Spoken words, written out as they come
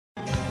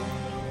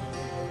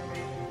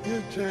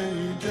You're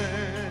changing.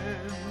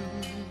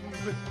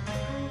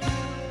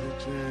 You're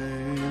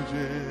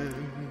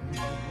changing.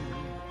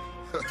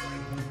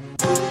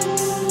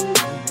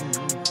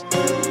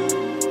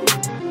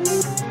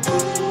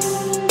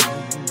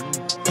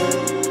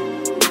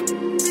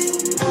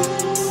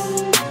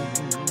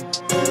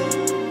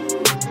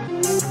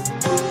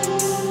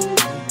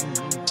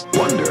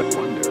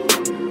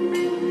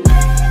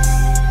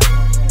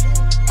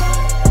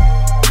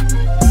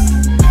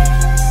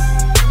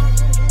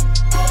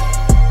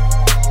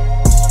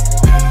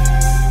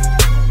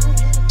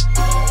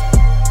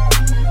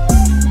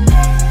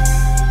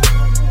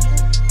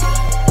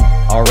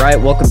 All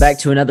right, welcome back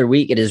to another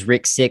week. It is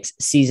Rick 6,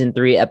 Season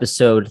 3,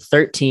 Episode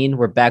 13.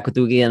 We're back with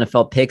Weekly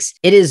NFL Picks.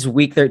 It is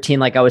Week 13,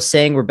 like I was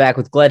saying. We're back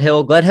with Gled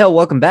Hill. Gled Hill,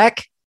 welcome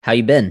back. How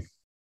you been?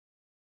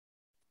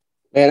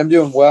 Man, I'm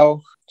doing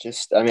well.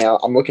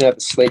 I'm looking at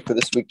the slate for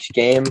this week's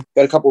game.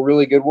 Got a couple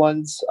really good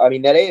ones. I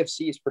mean, that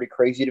AFC is pretty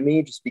crazy to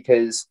me just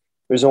because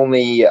there's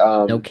only...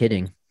 No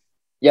kidding.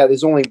 Yeah,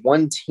 there's only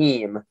one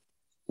team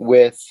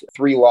with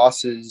 3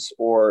 losses,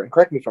 and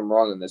correct me if I'm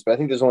wrong on this, but I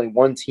think there's only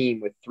one team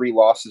with 3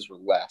 losses or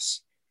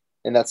less,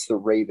 and that's the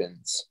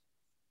Ravens.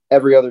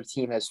 Every other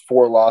team has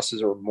 4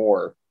 losses or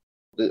more.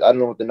 I don't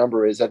know what the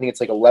number is. I think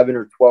it's like 11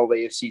 or 12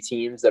 AFC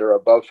teams that are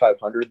above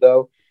 500,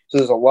 though. So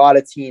there's a lot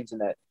of teams in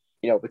that,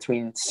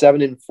 between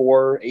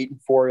 7-4,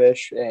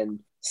 8-4-ish, and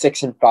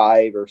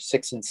 6-5 or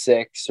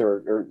 6-6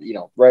 or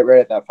right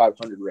at that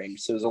 500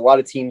 range. So there's a lot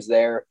of teams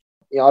there.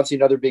 Obviously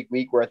another big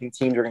week where I think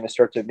teams are going to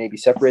start to maybe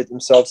separate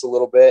themselves a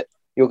little bit.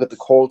 You look at the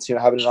Colts,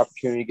 having an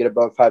opportunity to get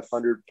above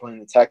 500 playing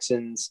the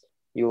Texans.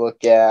 You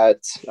look at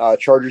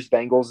Chargers,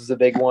 Bengals is a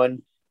big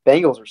one.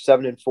 Bengals are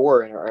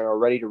 7-4 and are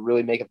ready to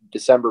really make a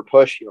December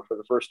push, for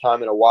the first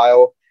time in a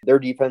while. Their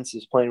defense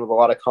is playing with a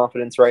lot of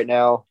confidence right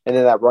now. And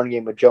then that run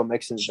game with Joe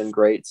Mixon's been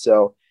great.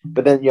 So,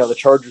 but then, the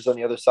Chargers on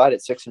the other side at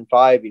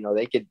 6-5,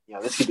 they could,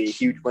 this could be a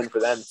huge win for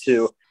them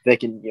too. They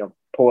can,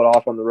 pull it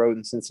off on the road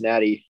in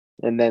Cincinnati.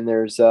 And then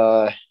there's,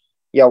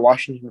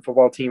 Washington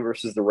football team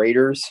versus the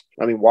Raiders.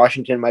 I mean,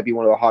 Washington might be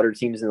one of the hotter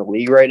teams in the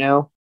league right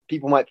now.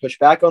 People might push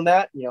back on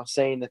that,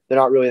 saying that they're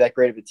not really that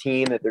great of a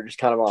team, that they're just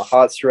kind of on a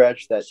hot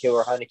stretch, that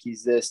Taylor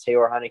Heineke's this,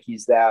 Taylor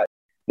Heineke's that.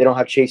 They don't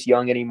have Chase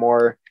Young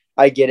anymore.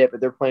 I get it,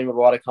 but they're playing with a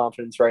lot of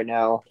confidence right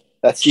now.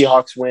 That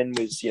Seahawks win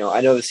was,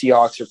 I know the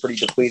Seahawks are pretty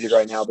depleted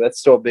right now, but that's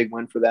still a big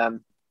win for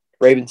them.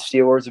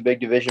 Ravens-Steelers, a big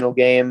divisional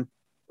game.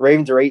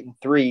 Ravens are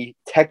 8-3,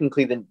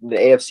 technically the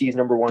AFC's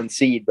number 1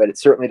 seed, but it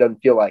certainly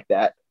doesn't feel like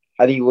that.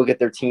 I think you look at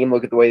their team,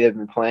 look at the way they've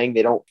been playing,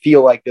 they don't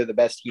feel like they're the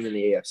best team in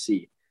the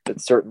AFC. But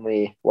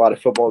certainly a lot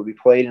of football to be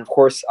played. And of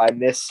course, I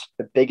miss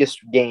the biggest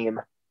game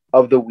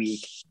of the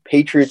week,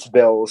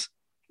 Patriots-Bills,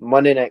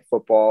 Monday Night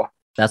Football.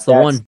 That's the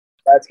one.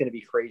 That's going to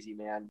be crazy,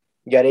 man.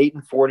 You got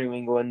 8-4 New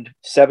England,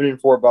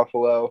 7-4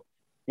 Buffalo.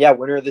 Yeah,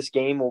 winner of this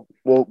game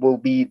will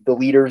be the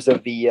leaders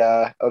of the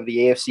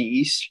AFC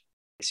East.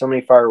 So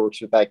many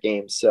fireworks with that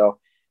game. So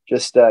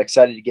just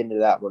excited to get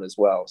into that one as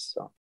well.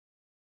 So,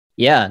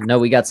 yeah, no,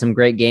 we got some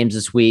great games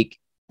this week.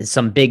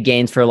 Some big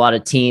games for a lot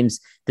of teams.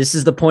 This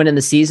is the point in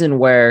the season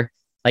where,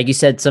 like you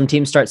said, some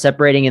teams start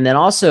separating, and then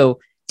also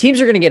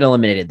teams are going to get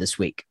eliminated this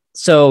week.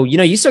 So,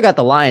 you still got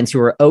the Lions who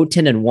are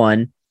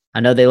 0-10-1. I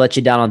know they let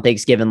you down on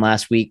Thanksgiving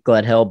last week,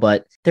 Gled Hill,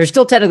 but they're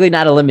still technically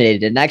not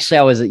eliminated. And actually,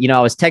 I was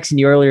texting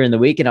you earlier in the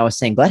week, and I was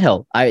saying, Gled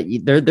Hill,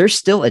 there's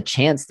still a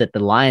chance that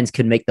the Lions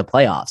could make the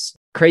playoffs.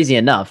 Crazy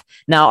enough.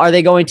 Now, are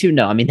they going to?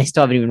 No. I mean, they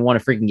still haven't even won a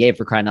freaking game,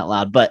 for crying out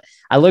loud. But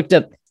I looked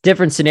up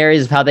different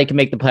scenarios of how they can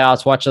make the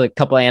playoffs, watched a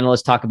couple of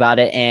analysts talk about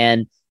it,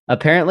 and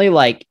apparently,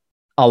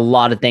 a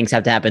lot of things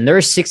have to happen. There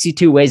are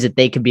 62 ways that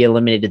they could be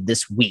eliminated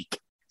this week.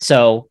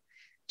 So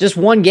just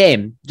one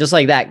game, just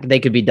like that, they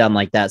could be done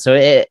like that. So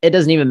it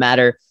doesn't even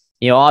matter.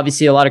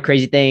 Obviously a lot of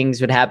crazy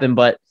things would happen,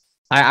 but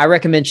I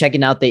recommend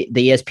checking out the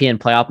ESPN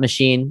playoff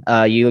machine.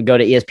 You go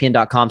to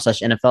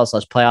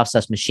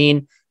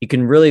ESPN.com/NFL/playoff/machine. You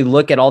can really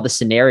look at all the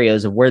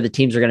scenarios of where the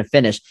teams are going to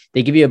finish.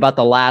 They give you about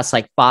the last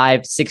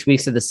 5-6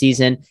 weeks of the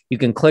season. You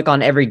can click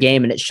on every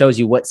game and it shows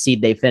you what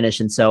seed they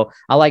finish. And so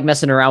I like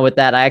messing around with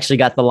that. I actually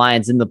got the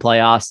Lions in the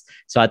playoffs.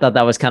 So I thought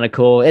that was kind of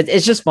cool.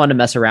 It's just fun to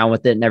mess around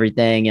with it and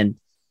everything. And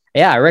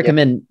yeah, I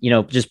recommend,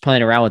 just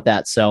playing around with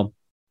that. So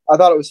I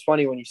thought it was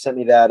funny when you sent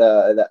me that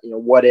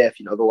what if,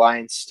 the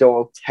Lions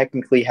still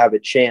technically have a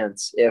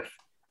chance if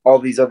all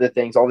these other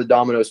things, all the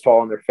dominoes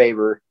fall in their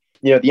favor.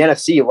 The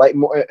NFC,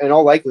 in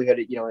all likelihood,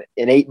 an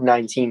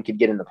 8-9 team could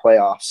get in the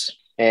playoffs.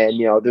 And,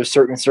 there's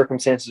certain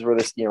circumstances where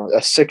this, a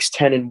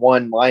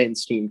 6-10-1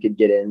 Lions team could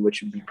get in,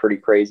 which would be pretty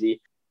crazy.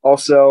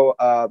 Also,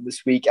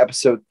 this week,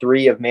 episode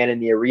 3 of Man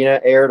in the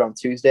Arena aired on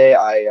Tuesday.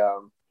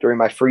 During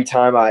my free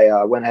time,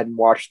 I went ahead and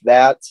watched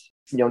that.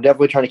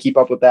 Definitely trying to keep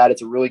up with that.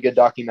 It's a really good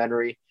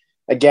documentary.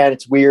 Again,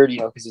 it's weird,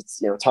 because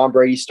it's, Tom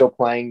Brady's still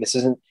playing. This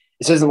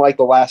isn't like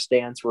The Last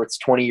Dance where it's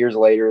 20 years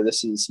later.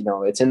 This is,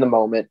 it's in the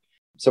moment.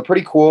 So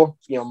pretty cool.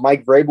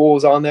 Mike Vrabel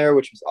was on there,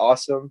 which was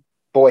awesome.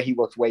 Boy, he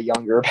looked way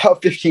younger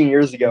about 15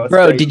 years ago. It's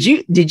Bro,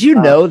 crazy. did you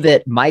know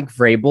that Mike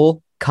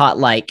Vrabel caught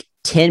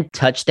 10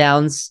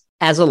 touchdowns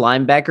as a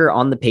linebacker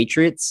on the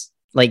Patriots?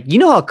 Like, you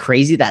know how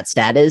crazy that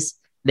stat is?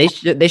 They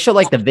show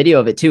like the video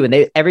of it too.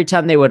 And every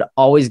time they would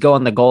always go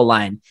on the goal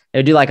line, they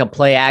would do like a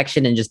play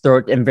action and just throw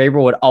it. And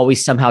Vrabel would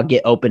always somehow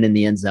get open in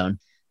the end zone.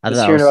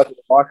 Just hearing about the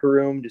locker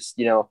room, just,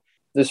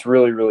 just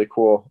really, really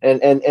cool.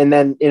 And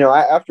then,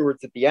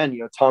 afterwards at the end,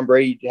 Tom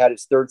Brady had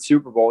his third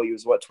Super Bowl. He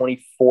was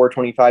 24,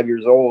 25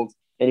 years old.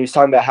 And he was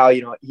talking about how,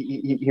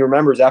 he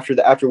remembers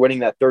after winning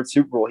that third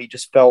Super Bowl, he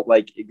just felt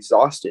like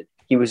exhausted.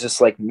 He was just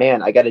like,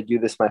 man, I got to do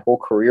this my whole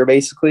career,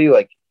 basically.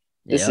 Like,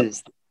 this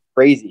is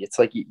crazy. It's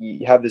like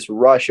you have this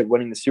rush of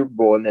winning the Super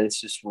Bowl, and then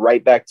it's just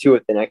right back to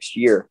it the next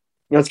year.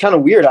 It's kind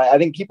of weird. I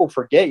think people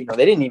forget,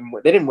 they didn't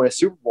win a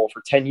Super Bowl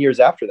for 10 years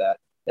after that.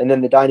 And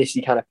then the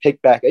dynasty kind of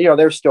picked back.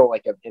 They're still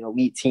like an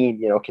elite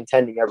team,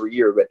 contending every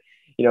year. But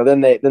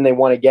then they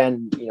won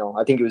again.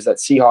 I think it was that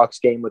Seahawks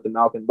game with the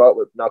Malcolm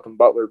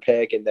Butler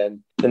pick, and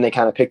then they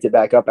kind of picked it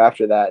back up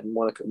after that and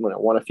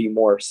won a few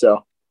more.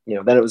 So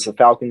then it was the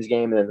Falcons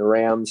game and then the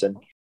Rams, and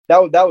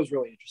that was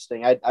really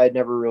interesting. I'd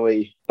never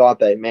really thought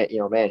that.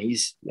 Man,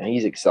 he's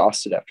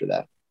exhausted after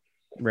that.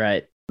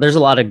 Right. There's a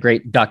lot of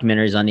great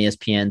documentaries on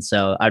ESPN,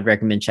 so I'd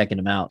recommend checking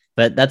them out.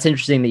 But that's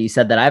interesting that you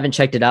said that. I haven't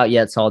checked it out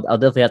yet, so I'll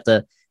definitely have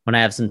to, when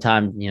I have some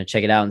time,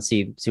 check it out and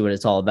see what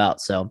it's all about.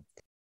 So,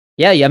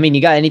 yeah. I mean,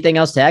 you got anything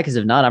else to add? Because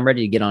if not, I'm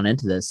ready to get on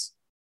into this.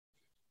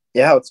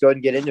 Yeah, let's go ahead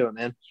and get into it,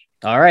 man.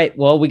 All right.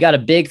 Well, we got a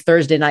big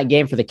Thursday night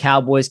game for the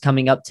Cowboys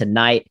coming up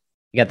tonight.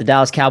 You got the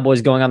Dallas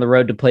Cowboys going on the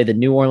road to play the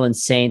New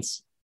Orleans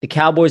Saints. The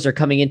Cowboys are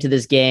coming into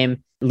this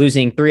game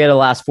losing 3 out of the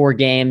last 4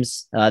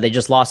 games. They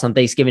just lost on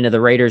Thanksgiving to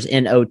the Raiders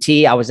in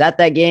OT. I was at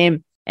that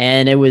game,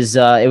 and it was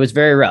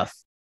very rough.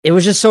 It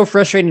was just so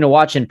frustrating to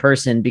watch in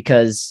person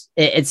because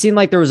it seemed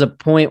like there was a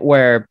point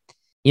where,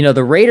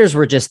 the Raiders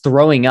were just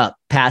throwing up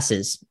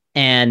passes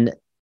and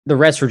the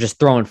refs were just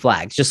throwing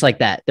flags, just like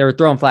that. They were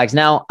throwing flags.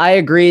 Now, I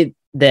agree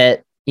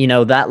that,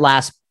 that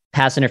last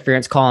pass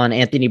interference call on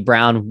Anthony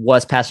Brown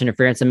was pass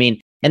interference. I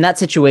mean, in that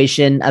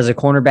situation, as a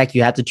cornerback,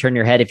 you have to turn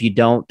your head. If you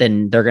don't,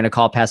 then they're going to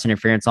call pass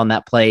interference on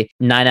that play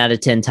 9 out of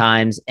 10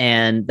 times.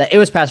 And it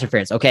was pass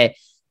interference. Okay.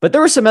 But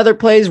there were some other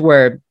plays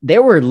where they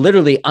were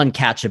literally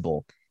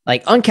uncatchable,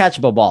 like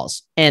uncatchable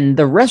balls. And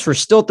the refs were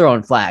still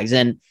throwing flags.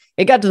 And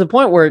it got to the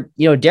point where,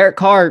 Derek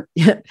Carr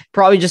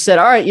probably just said,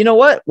 all right, you know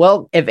what?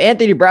 Well, if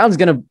Anthony Brown's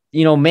going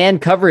to, man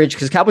coverage,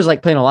 because Cowboys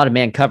like playing a lot of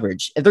man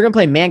coverage. If they're going to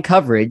play man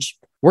coverage,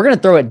 we're going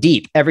to throw it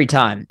deep every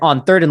time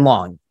on 3rd and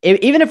long.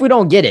 Even if we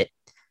don't get it,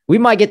 we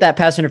might get that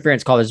pass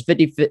interference call. There's a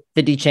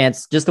 50-50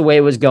 chance just the way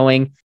it was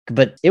going,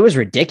 but it was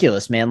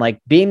ridiculous, man. Like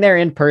being there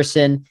in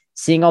person,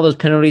 seeing all those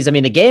penalties. I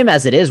mean, the game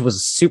as it is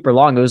was super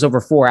long. It was over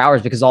 4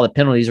 hours because all the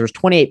penalties. There was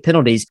 28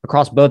 penalties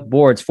across both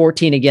boards,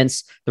 14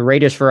 against the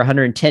Raiders for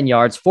 110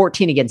 yards,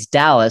 14 against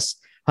Dallas,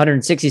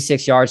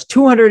 166 yards,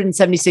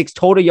 276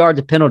 total yards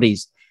of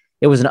penalties.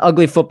 It was an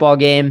ugly football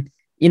game.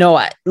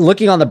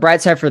 Looking on the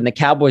bright side from the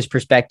Cowboys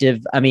perspective,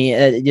 I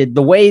mean,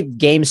 the way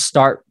games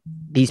start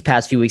these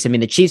past few weeks, I mean,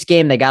 the Chiefs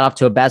game, they got off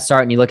to a bad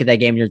start, and you look at that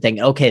game and you're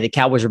thinking, okay, the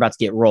Cowboys are about to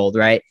get rolled,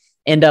 right?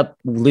 End up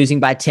losing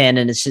by 10,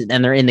 and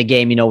they're in the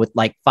game, with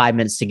like 5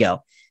 minutes to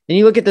go. Then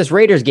you look at this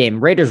Raiders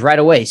game. Raiders right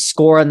away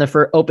score on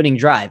the opening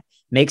drive,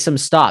 make some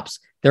stops.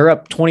 They're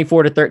up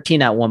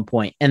 24-13 at one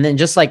point. And then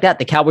just like that,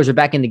 the Cowboys are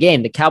back in the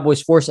game. The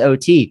Cowboys force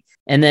OT.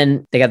 And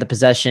then they got the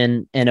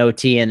possession in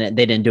OT, and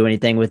they didn't do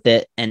anything with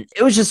it. And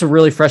it was just a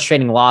really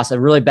frustrating loss, a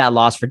really bad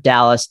loss for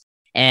Dallas.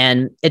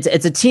 And it's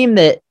a team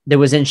that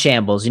was in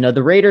shambles.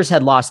 The Raiders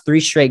had lost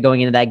 3 straight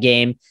going into that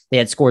game. They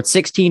had scored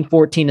 16,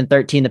 14, and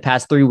 13 the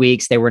past 3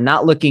 weeks. They were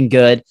not looking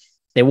good.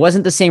 They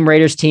wasn't the same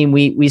Raiders team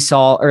we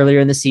saw earlier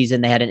in the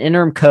season. They had an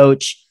interim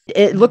coach.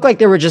 It looked like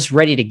they were just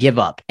ready to give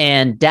up.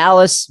 And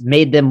Dallas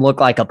made them look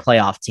like a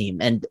playoff team.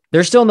 And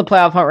they're still in the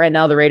playoff hunt right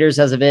now, the Raiders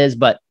as of is,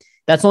 but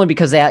that's only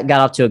because they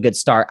got off to a good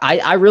start.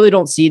 I really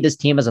don't see this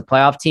team as a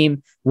playoff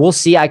team. We'll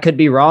see. I could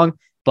be wrong,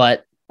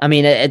 but I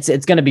mean, it's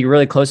going to be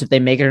really close if they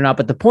make it or not.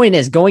 But the point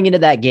is, going into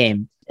that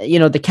game,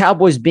 the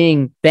Cowboys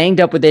being banged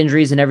up with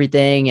injuries and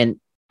everything. And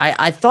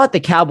I thought the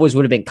Cowboys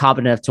would have been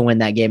competent enough to win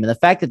that game. And the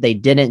fact that they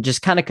didn't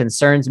just kind of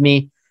concerns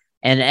me.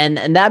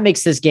 And that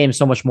makes this game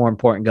so much more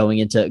important going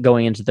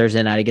into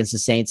Thursday night against the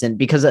Saints. And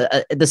because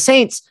the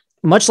Saints,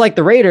 much like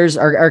the Raiders,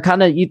 are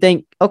kind of, you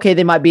think, okay,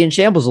 they might be in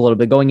shambles a little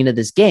bit going into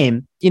this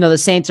game. The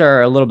Saints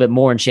are a little bit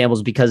more in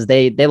shambles because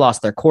they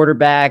lost their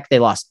quarterback. They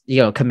lost,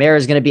 Kamara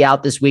is going to be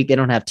out this week. They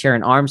don't have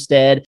Terron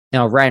Armstead.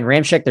 Ryan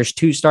Ramczyk, there's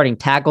 2 starting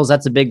tackles.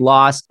 That's a big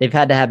loss. They've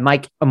had to have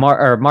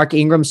Mark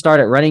Ingram start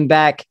at running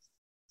back.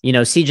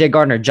 CJ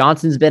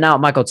Gardner-Johnson's been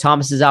out. Michael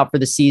Thomas is out for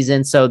the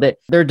season. So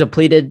they're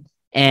depleted,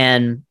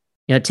 and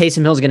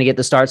Taysom Hill's going to get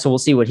the start. So we'll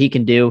see what he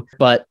can do,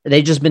 but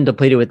they've just been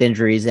depleted with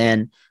injuries,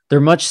 and they're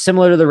much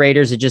similar to the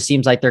Raiders. It just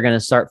seems like they're going to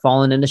start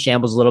falling into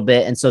shambles a little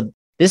bit. And so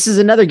this is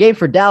another game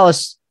for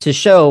Dallas to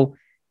show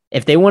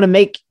if they want to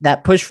make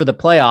that push for the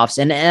playoffs.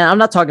 And I'm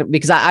not talking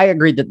because I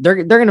agree that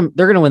they're going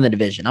to win the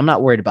division. I'm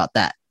not worried about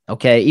that.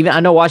 Okay. Even I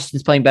know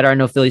Washington's playing better. I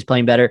know Philly's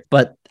playing better,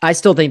 but I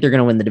still think they're going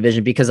to win the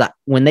division because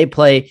when they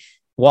play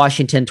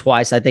Washington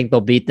twice. I think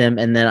they'll beat them.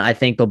 And then I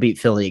think they'll beat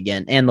Philly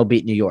again, and they'll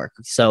beat New York.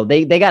 So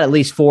they got at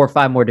least 4 or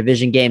 5 more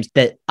division games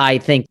that I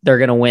think they're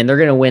going to win. They're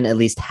going to win at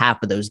least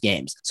half of those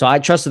games. So I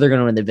trust that they're going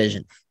to win the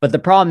division. But the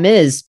problem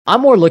is,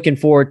 I'm more looking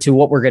forward to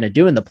what we're going to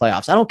do in the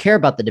playoffs. I don't care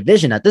about the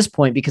division at this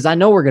point because I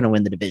know we're going to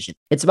win the division.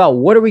 It's about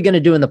what are we going to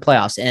do in the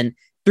playoffs. And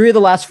 3 of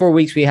the last 4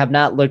 weeks, we have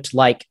not looked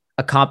like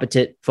a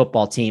competent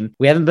football team.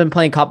 We haven't been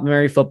playing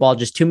complimentary football,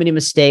 just too many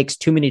mistakes,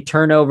 too many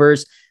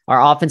turnovers. Our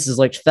offense has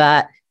looked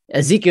fat.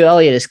 Ezekiel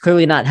Elliott is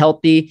clearly not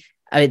healthy.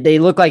 They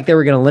look like they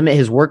were going to limit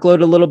his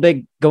workload a little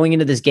bit going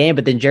into this game,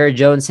 but then Jared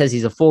Jones says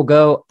he's a full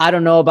go. I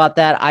don't know about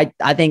that.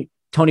 I think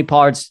Tony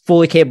Pollard's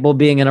fully capable of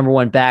being a number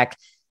 1 back.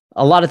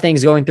 A lot of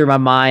things going through my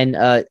mind.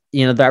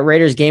 That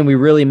Raiders game, we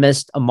really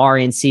missed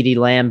Amari and CeeDee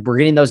Lamb. We're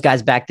getting those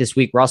guys back this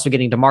week. We're also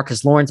getting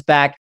DeMarcus Lawrence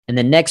back. And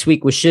then next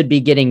week, we should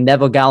be getting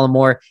Neville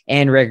Gallimore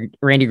and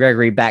Randy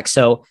Gregory back.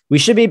 So we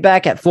should be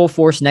back at full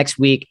force next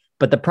week.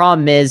 But the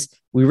problem is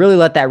we really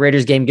let that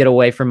Raiders game get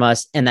away from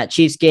us. And that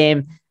Chiefs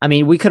game, I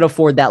mean, we could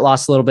afford that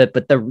loss a little bit,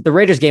 but the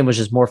Raiders game was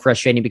just more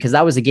frustrating because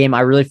that was a game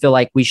I really feel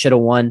like we should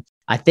have won.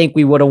 I think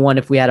we would have won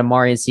if we had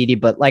Amari and CeeDee,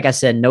 but like I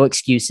said, no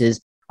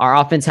excuses. Our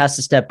offense has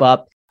to step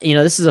up.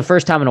 This is the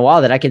first time in a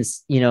while that I can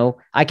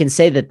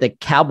say that the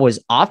Cowboys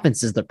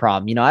offense is the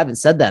problem. I haven't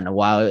said that in a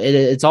while.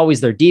 It's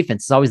always their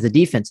defense. It's always the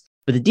defense.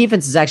 But the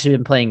defense has actually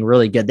been playing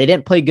really good. They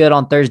didn't play good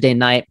on Thursday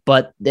night,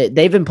 but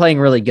they've been playing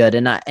really good.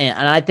 And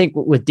I think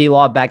with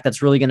D-Law back,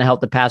 that's really going to help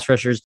the pass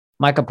rushers.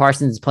 Micah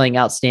Parsons is playing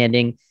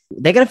outstanding.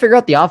 They got to figure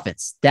out the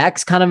offense.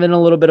 Dak's kind of in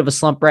a little bit of a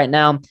slump right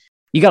now.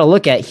 You got to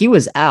look at, he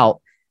was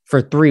out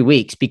for 3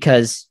 weeks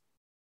because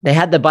they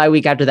had the bye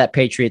week after that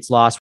Patriots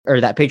loss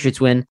or that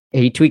Patriots win.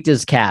 He tweaked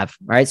his calf,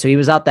 right? So he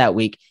was out that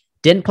week.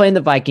 Didn't play in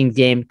the Vikings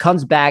game.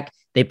 Comes back.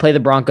 They play the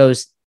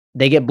Broncos.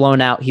 They get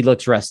blown out. He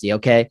looks rusty.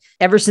 Okay.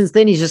 Ever since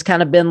then, he's just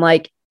kind of been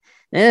like,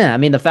 I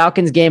mean, the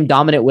Falcons game,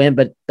 dominant win,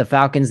 but the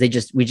Falcons,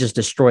 we just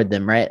destroyed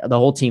them, right? The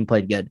whole team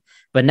played good.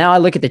 But now I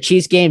look at the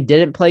Chiefs game,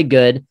 didn't play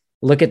good.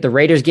 Look at the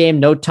Raiders game,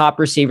 no top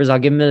receivers. I'll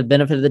give him the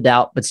benefit of the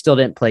doubt, but still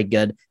didn't play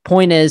good.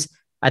 Point is,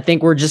 I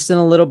think we're just in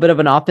a little bit of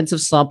an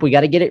offensive slump. We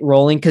got to get it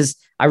rolling because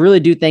I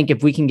really do think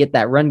if we can get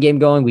that run game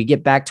going, we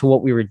get back to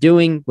what we were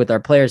doing with our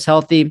players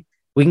healthy,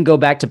 we can go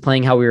back to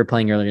playing how we were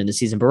playing earlier in the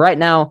season. But right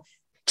now,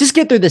 just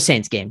get through the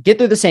Saints game. Get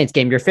through the Saints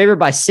game. You're favored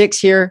by 6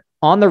 here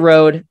on the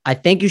road. I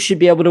think you should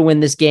be able to win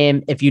this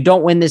game. If you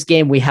don't win this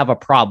game, we have a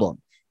problem.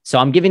 So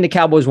I'm giving the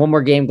Cowboys one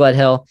more game, Glad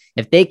Hill.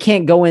 If they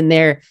can't go in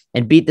there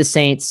and beat the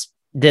Saints,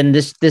 then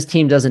this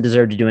team doesn't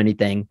deserve to do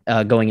anything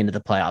going into the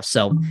playoffs.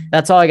 So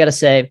that's all I got to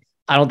say.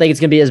 I don't think it's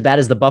going to be as bad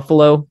as the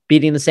Buffalo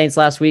beating the Saints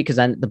last week because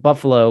the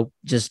Buffalo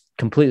just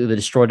completely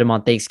destroyed them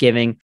on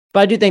Thanksgiving. But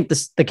I do think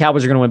the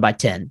Cowboys are going to win by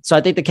 10. So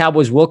I think the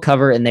Cowboys will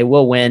cover and they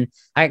will win.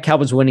 I got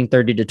Cowboys winning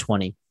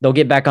 30-20. They'll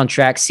get back on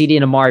track. CeeDee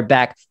and Amari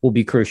back will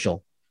be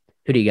crucial.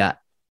 Who do you got?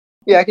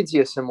 Yeah, I can see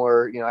a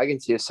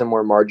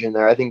similar margin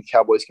there. I think the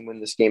Cowboys can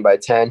win this game by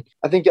 10.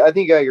 I think I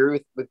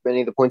agree with many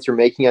of the points you're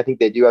making. I think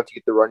they do have to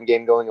get the run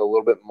game going a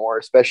little bit more,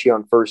 especially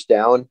on first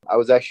down. I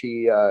was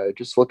actually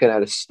just looking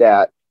at a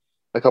stat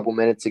a couple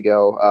minutes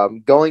ago.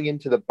 Going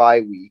into the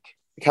bye week,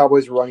 the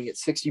Cowboys were running at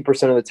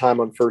 60% of the time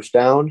on first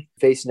down,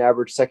 face an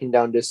average second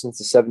down distance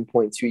of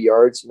 7.2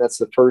 yards, and that's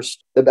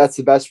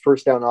the best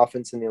first down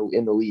offense in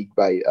the league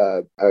by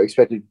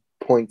expected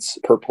points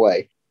per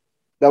play.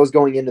 That was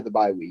going into the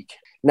bye week.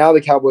 Now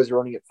the Cowboys are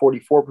running at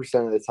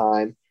 44% of the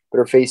time, but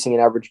are facing an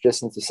average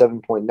distance of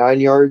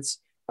 7.9 yards,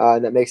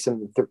 and that makes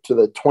them to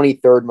the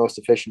 23rd most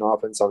efficient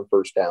offense on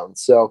first down.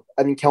 So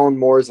I think Kellen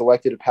Moore is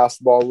elected to pass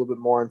the ball a little bit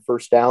more on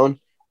first down.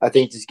 I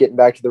think just getting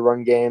back to the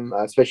run game,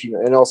 especially,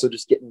 and also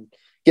just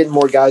getting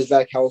more guys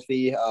back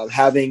healthy,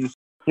 having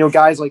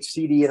guys like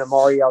CeeDee and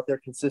Amari out there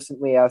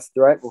consistently as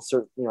threats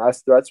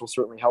will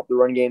certainly help the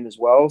run game as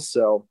well.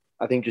 So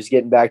I think just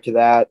getting back to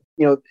that,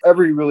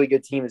 every really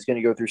good team is going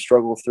to go through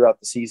struggles throughout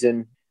the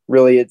season.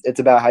 Really, it's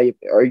about are you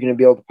going to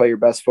be able to play your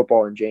best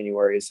football in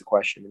January is the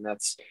question, and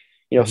that's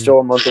still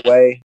a month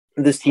away.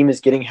 This team is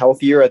getting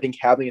healthier. I think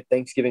having a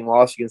Thanksgiving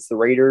loss against the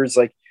Raiders,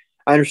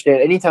 I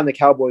understand anytime the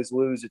Cowboys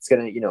lose, it's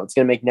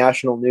gonna make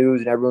national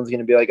news and everyone's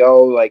gonna be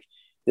like,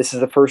 this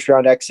is the first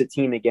round exit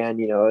team again.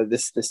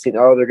 This team,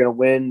 they're gonna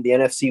win the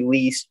NFC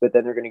least, but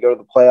then they're gonna go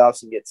to the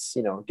playoffs and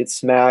get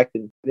smacked,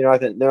 and they're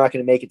not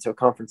gonna make it to a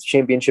conference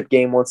championship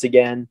game once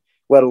again,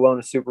 let alone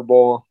a Super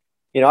Bowl.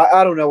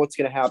 I don't know what's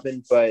gonna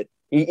happen, but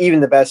even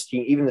the best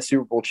team, even the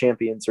Super Bowl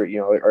champions,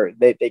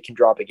 they can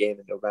drop a game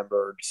in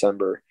November or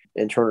December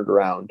and turn it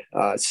around.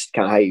 It's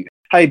kind of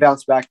how you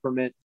bounce back from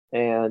it.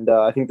 And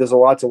I think there's a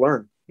lot to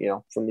learn,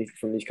 from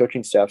these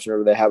coaching staffs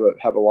whenever they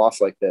have a loss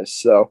like this.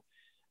 So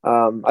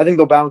I think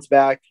they'll bounce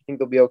back. I think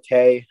they'll be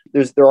okay.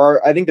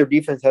 I think their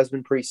defense has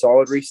been pretty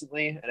solid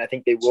recently, and I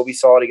think they will be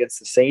solid against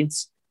the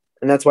Saints.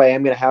 And that's why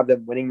I'm going to have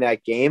them winning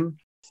that game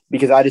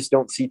because I just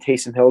don't see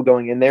Taysom Hill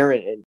going in there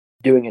and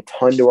doing a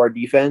ton to our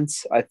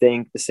defense. I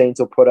think the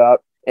Saints will put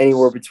up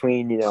anywhere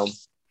between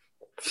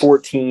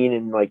 14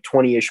 and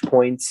 20-ish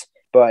points.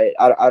 but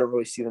I don't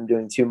really see them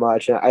doing too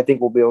much. And I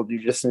think we'll be able to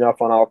do just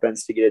enough on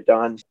offense to get it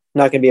done.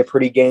 Not going to be a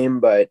pretty game,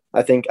 but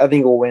I think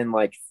we'll win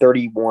like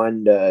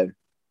 31-20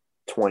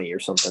 or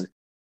something.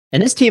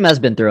 And this team has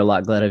been through a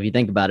lot, Glad, if you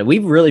think about it.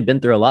 We've really been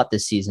through a lot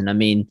this season. I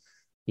mean,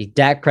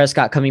 Dak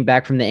Prescott coming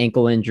back from the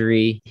ankle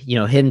injury,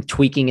 him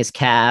tweaking his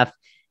calf,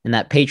 and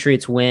that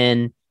Patriots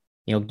win,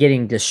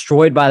 getting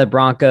destroyed by the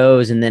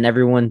Broncos, and then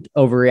everyone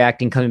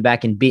overreacting, coming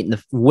back and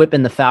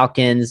whipping the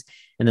Falcons,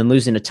 and then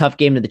losing a tough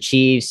game to the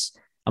Chiefs.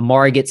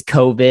 Amari gets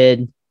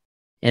COVID,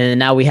 and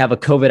now we have a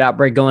COVID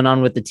outbreak going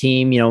on with the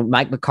team.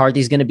 Mike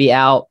McCarthy's going to be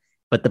out,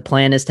 but the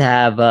plan is to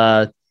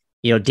have,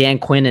 Dan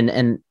Quinn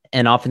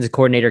and offensive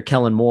coordinator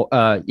Kellen Moore.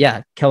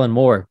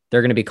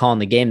 They're going to be calling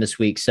the game this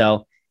week.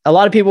 So a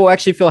lot of people will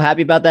actually feel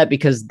happy about that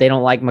because they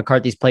don't like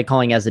McCarthy's play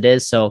calling as it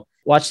is. So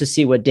watch to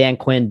see what Dan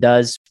Quinn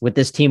does with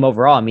this team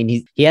overall. I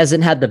mean, he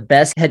hasn't had the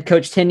best head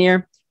coach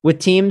tenure with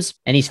teams,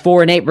 and he's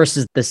 4-8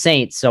 versus the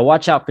Saints. So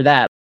watch out for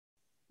that.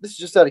 This is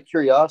just out of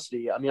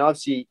curiosity. I mean,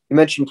 obviously, you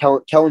mentioned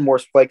Kellen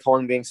Moore's play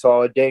calling being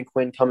solid. Dan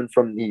Quinn coming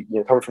from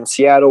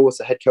Seattle, was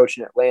the head coach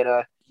in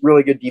Atlanta.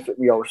 Really good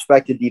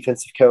respected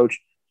defensive coach.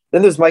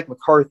 Then there's Mike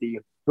McCarthy,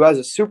 who has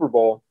a Super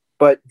Bowl,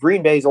 but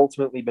Green Bay's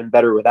ultimately been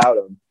better without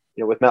him.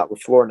 With Matt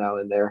LaFleur now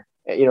in there.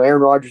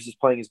 Aaron Rodgers is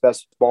playing his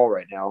best ball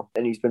right now,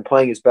 and he's been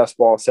playing his best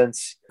ball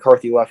since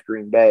McCarthy left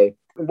Green Bay.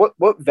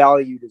 What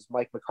value does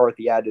Mike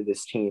McCarthy add to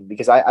this team?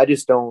 Because I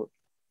don't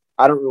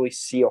really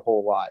see a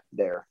whole lot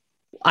there.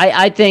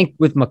 I think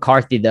with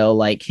McCarthy though,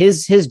 like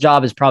his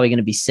job is probably going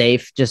to be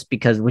safe just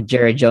because with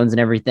Jerry Jones and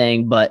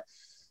everything. But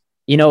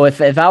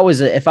if I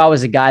was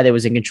a guy that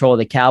was in control of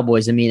the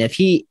Cowboys,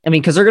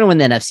 because they're going to win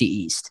the NFC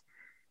East.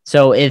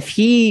 So if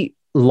he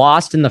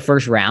lost in the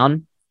first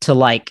round to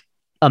like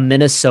a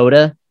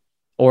Minnesota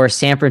or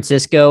San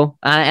Francisco,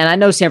 and I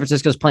know San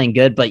Francisco's playing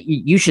good, but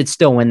you should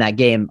still win that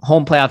game.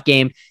 Home playoff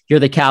game. You're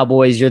the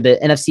Cowboys. You're the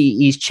NFC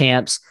East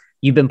champs.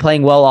 You've been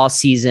playing well all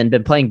season,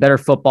 been playing better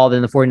football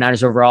than the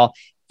 49ers overall.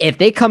 If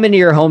they come into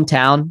your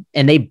hometown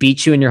and they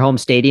beat you in your home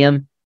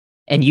stadium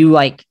and you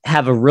like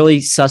have a really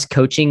sus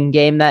coaching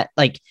game, that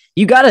like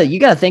you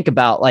gotta think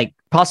about like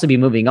possibly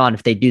moving on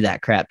if they do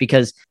that crap,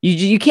 because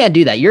you can't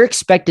do that. You're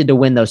expected to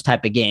win those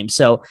type of games.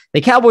 So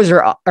the Cowboys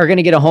are going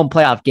to get a home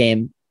playoff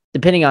game,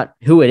 depending on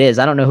who it is.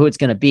 I don't know who it's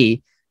going to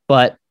be,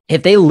 but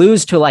if they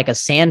lose to like a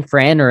San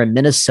Fran or a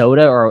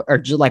Minnesota or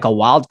just like a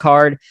wild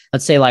card,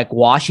 let's say like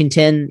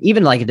Washington,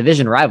 even like a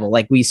division rival,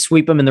 like we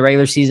sweep them in the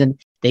regular season,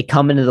 they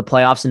come into the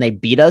playoffs and they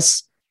beat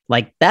us.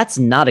 Like that's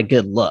not a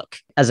good look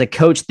as a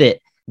coach that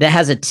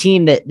has a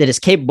team that is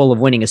capable of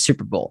winning a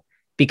Super Bowl,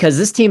 because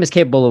this team is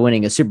capable of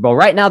winning a Super Bowl.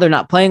 Right now, they're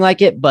not playing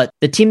like it, but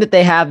the team that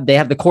they have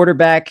the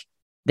quarterback,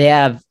 they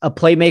have a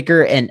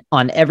playmaker, and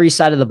on every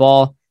side of the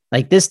ball,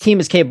 like this team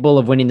is capable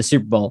of winning the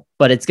Super Bowl,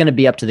 but it's going to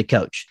be up to the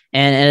coach.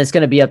 And it's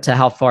going to be up to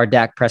how far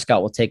Dak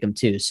Prescott will take him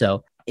too.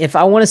 So if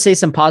I want to say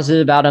some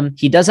positive about him,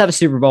 he does have a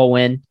Super Bowl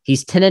win.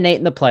 He's 10-8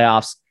 in the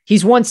playoffs.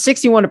 He's won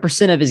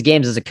 61% of his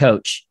games as a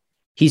coach.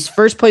 He's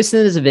first place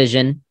in his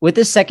division with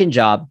his second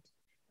job.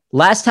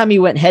 Last time he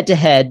went head to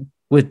head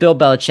with Bill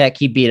Belichick,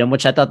 he beat him,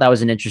 which I thought that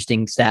was an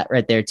interesting stat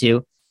right there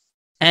too.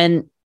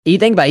 And you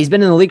think about it, he's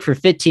been in the league for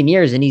 15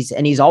 years and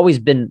he's always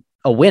been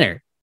a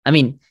winner. I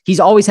mean, he's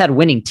always had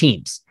winning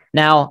teams.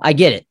 Now, I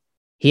get it.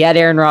 He had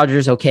Aaron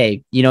Rodgers.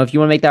 Okay. If you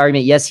want to make that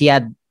argument, yes, he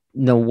had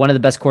one of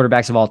the best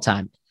quarterbacks of all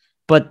time,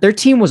 but their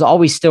team was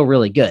always still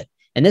really good.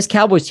 And this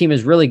Cowboys team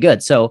is really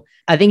good. So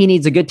I think he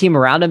needs a good team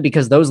around him,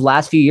 because those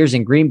last few years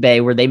in Green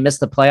Bay where they missed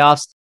the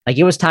playoffs, like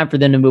it was time for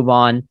them to move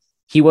on.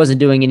 He wasn't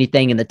doing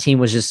anything and the team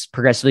was just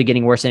progressively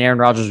getting worse, and Aaron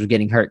Rodgers was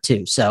getting hurt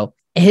too. So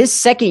his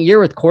second year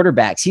with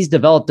quarterbacks, he's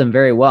developed them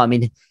very well. I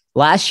mean,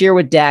 last year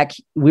with Dak,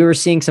 we were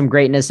seeing some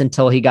greatness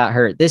until he got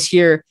hurt. This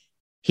year,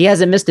 he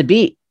hasn't missed a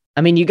beat.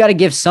 I mean, you got to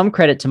give some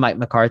credit to Mike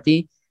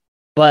McCarthy,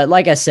 but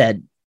like I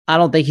said, I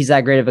don't think he's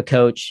that great of a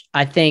coach.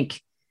 I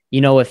think,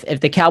 if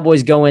the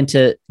Cowboys go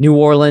into New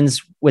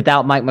Orleans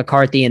without Mike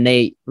McCarthy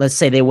and let's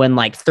say they win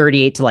like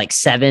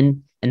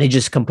 38-7 and they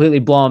just completely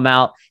blow them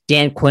out,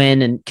 Dan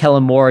Quinn and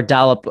Kellen Moore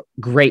dial up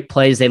great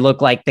plays, they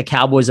look like the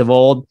Cowboys of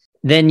old,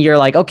 then you're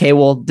like, okay,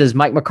 well, does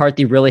Mike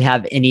McCarthy really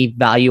have any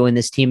value in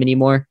this team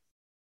anymore?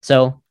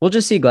 So we'll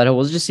just see, Glenn.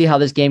 We'll just see how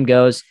this game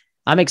goes.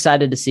 I'm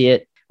excited to see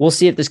it. We'll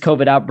see if this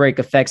COVID outbreak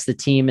affects the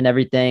team and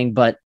everything.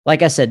 But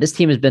like I said, this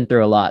team has been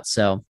through a lot.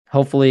 So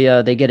hopefully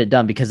they get it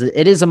done, because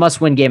it is a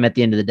must-win game at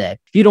the end of the day.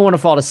 You don't want to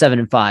fall to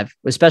 7-5,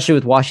 especially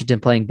with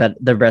Washington playing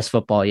their best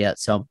football yet.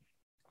 So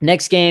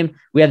next game,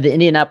 we have the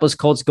Indianapolis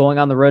Colts going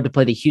on the road to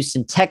play the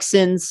Houston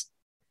Texans.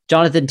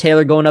 Jonathan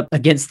Taylor going up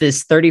against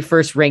this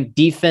 31st ranked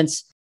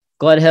defense.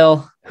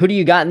 Gledhill, who do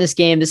you got in this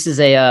game? This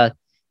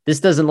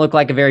doesn't look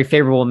like a very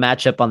favorable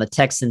matchup on the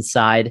Texans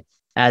side,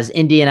 as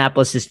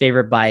Indianapolis is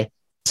favored by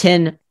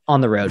 10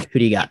 on the road. Who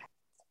do you got?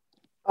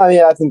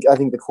 I think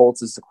the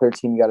Colts is the clear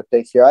team you got to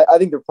pick here. I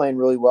think they're playing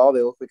really well.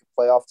 They look like a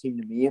playoff team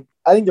to me.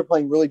 I think they're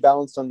playing really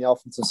balanced on the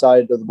offensive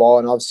side of the ball,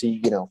 and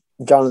obviously,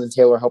 Jonathan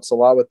Taylor helps a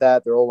lot with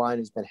that. Their O-line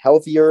has been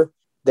healthier.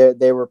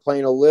 They were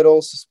playing a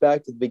little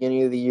suspect at the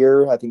beginning of the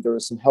year. I think there were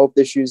some health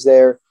issues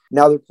there.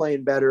 Now they're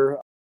playing better.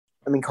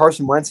 I mean,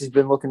 Carson Wentz has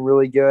been looking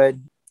really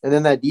good. And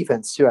then that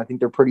defense too. I think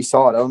they're pretty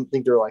solid. I don't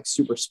think they're like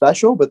super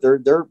special, but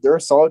they're a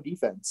solid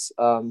defense.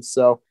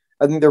 So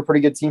I think they're a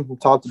pretty good team from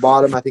top to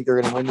bottom. I think they're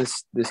going to win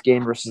this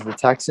game versus the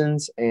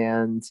Texans,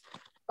 and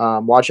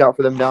watch out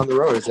for them down the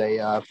road as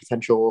a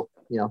potential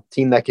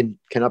team that can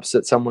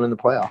upset someone in the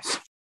playoffs.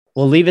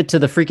 We'll leave it to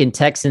the freaking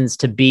Texans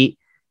to beat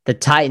the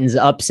Titans,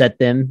 upset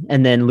them,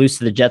 and then lose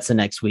to the Jets the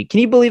next week.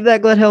 Can you believe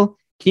that, Gledhill?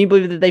 Can you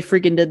believe that they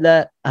freaking did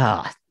that?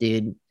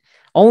 Dude.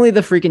 Only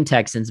the freaking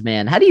Texans,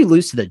 man. How do you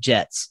lose to the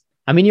Jets?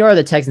 I mean, you are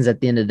the Texans at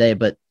the end of the day,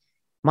 but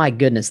my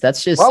goodness,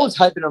 that's just... Well, I was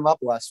hyping them up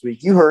last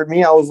week. You heard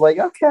me. I was like,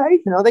 okay,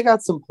 they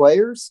got some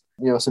players,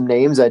 some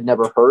names I'd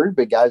never heard,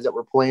 but guys that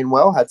were playing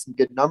well, had some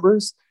good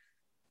numbers.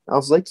 I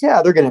was like,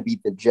 yeah, they're going to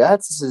beat the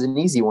Jets. This is an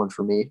easy one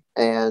for me.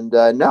 And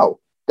no,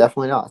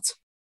 definitely not.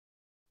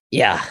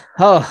 Yeah.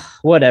 Oh,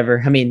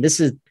 whatever. I mean,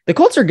 the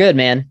Colts are good,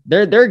 man.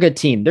 They're a good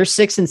team. They're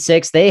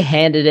 6-6. They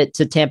handed it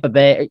to Tampa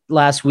Bay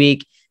last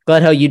week.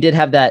 Gledhill, you did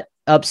have that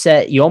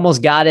upset. You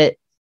almost got it.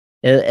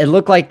 It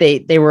looked like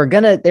they were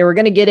gonna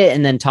get it,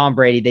 and then Tom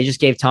Brady. They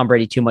just gave Tom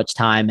Brady too much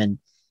time, and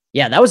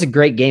yeah, that was a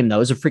great game though. It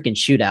was a freaking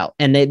shootout,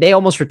 and they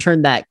almost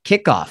returned that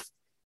kickoff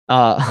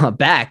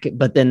back,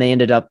 but then they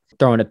ended up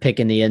throwing a pick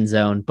in the end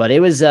zone. But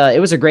it was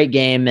a great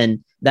game,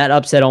 and that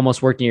upset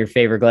almost worked in your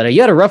favor, Gledhill.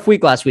 You had a rough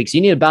week last week, so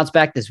you need to bounce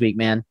back this week,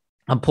 man.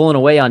 I'm pulling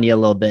away on you a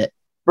little bit,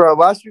 bro.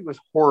 Last week was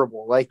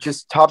horrible. Like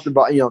just top to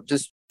bottom,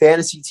 just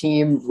fantasy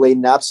team laid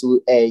an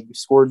absolute egg. You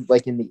scored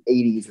like in the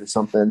 80s or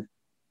something.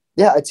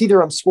 Yeah, it's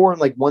either I'm scoring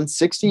like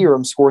 160 or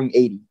I'm scoring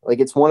 80.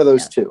 Like it's one of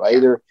those two. I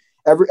either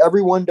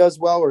everyone does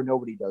well or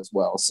nobody does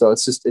well. So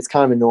it's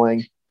kind of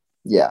annoying.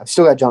 Yeah,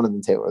 still got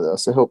Jonathan Taylor though,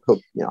 so he'll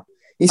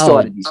he's still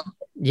at a decent.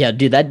 Yeah,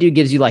 dude, that dude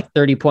gives you like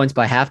 30 points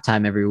by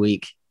halftime every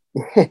week.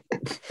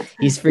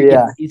 He's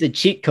freaking. He's a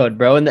cheat code,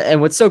 bro. And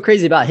what's so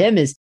crazy about him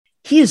is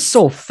he is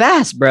so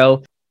fast,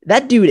 bro.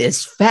 That dude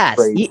is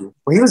fast. He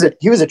was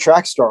a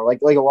track star,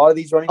 like a lot of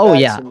these running backs. Oh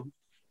yeah.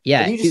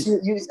 Yeah.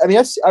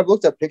 I've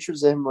looked up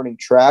pictures of him running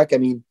track. I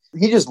mean,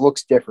 he just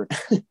looks different.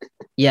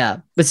 Yeah.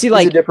 But see,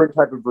 he's a different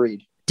type of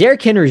breed.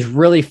 Derrick Henry's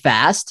really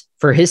fast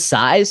for his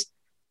size,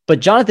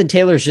 but Jonathan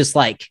Taylor's just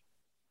like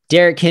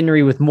Derrick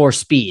Henry with more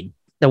speed.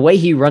 The way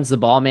he runs the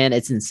ball, man,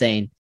 it's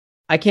insane.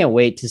 I can't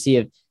wait to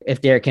see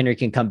if Derrick Henry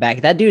can come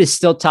back. That dude is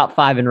still top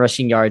 5 in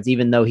rushing yards,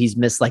 even though he's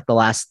missed like the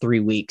last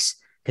 3 weeks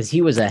because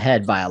he was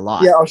ahead by a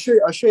lot. Yeah, I'll show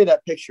you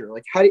that picture.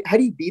 Like, how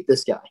do you beat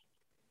this guy?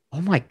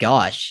 Oh my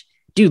gosh.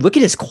 Dude, look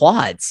at his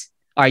quads.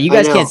 All right, you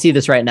guys can't see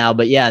this right now,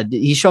 but yeah,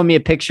 he showed me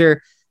a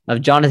picture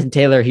of Jonathan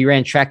Taylor. He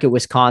ran track at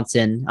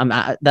Wisconsin.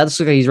 That looks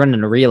like he's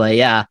running a relay.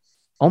 Yeah.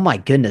 Oh my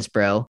goodness,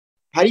 bro.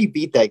 How do you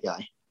beat that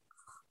guy?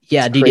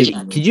 Yeah, dude.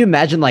 Could you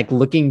imagine like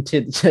looking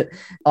to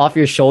off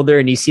your shoulder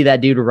and you see that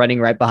dude running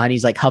right behind?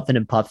 He's like huffing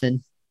and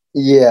puffing.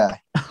 Yeah.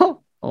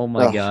 Oh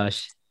my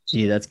gosh.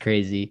 Gee, that's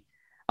crazy.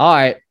 All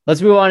right,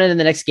 let's move on into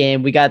the next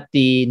game. We got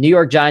the New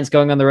York Giants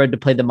going on the road to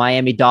play the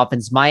Miami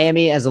Dolphins.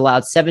 Miami has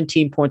allowed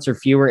 17 points or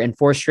fewer in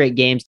 4 straight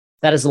games.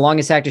 That is the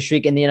longest active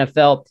streak in the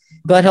NFL.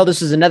 Gledhill,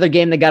 this was another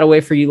game that got away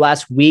for you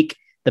last week.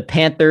 The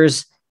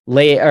Panthers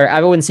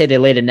I wouldn't say they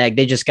laid an egg.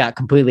 They just got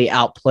completely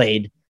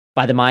outplayed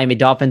by the Miami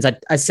Dolphins.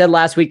 I said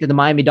last week that the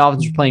Miami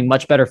Dolphins were playing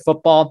much better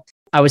football.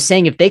 I was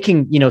saying if they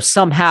can,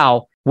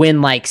 somehow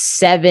win like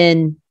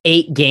 7-8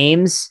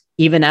 games,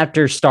 even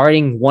after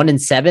starting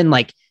 1-7,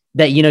 like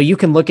that, you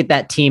can look at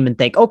that team and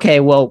think, okay,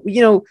 well,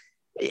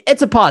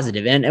 it's a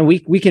positive and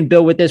we can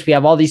build with this. We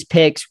have all these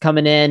picks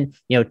coming in,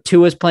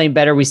 Tua's playing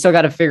better. We still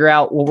got to figure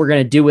out what we're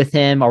going to do with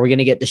him. Are we going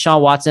to get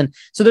Deshaun Watson?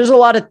 So there's a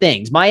lot of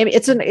things. Miami,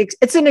 it's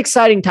an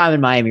exciting time in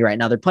Miami right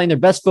now. They're playing their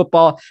best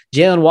football.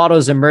 Jalen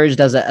Waddle's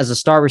emerged as a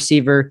star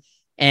receiver,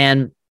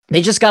 and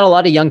they just got a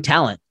lot of young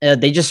talent.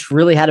 They just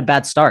really had a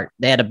bad start.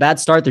 They had a bad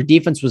start. Their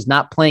defense was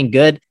not playing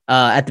good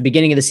at the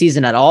beginning of the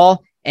season at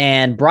all.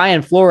 And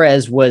Brian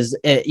Flores was,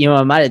 it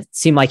might have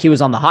seemed like he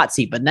was on the hot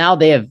seat, but now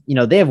they have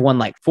won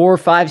like 4 or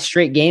 5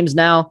 straight games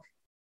now,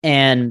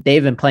 and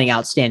they've been playing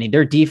outstanding.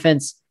 Their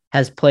defense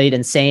has played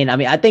insane. I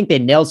mean, I think they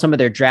nailed some of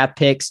their draft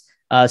picks,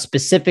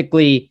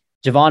 specifically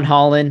Javon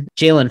Holland,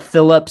 Jalen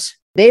Phillips.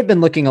 They've been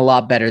looking a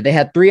lot better. They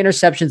had 3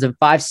 interceptions and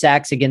 5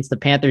 sacks against the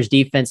Panthers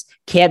defense.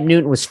 Cam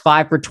Newton was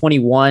 5 for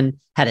 21,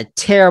 had a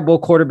terrible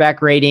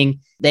quarterback rating.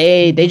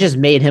 They just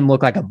made him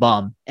look like a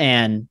bum.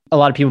 And a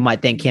lot of people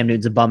might think Cam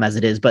Newton's a bum as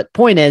it is. But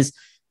point is,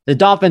 the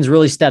Dolphins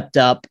really stepped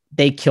up.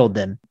 They killed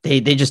them.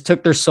 They just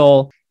took their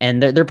soul,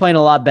 and they're playing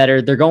a lot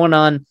better. They're going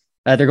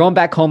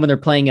back home, and they're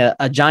playing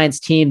a Giants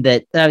team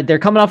that they're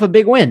coming off a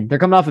big win. They're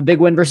coming off a big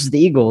win versus the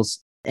Eagles.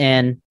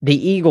 And the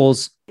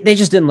Eagles, they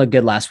just didn't look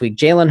good last week.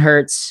 Jalen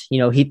Hurts,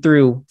 he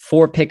threw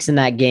 4 picks in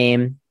that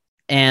game.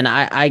 And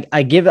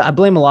I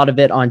blame a lot of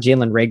it on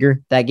Jalen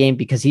Reagor that game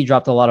because he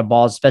dropped a lot of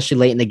balls, especially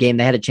late in the game.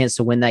 They had a chance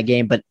to win that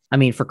game. But I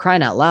mean, for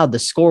crying out loud, the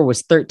score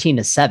was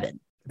 13-7.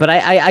 But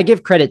I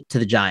give credit to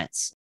the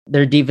Giants.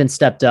 Their defense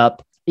stepped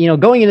up.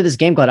 Going into this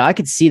game, Glad, I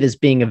could see this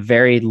being a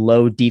very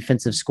low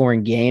defensive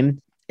scoring game.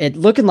 It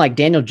looking like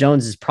Daniel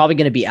Jones is probably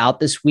going to be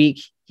out this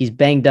week. He's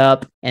banged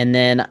up. And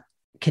then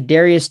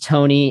Kadarius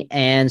Toney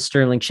and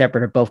Sterling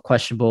Shepard are both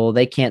questionable.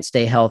 They can't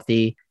stay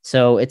healthy.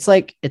 So it's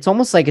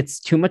almost like it's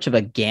too much of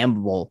a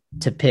gamble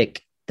to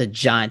pick the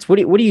Giants. What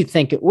do you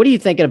think? What are you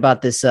thinking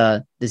about this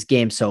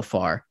game so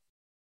far?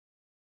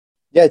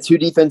 Yeah, two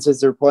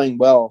defenses, they're playing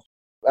well.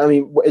 I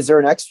mean, is there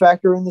an X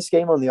factor in this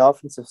game on the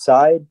offensive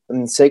side? I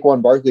mean,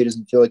 Saquon Barkley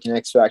doesn't feel like an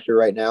X factor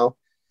right now.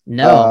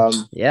 No.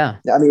 Yeah.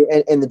 I mean,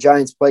 and the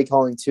Giants play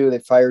calling too. They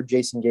fired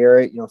Jason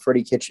Garrett,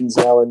 Freddie Kitchens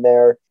now in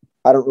there.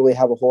 I don't really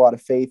have a whole lot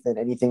of faith in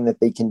anything that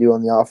they can do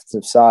on the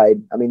offensive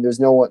side. I mean,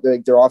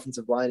 their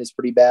offensive line is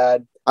pretty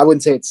bad. I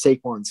wouldn't say it's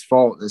Saquon's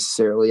fault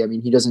necessarily. I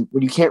mean,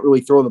 when you can't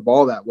really throw the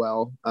ball that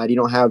well, you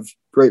don't have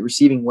great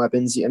receiving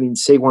weapons. I mean,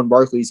 Saquon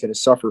Barkley is going to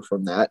suffer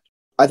from that.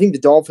 I think the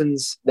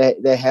Dolphins,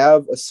 they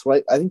have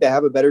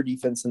a better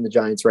defense than the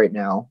Giants right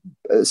now,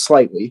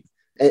 slightly.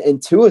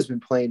 And Tua's been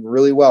playing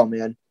really well,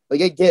 man.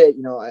 Like, I get it.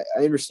 I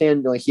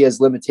understand, like, he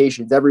has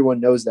limitations. Everyone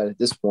knows that at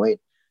this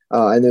point.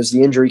 And there's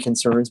the injury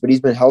concerns, but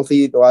he's been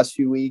healthy the last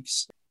few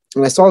weeks.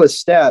 And I saw this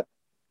stat.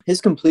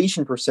 His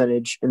completion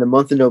percentage in the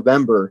month of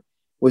November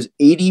was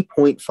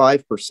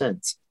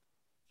 80.5%,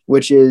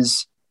 which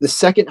is the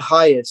second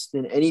highest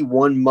in any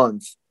 1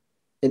 month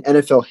in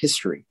NFL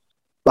history,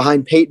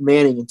 behind Peyton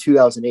Manning in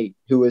 2008,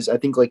 who was, I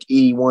think, like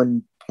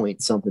 81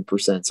 point something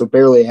percent, so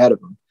barely ahead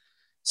of him.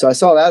 So I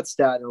saw that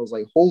stat and I was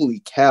like,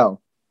 holy cow,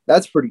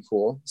 that's pretty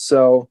cool.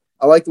 So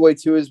I like the way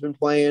Tua has been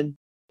playing.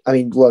 I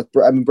mean,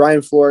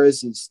 Brian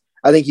Flores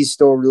I think he's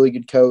still a really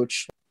good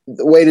coach.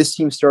 The way this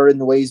team started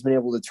and the way he's been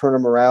able to turn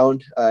them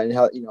around and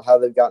how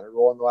they've gotten it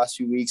rolling the last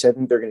few weeks, I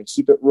think they're going to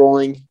keep it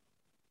rolling.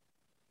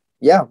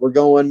 Yeah, we're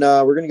going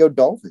to go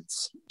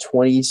Dolphins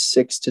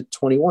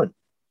 26-21.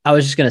 I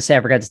was just going to say,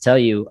 I forgot to tell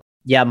you.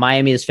 Yeah,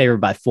 Miami is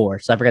favored by 4,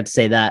 so I forgot to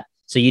say that.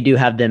 So you do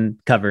have them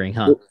covering,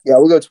 huh? Yeah,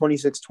 we'll go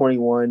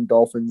 26-21.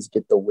 Dolphins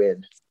get the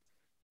win.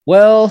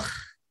 Well,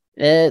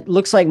 it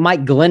looks like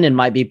Mike Glennon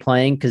might be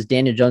playing because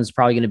Daniel Jones is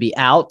probably going to be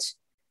out.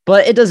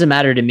 But it doesn't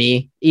matter to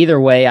me. Either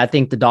way, I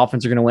think the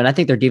Dolphins are going to win. I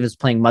think their defense is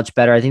playing much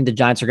better. I think the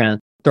Giants are going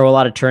to throw a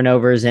lot of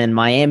turnovers. And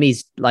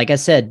Miami's, like I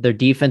said, their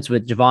defense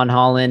with Javon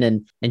Holland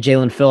and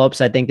Jalen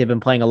Phillips, I think they've been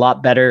playing a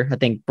lot better. I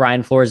think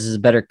Brian Flores is a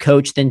better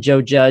coach than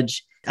Joe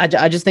Judge.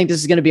 I just think this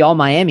is going to be all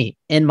Miami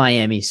in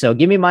Miami. So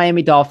give me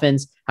Miami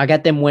Dolphins. I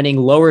got them winning,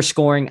 lower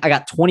scoring. I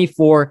got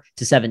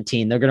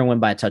 24-17. They're going to win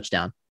by a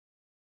touchdown.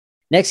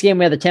 Next game,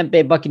 we have the Tampa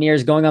Bay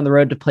Buccaneers going on the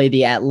road to play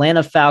the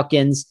Atlanta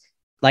Falcons.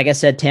 Like I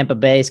said, Tampa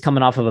Bay is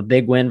coming off of a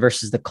big win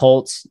versus the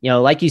Colts.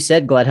 Like you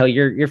said, Gledhill,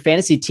 your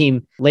fantasy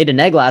team laid an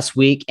egg last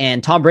week,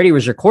 and Tom Brady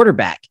was your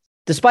quarterback.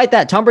 Despite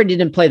that, Tom Brady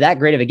didn't play that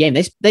great of a game.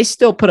 They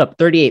still put up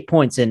 38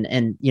 points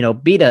and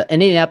beat an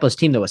Indianapolis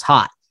team that was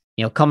hot.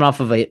 Coming off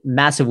of a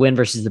massive win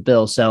versus the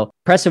Bills. So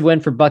impressive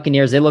win for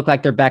Buccaneers. They look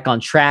like they're back on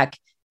track,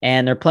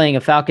 and they're playing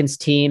a Falcons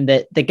team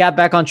that got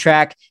back on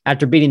track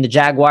after beating the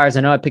Jaguars.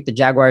 I know I picked the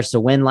Jaguars to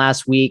win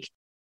last week.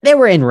 They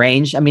were in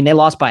range. I mean, they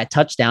lost by a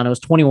touchdown. It was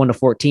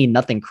 21-14,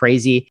 nothing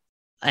crazy.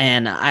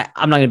 And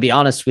I'm not going to be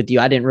honest with you.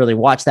 I didn't really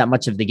watch that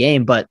much of the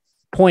game, but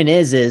point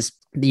is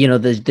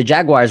the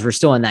Jaguars were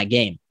still in that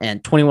game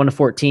and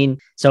 21-14.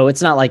 So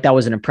it's not like that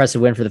was an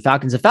impressive win for the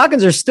Falcons. The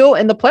Falcons are still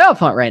in the playoff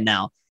hunt right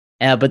now.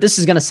 But this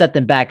is going to set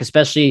them back,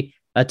 especially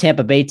a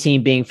Tampa Bay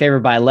team being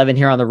favored by 11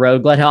 here on the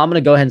road. Gledhill, I'm going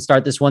to go ahead and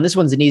start this one. This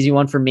one's an easy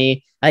one for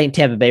me. I think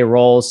Tampa Bay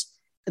rolls.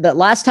 The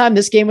last time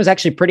this game was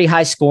actually pretty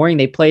high scoring.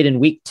 They played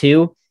in week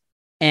 2,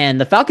 and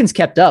the Falcons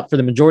kept up for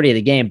the majority of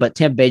the game, but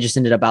Tampa Bay just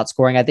ended up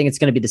outscoring. I think it's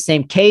going to be the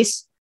same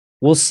case.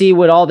 We'll see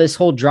what all this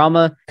whole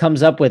drama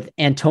comes up with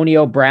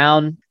Antonio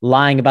Brown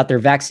lying about their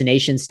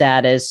vaccination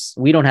status.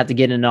 We don't have to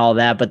get into all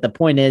that, but the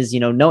point is,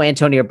 no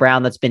Antonio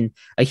Brown. That's been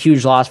a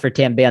huge loss for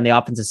Tampa Bay on the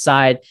offensive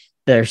side.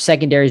 Their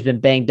secondary has been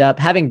banged up.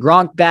 Having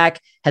Gronk back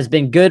has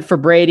been good for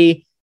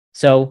Brady,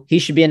 so he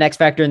should be an X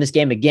factor in this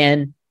game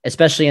again,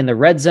 especially in the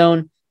red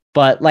zone.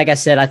 But like I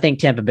said, I think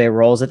Tampa Bay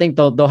rolls. I think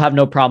they'll have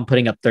no problem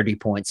putting up 30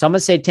 points. So I'm going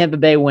to say Tampa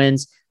Bay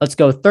wins. Let's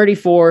go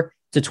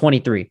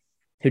 34-23.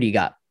 Who do you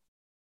got?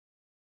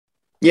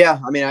 Yeah,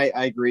 I mean, I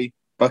agree.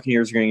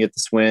 Buccaneers are going to get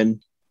this win.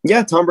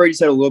 Yeah, Tom Brady's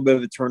had a little bit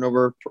of a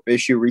turnover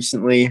issue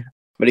recently,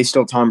 but he's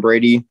still Tom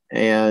Brady,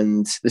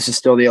 and this is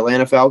still the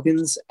Atlanta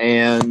Falcons,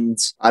 and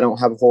I don't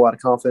have a whole lot of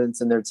confidence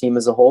in their team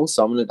as a whole,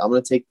 so I'm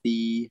gonna take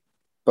the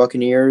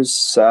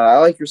Buccaneers. I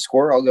like your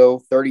score. I'll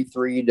go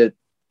 33-20.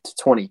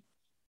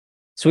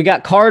 So we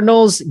got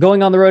Cardinals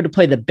going on the road to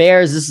play the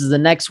Bears. This is the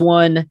next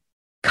one.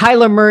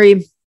 Kyler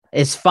Murray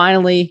is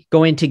finally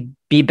going to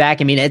be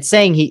back. I mean, it's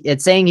saying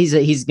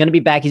he's going to be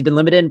back. He's been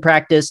limited in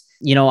practice.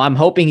 I'm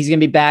hoping he's going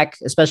to be back,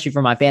 especially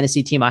for my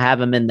fantasy team. I have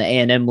him in the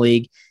A&M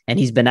league, and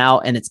he's been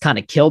out, and it's kind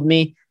of killed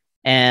me.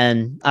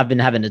 And I've been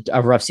having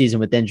a rough season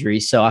with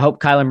injuries. So I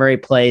hope Kyler Murray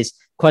plays.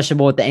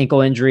 Questionable with the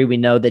ankle injury. We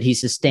know that he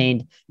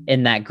sustained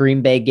in that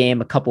Green Bay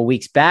game a couple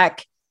weeks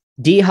back.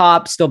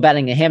 D-Hop still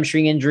battling a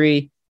hamstring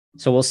injury.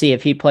 So we'll see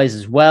if he plays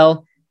as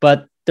well.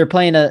 But they're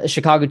playing a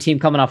Chicago team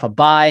coming off a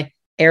bye.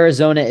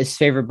 Arizona is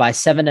favored by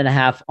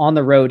 7.5 on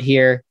the road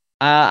here.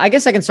 I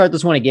guess I can start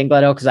this one again,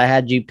 Gledhill, because I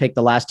had you pick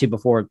the last two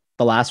before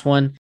the last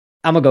one.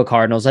 I'm going to go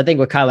Cardinals. I think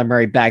with Kyler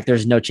Murray back,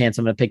 there's no chance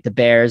I'm going to pick the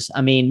Bears.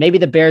 I mean, maybe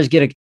the Bears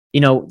get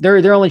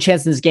their only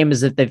chance in this game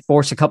is if they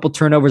force a couple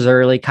turnovers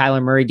early.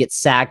 Kyler Murray gets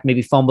sacked,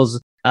 maybe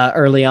fumbles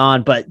early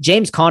on, but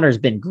James Conner has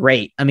been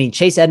great. I mean,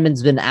 Chase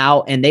Edmonds been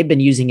out and they've been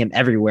using him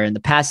everywhere in the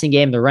passing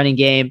game, the running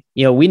game.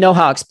 We know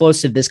how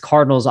explosive this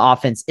Cardinals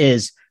offense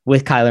is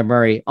with Kyler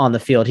Murray on the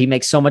field. He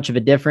makes so much of a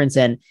difference.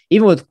 And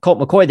even with Colt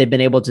McCoy, they've been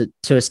able to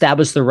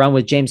establish the run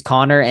with James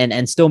Conner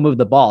and still move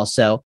the ball.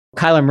 So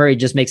Kyler Murray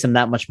just makes him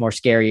that much more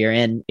scarier.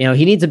 And,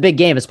 he needs a big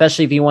game,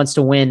 especially if he wants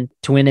to win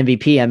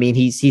MVP. I mean,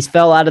 he's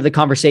fell out of the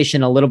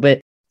conversation a little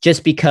bit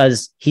just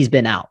because he's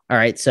been out. All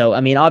right. So,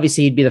 I mean,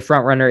 obviously he'd be the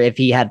front runner if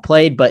he had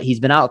played, but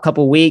he's been out a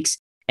couple weeks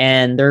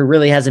and there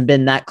really hasn't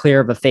been that clear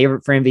of a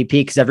favorite for MVP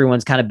because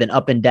everyone's kind of been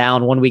up and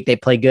down. One week they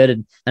play good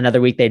and another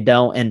week they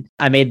don't. And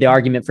I made the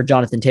argument for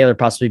Jonathan Taylor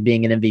possibly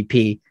being an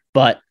MVP,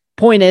 but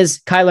point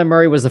is Kyler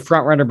Murray was the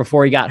front runner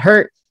before he got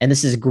hurt. And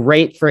this is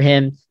great for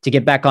him to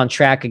get back on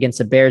track against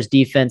the Bears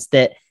defense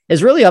that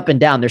is really up and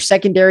down. Their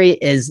secondary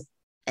is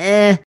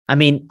I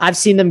mean, I've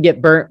seen them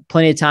get burnt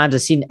plenty of times.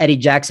 I've seen Eddie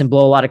Jackson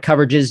blow a lot of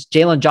coverages.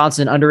 Jalen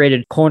Johnson,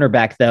 underrated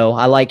cornerback, though.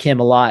 I like him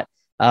a lot.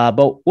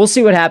 But we'll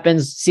see what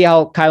happens. See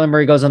how Kyler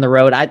Murray goes on the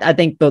road. I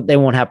think they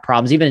won't have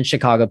problems, even in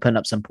Chicago, putting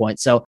up some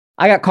points. So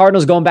I got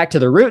Cardinals going back to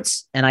the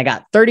roots, and I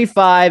got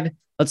 35.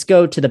 Let's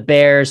go to the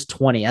Bears,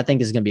 20. I think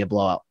this is going to be a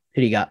blowout.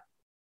 Who do you got?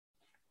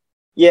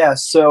 Yeah,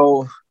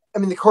 so, I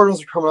mean, the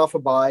Cardinals are coming off a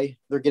bye.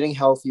 They're getting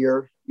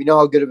healthier. We know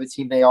how good of a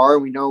team they are.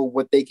 We know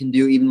what they can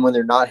do even when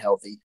they're not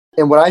healthy.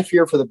 And what I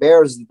fear for the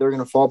Bears is that they're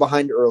going to fall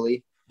behind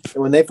early.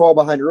 And when they fall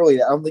behind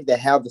early, I don't think they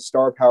have the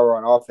star power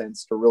on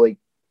offense to really,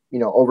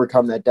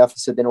 overcome that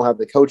deficit. They don't have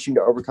the coaching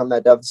to overcome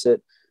that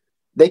deficit.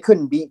 They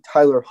couldn't beat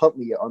Tyler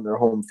Huntley on their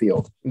home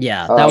field.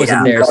 Yeah, that was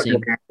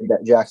embarrassing.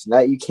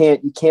 Jackson, you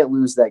can't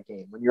lose that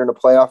game. When you're in a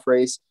playoff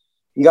race,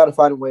 you got to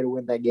find a way to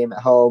win that game at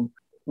home.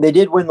 They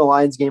did win the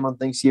Lions game on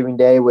Thanksgiving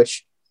Day,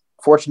 which,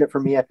 fortunate for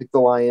me, I picked the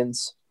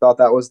Lions. Thought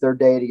that was their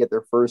day to get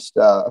their first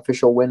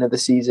official win of the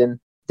season.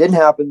 Didn't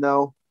happen,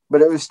 though.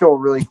 But it was still a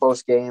really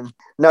close game.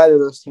 Neither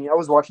of those teams. I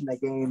was watching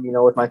that game,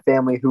 with my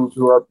family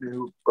who are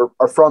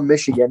from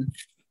Michigan.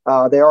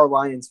 They are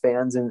Lions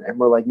fans, and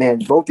we're like, man,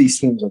 both these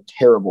teams are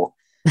terrible.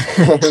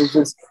 It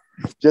was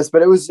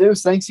but it was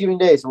Thanksgiving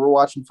Day, so we're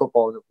watching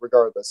football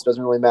regardless. It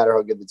doesn't really matter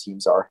how good the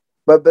teams are.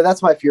 But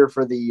that's my fear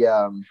for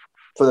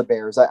the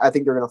Bears. I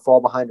think they're going to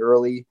fall behind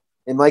early,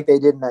 and like they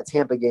did in that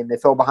Tampa game, they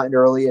fell behind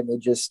early, and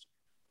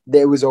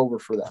it was over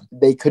for them.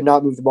 They could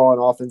not move the ball on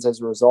offense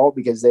as a result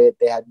because they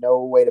had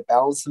no way to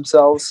balance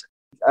themselves.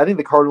 I think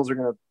the Cardinals are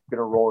going to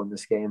roll in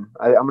this game.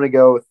 I'm going to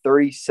go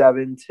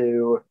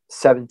 37-17.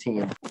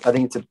 I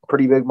think it's a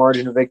pretty big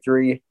margin of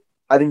victory.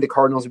 I think the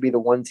Cardinals would be the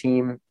one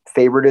team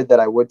favorited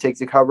that I would take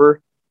to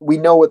cover. We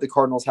know what the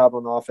Cardinals have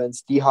on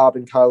offense. D-Hop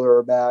and Kyler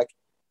are back.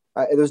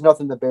 There's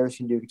nothing the Bears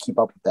can do to keep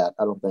up with that,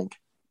 I don't think.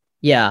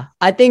 Yeah,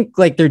 I think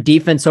their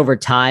defense over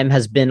time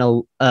has been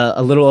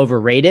a little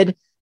overrated,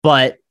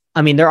 but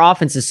I mean, their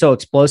offense is so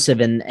explosive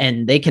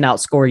and they can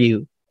outscore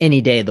you any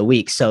day of the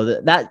week.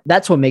 So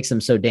that's what makes them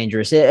so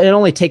dangerous. It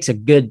only takes a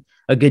good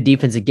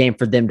defensive game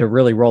for them to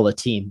really roll a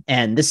team.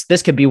 And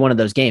this could be one of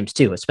those games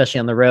too, especially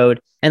on the road.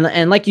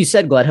 And like you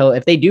said, Gledhill,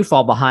 if they do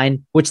fall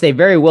behind, which they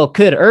very well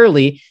could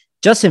early,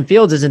 Justin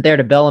Fields isn't there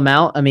to bail them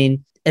out. I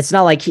mean, it's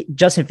not like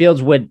Justin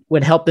Fields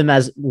would help them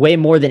as way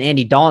more than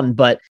Andy Dalton.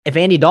 But if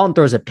Andy Dalton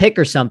throws a pick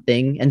or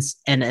something, and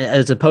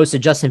as opposed to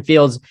Justin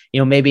Fields,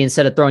 maybe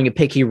instead of throwing a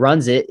pick, he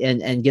runs it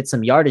and gets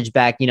some yardage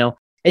back.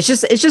 It's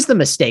just the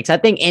mistakes. I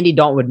think Andy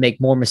Dalton would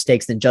make more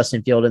mistakes than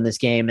Justin Fields in this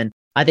game, and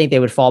I think they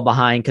would fall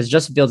behind because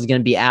Justin Fields is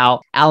going to be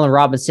out. Allen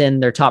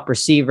Robinson, their top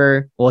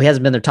receiver. Well, he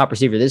hasn't been their top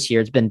receiver this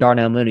year. It's been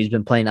Darnell Mooney who's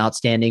been playing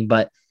outstanding,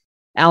 but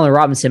Allen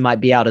Robinson might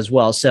be out as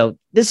well. So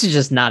this is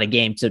just not a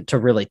game to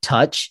really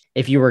touch.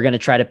 If you were going to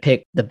try to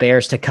pick the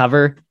Bears to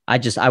cover,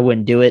 I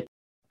wouldn't do it.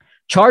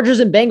 Chargers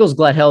and Bengals,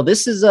 Gledhill.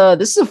 This is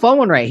a fun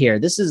one right here.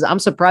 I'm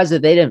surprised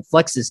that they didn't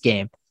flex this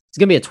game. It's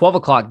going to be a 12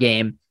 o'clock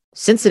game.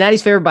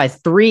 Cincinnati's favored by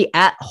 3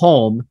 at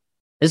home.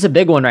 This is a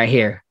big one right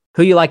here.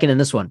 Who are you liking in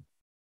this one?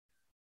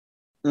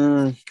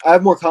 I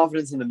have more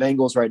confidence in the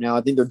Bengals right now.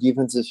 I think their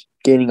defense is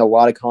gaining a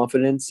lot of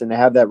confidence, and they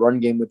have that run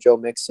game with Joe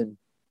Mixon.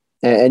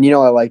 And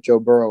I like Joe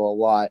Burrow a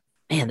lot.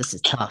 Man, this is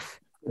tough.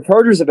 The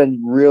Chargers have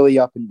been really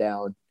up and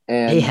down.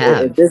 And they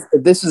have. If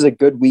this is a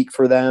good week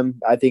for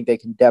them, I think they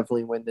can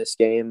definitely win this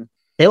game.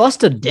 They lost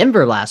to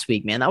Denver last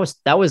week, man. That was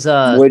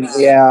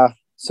yeah.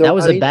 So that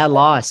was a bad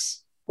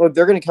loss. Look,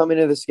 they're going to come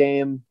into this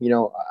game,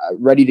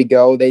 ready to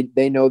go.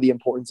 They know the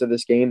importance of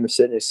this game. They're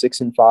sitting at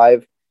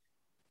 6-5.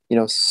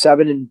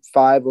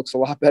 7-5 looks a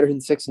lot better than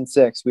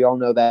 6-6. We all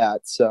know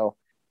that. So,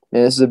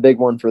 man, this is a big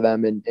one for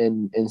them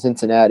in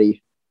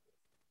Cincinnati.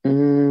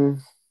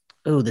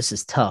 Oh, this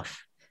is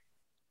tough.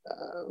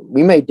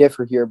 We may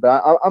differ here,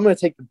 but I'm going to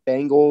take the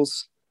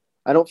Bengals.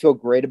 I don't feel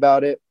great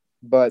about it,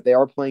 but they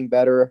are playing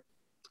better.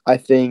 I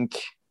think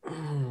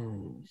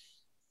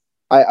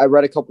I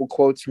read a couple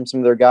quotes from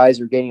some of their guys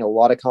who are gaining a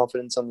lot of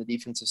confidence on the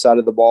defensive side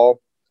of the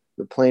ball,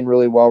 They're playing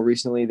really well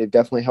recently. They've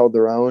definitely held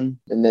their own.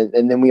 And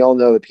then we all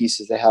know the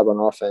pieces they have on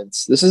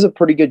offense. This is a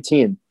pretty good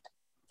team.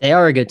 They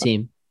are a good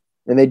team.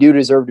 And they do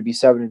deserve to be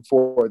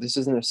 7-4. This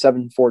isn't a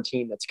 7-4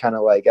 team that's kind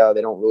of like, oh,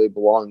 they don't really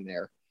belong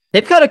there.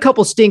 They've got a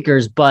couple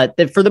stinkers, but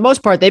for the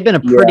most part, they've been a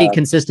pretty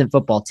consistent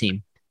football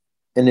team.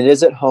 And it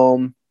is at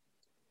home.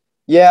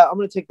 Yeah, I'm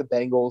going to take the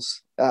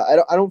Bengals. I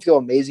don't feel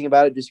amazing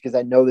about it just because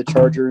I know the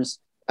Chargers.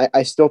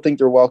 I still think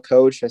they're well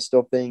coached. I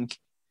still think,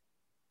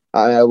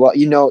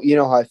 you know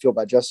how I feel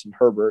about Justin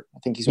Herbert. I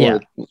think he's one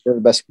of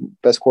the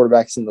best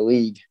quarterbacks in the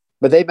league.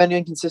 But they've been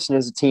inconsistent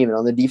as a team. And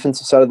on the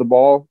defensive side of the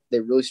ball, they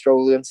really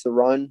struggle against the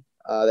run.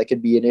 That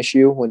could be an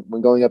issue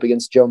when going up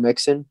against Joe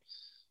Mixon.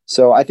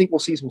 So I think we'll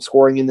see some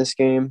scoring in this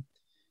game.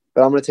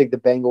 But I'm going to take the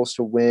Bengals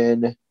to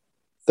win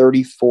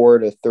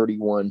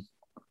 34-31.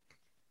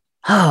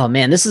 Oh,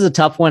 man, this is a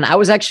tough one. I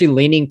was actually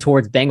leaning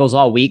towards Bengals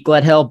all week,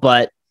 Gledhill,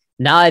 but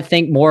now I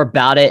think more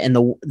about it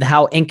and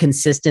how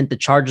inconsistent the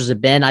Chargers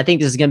have been. I think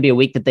this is going to be a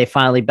week that they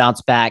finally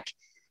bounce back,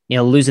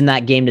 losing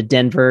that game to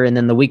Denver. And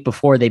then the week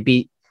before they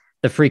beat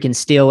the freaking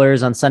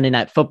Steelers on Sunday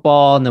Night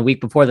Football. And the week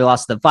before they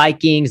lost to the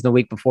Vikings. The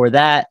week before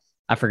that,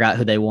 I forgot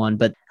who they won,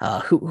 but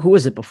who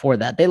was it before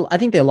that? I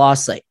think they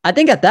lost. I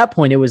think at that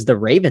point it was the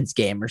Ravens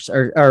game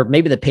or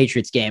maybe the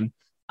Patriots game.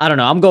 I don't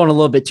know. I'm going a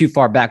little bit too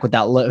far back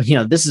without,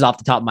 this is off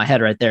the top of my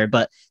head right there.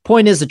 But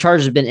point is, the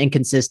Chargers have been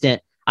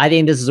inconsistent. I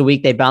think this is a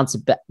week they bounce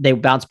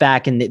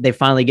back and they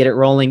finally get it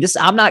rolling.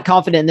 I'm not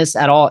confident in this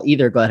at all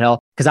either, Gledhill,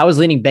 because I was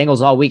leaning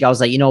Bengals all week. I was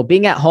like,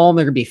 being at home,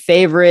 they're going to be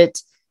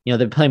favorite.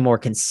 They're playing more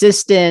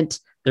consistent.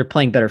 They're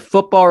playing better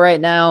football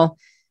right now.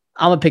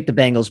 I'm going to pick the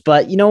Bengals.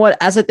 But you know what?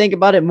 As I think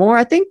about it more,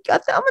 I'm going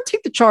to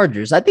take the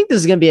Chargers. I think this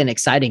is going to be an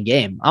exciting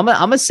game. I'm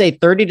going to say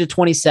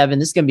 30-27.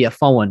 This is going to be a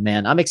fun one,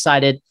 man. I'm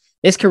excited.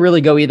 This could really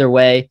go either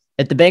way.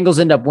 If the Bengals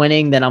end up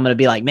winning, then I'm going to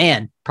be like,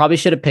 man, probably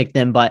should have picked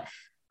them. But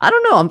I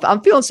don't know.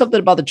 I'm feeling something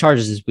about the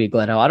Chargers this week,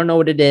 Glenn. I don't know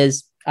what it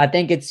is. I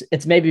think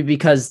it's maybe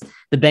because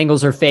the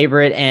Bengals are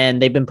favorite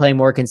and they've been playing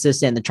more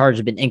consistent and the Chargers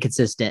have been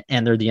inconsistent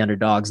and they're the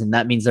underdogs. And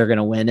that means they're going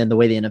to win in the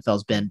way the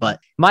NFL's been,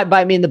 but might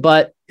bite me in the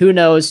butt. Who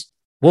knows?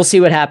 We'll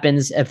see what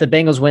happens. If the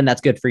Bengals win,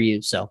 that's good for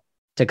you. So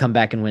to come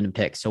back and win and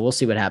pick. So we'll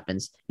see what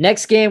happens.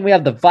 Next game, we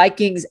have the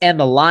Vikings and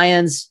the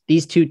Lions.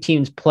 These two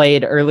teams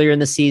played earlier in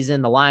the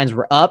season. The Lions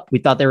were up. We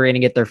thought they were going to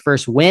get their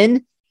first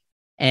win.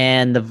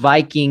 And the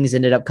Vikings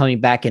ended up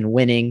coming back and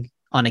winning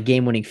on a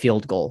game-winning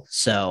field goal.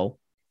 So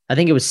I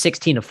think it was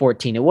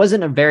 16-14. It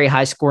wasn't a very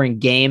high-scoring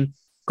game.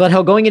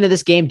 Gledhill, going into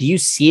this game, do you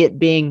see it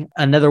being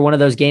another one of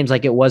those games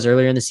like it was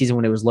earlier in the season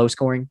when it was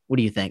low-scoring? What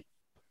do you think?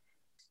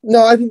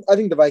 No, I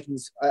think the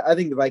Vikings. I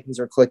think the Vikings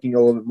are clicking a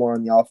little bit more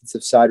on the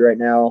offensive side right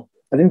now.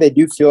 I think they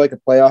do feel like a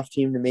playoff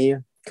team to me.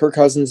 Kirk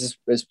Cousins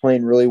is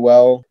playing really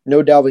well.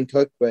 No Dalvin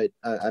Cook, but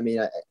I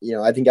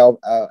think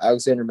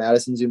Alexander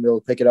Madison's gonna be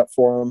able to pick it up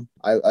for him.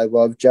 I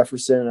love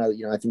Jefferson.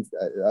 I think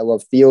I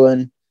love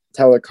Thielen.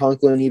 Tyler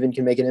Conklin even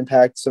can make an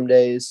impact some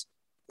days.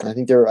 I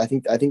think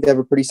they have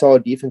a pretty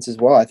solid defense as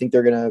well. I think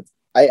they're gonna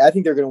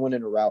win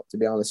in a rout. To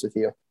be honest with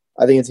you,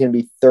 I think it's gonna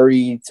be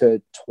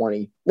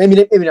 30-20. Maybe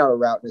not a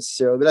rout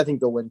necessarily, but I think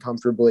they'll win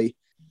comfortably.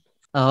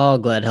 Oh,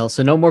 Gledhill.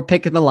 So no more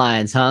picking the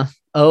Lions, huh?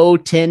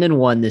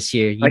 10-1 this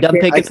year. You done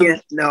picking?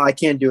 I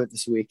can't do it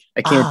this week.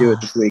 I can't do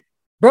it this week.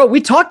 Bro,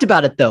 we talked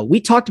about it, though.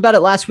 We talked about it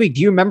last week.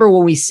 Do you remember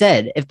when we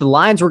said if the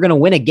Lions were going to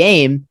win a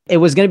game, it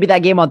was going to be that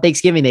game on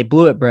Thanksgiving? They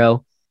blew it,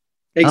 bro.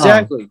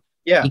 Exactly.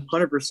 Yeah,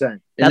 100%.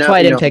 That's why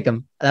I didn't pick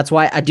them. That's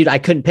why I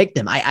couldn't pick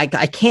them. I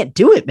can't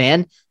do it,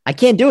 man. I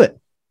can't do it.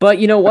 But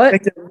you know what?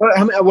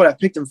 I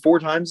picked them 4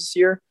 times this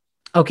year.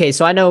 Okay,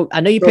 so I know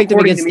you picked them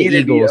against the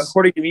Eagles.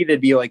 According to me,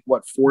 they'd be like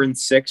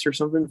 4-6 or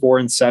something,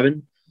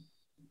 4-7.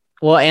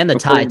 Well, and the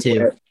tie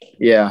too.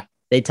 Yeah,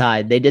 they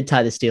tied. They did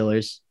tie the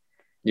Steelers.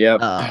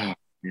 Yeah.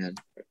 Man.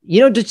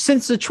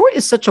 Since Detroit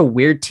is such a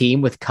weird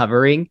team with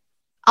covering,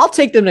 I'll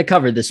take them to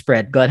cover the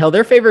spread. Gledhill,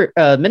 they're favored.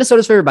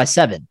 Minnesota's favored by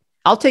 7.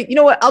 I'll take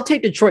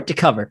Detroit to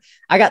cover.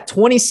 I got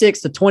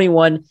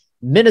 26-21.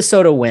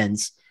 Minnesota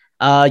wins.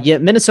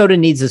 Minnesota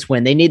needs this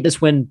win. They need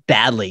this win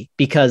badly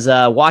because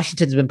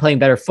Washington's been playing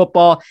better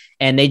football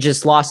and they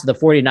just lost to the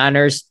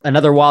 49ers,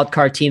 another wild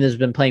card team that's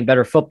been playing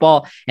better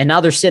football. And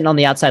now they're sitting on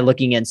the outside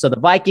looking in. So the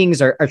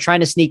Vikings are trying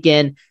to sneak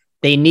in.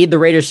 They need the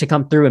Raiders to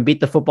come through and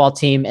beat the football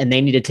team, and they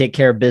need to take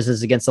care of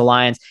business against the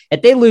Lions.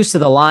 If they lose to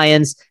the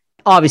Lions,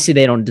 obviously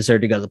they don't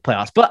deserve to go to the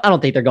playoffs, but I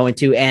don't think they're going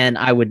to, and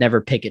I would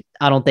never pick it.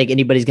 I don't think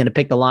anybody's going to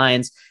pick the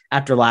Lions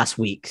after last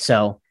week.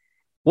 So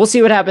we'll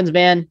see what happens,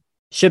 man.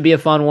 Should be a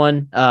fun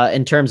one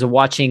in terms of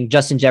watching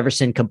Justin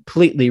Jefferson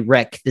completely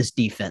wreck this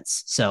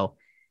defense. So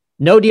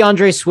no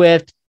DeAndre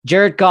Swift.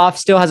 Jared Goff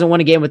still hasn't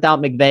won a game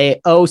without McVay.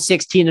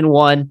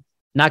 16-1.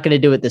 Not going to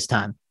do it this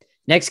time.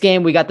 Next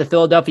game, we got the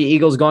Philadelphia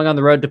Eagles going on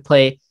the road to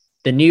play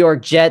the New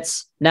York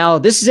Jets. Now,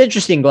 this is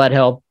interesting,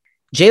 Gledhill.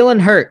 Jalen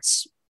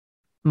Hurts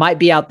might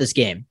be out this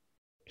game.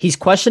 He's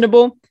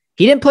questionable.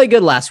 He didn't play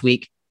good last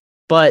week,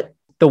 but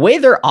the way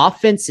their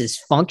offense is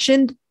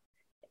functioned,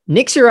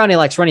 Nick Sirianni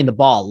likes running the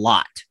ball a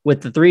lot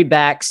with the 3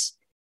 backs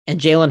and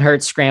Jalen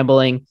Hurts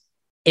scrambling.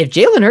 If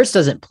Jalen Hurts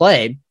doesn't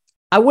play,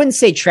 I wouldn't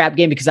say trap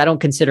game because I don't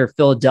consider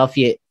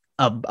Philadelphia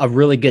a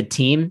really good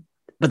team,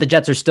 but the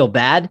Jets are still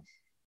bad.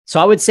 So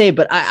I would say,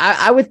 but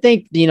I would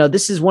think,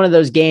 this is one of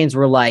those games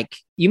where like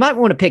you might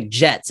want to pick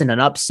Jets in an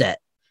upset.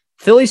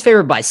 Philly's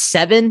favored by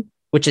 7,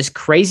 which is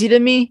crazy to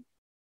me.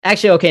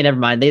 Actually, okay, never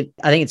mind.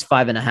 I think it's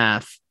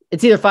 5.5.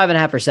 It's either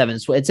 5.5 or 7.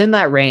 So it's in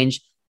that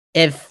range.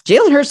 If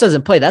Jalen Hurts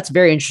doesn't play, that's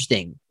very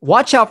interesting.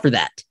 Watch out for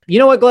that. You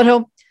know what,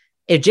 Gledhill?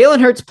 If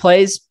Jalen Hurts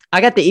plays, I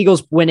got the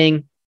Eagles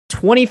winning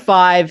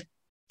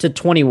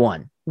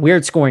 25-21.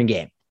 Weird scoring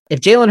game.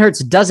 If Jalen Hurts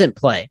doesn't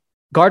play,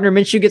 Gardner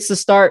Minshew gets the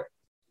start.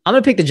 I'm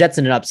going to pick the Jets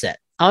in an upset.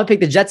 I'm going to pick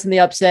the Jets in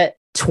the upset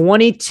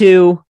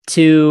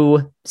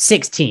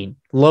 22-16.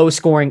 Low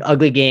scoring,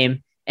 ugly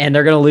game. And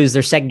they're going to lose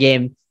their second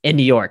game in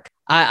New York.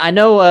 I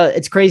know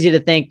it's crazy to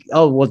think,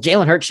 oh, well,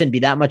 Jalen Hurts shouldn't be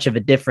that much of a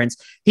difference.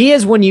 He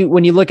is when you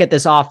look at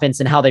this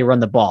offense and how they run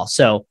the ball.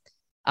 So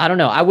I don't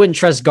know. I wouldn't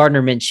trust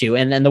Gardner Minshew.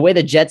 And the way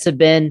the Jets have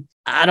been,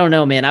 I don't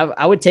know, man.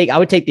 I would take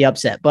the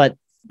upset, but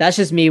that's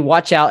just me.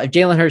 Watch out. If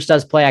Jalen Hurts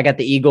does play, I got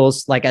the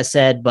Eagles, like I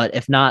said, but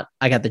if not,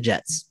 I got the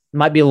Jets.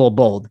 Might be a little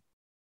bold.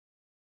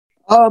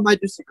 I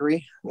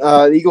disagree.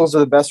 The Eagles are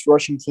the best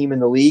rushing team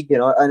in the league,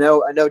 and I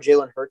know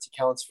Jalen Hurts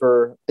accounts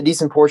for a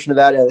decent portion of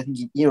that. I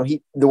think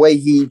the way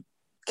he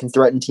can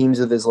threaten teams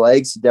with his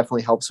legs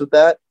definitely helps with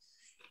that.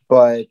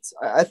 But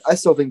I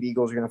still think the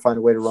Eagles are going to find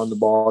a way to run the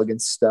ball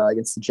against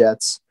the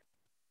Jets.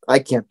 I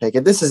can't pick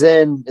it. Is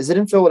it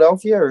in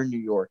Philadelphia or in New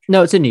York?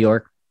 No, it's in New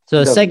York.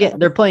 So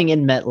they're playing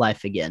in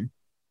MetLife again.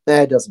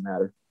 It doesn't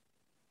matter.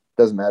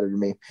 Doesn't matter to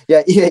me.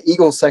 Yeah,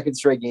 Eagles' second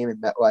straight game in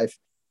MetLife.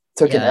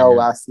 Took an L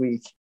last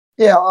week.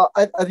 Yeah,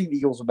 I think the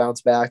Eagles will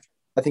bounce back.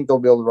 I think they'll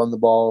be able to run the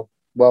ball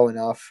well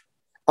enough.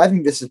 I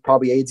think this is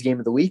probably Aids game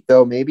of the week,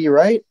 though. Maybe,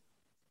 right?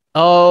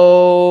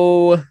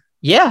 Oh,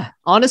 yeah.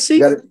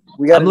 Honestly,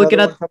 I'm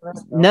looking at.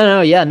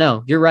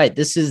 No. You're right.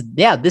 This is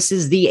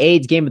the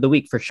AIDS game of the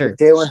week for sure.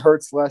 Jalen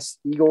Hurts less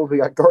Eagles. We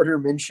got Gardner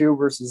Minshew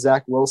versus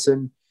Zach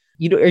Wilson.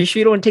 Are you sure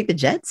you don't want to take the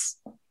Jets?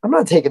 I'm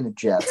not taking the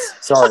Jets.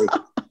 Sorry.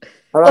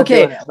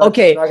 Okay.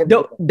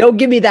 Don't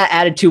give me that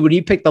attitude when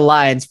you pick the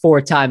Lions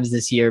 4 times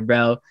this year,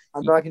 bro.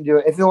 I'm not gonna do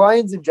it. If the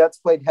Lions and Jets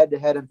played head to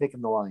head, I'm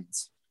picking the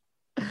Lions.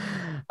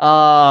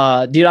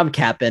 Dude, I'm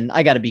capping.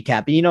 I gotta be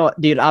capping. You know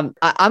what, dude? I'm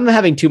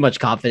having too much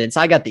confidence.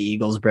 I got the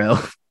Eagles, bro.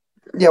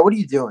 Yeah, what are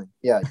you doing?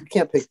 Yeah, you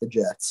can't pick the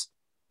Jets.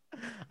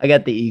 I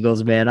got the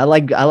Eagles, man. I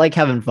like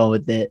having fun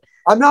with it.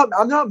 I'm not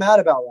mad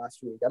about last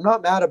week. I'm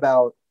not mad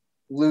about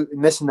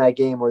missing that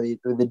game where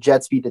the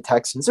Jets beat the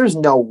Texans. There's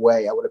no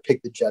way I would have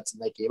picked the Jets in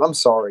that game. I'm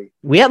sorry.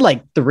 We had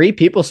like 3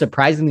 people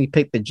surprisingly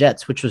pick the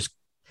Jets, which was,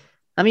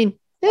 I mean,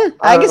 yeah,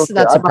 I guess it's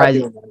not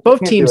surprising.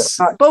 Both teams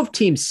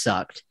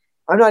sucked.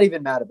 I'm not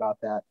even mad about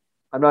that.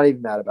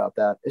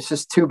 It's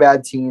just 2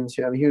 bad teams.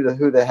 I mean,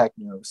 who the heck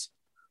knows?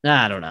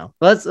 I don't know.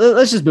 Let's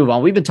just move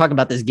on. We've been talking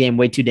about this game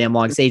way too damn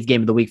long. It's Aids game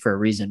of the week for a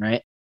reason,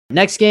 right?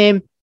 Next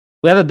game,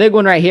 we have a big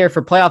one right here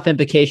for playoff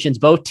implications.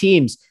 Both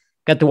teams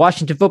got the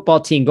Washington football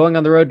team going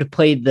on the road to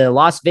play the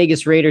Las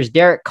Vegas Raiders.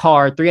 Derek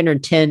Carr,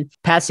 310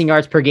 passing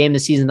yards per game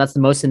this season. That's the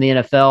most in the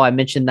NFL. I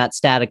mentioned that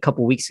stat a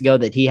couple weeks ago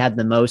that he had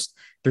the most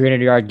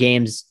 300-yard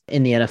games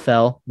in the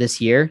NFL this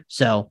year.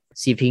 So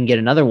see if he can get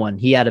another one.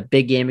 He had a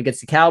big game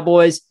against the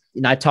Cowboys.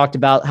 And I talked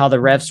about how the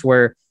refs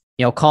were,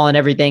 calling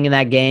everything in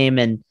that game,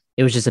 and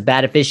it was just a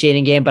bad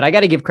officiating game. But I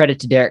got to give credit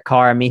to Derek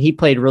Carr. I mean, he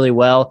played really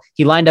well.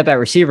 He lined up at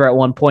receiver at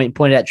one point and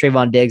pointed at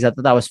Trayvon Diggs. I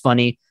thought that was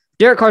funny.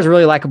 Derek Carr's a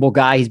really likable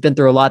guy. He's been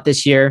through a lot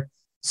this year.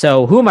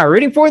 So who am I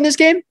rooting for in this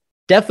game?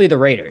 Definitely the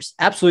Raiders.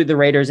 Absolutely the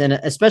Raiders. And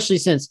especially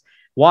since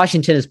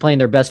Washington is playing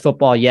their best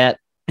football yet,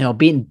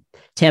 beating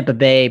Tampa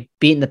Bay,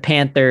 beating the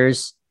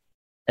Panthers.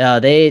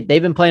 They've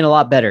been playing a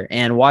lot better.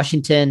 And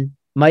Washington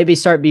might be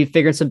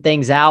figuring some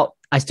things out.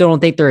 I still don't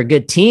think they're a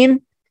good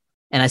team.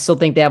 And I still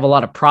think they have a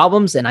lot of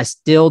problems. And I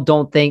still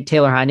don't think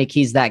Taylor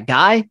Heineke's that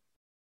guy.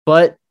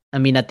 But, I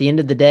mean, at the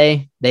end of the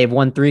day, they've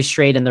won 3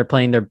 straight and they're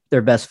playing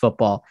their best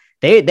football.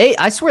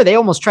 I swear they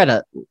almost tried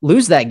to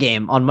lose that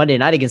game on Monday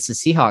night against the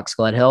Seahawks,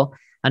 Gledhill.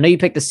 I know you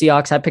picked the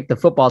Seahawks. I picked the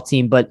football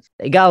team, but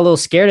they got a little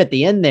scared at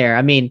the end there.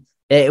 I mean,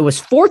 it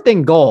was 4th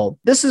and goal.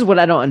 This is what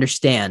I don't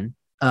understand.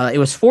 It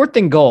was 4th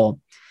and goal.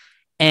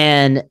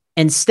 And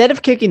instead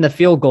of kicking the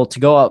field goal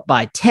to go up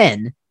by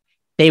 10,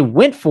 they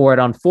went for it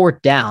on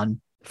 4th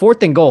down,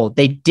 4th and goal.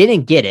 They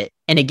didn't get it.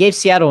 And it gave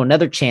Seattle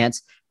another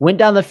chance. Went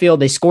down the field.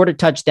 They scored a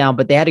touchdown,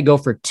 but they had to go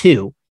for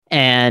 2.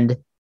 And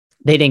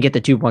they didn't get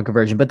the 2-point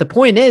conversion. But the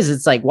point is,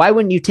 it's like, why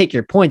wouldn't you take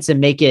your points and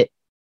make it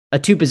a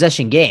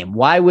 2-possession game?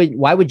 Why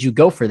would you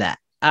go for that?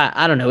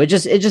 I don't know. It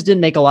just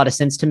didn't make a lot of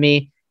sense to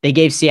me. They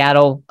gave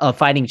Seattle a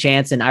fighting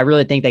chance, and I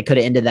really think they could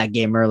have ended that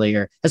game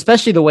earlier,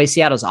 especially the way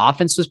Seattle's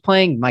offense was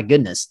playing. My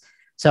goodness.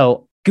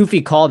 So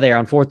goofy call there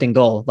on 4th and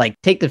goal. Like,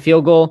 take the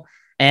field goal.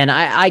 And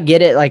I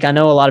get it. Like, I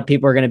know a lot of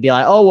people are going to be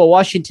like, oh, well,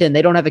 Washington,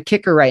 they don't have a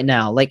kicker right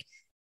now. Like,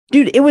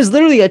 dude, it was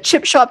literally a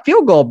chip shot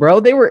field goal, bro.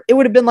 It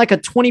would have been like a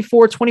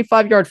 24,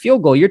 25-yard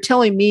field goal. You're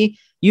telling me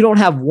you don't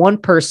have one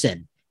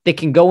person that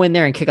can go in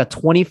there and kick a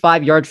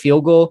 25-yard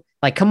field goal?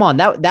 Like, come on.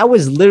 That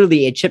was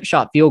literally a chip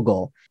shot field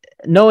goal.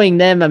 knowing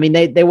them, I mean,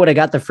 they would have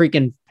got the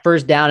freaking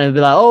first down and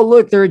be like, oh,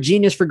 look, they're a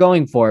genius for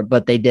going for it,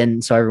 but they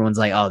didn't. So everyone's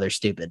like, oh, they're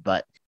stupid.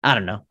 But I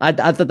don't know. I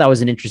thought that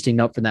was an interesting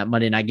note from that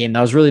Monday night game.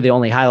 That was really the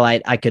only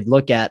highlight I could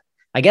look at.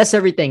 I guess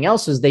everything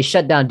else was they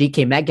shut down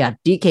DK Metcalf.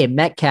 DK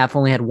Metcalf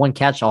only had one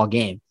catch all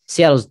game.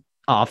 Seattle's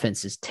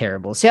offense is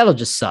terrible. Seattle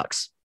just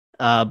sucks.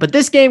 But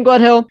this game,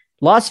 Gledhill,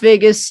 Las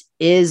Vegas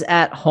is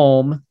at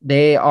home.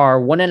 They are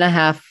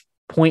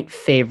 1.5-point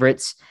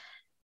favorites.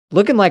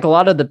 Looking like a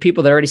lot of the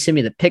people that already sent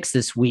me the picks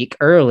this week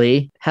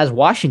early has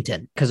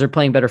Washington because they're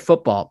playing better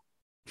football.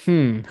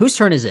 Whose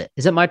turn is it?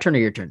 Is it my turn or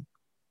your turn?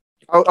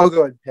 I'll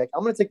go ahead and pick.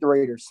 I'm going to take the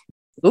Raiders.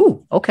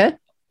 Ooh, okay.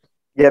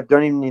 Yep,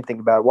 don't even need to think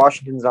about it.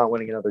 Washington's not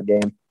winning another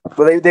game.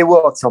 Well, they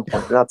will at some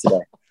point, but not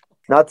today.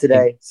 Not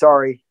today.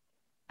 Sorry,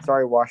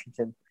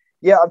 Washington.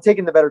 Yeah, I'm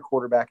taking the better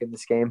quarterback in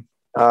this game.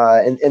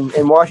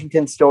 And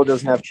Washington still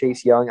doesn't have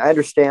Chase Young. I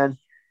understand.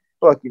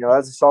 Look,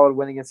 that's a solid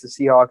win against the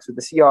Seahawks, but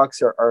the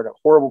Seahawks are in a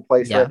horrible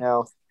place right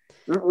now.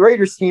 The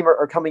Raiders team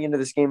are coming into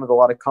this game with a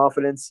lot of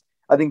confidence.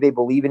 I think they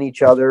believe in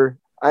each other.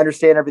 I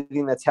understand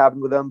everything that's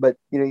happened with them, but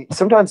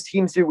sometimes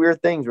teams do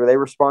weird things where they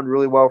respond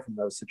really well from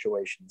those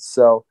situations.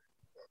 So,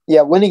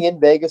 yeah, winning in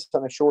Vegas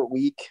on a short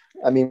week.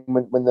 I mean,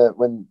 when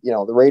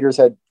the Raiders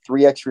had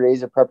 3 extra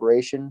days of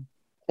preparation.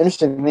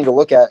 Interesting thing to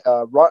look at.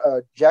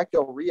 Jack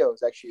Del Rio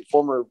is actually a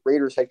former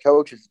Raiders head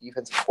coach, as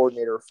defensive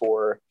coordinator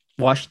for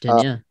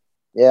Washington.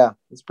 Yeah,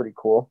 that's pretty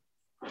cool.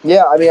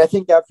 Yeah, I mean, I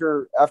think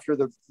after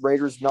the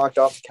Raiders knocked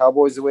off the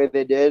Cowboys the way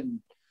they did,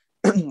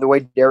 and the way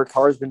Derek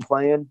Carr has been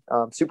playing,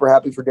 super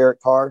happy for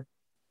Derek Carr.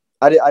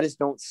 I just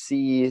don't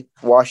see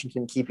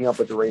Washington keeping up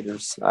with the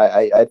Raiders.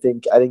 I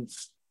think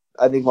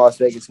Las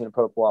Vegas is going to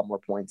put up a lot more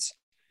points.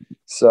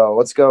 So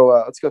let's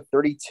go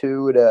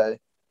 32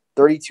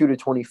 to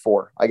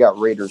 24. I got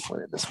Raiders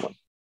winning this one.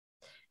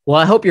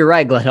 Well, I hope you're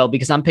right, Gledhill,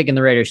 because I'm picking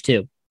the Raiders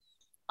too.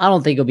 I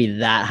don't think it'll be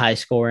that high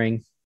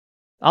scoring.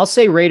 I'll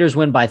say Raiders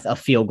win by a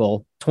field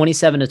goal,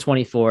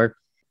 27-24.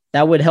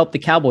 That would help the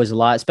Cowboys a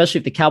lot, especially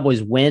if the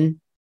Cowboys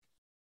win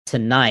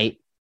tonight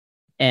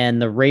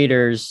and the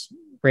Raiders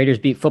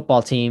beat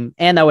football team.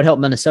 And that would help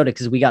Minnesota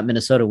because we got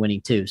Minnesota winning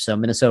too. So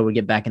Minnesota would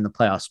get back in the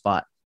playoff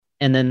spot.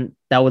 And then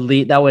that would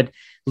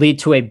lead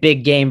to a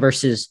big game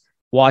versus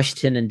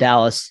Washington and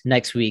Dallas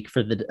next week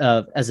for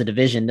the as a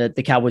division.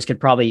 The Cowboys could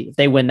probably, if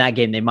they win that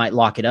game, they might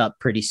lock it up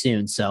pretty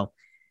soon. So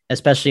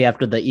especially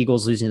after the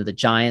Eagles losing to the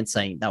Giants,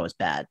 I think that was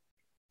bad.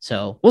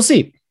 So we'll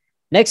see.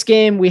 Next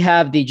game, we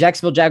have the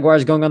Jacksonville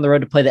Jaguars going on the road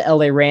to play the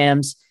LA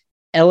Rams.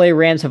 LA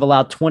Rams have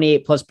allowed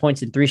 28 plus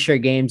points in 3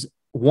 straight games,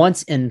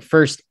 once in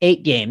first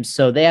 8 games.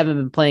 So they haven't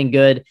been playing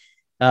good.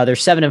 They're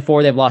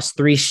 7-4. They've lost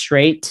 3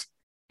 straight.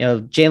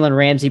 Jalen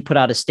Ramsey put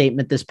out a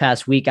statement this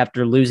past week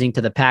after losing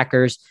to the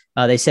Packers.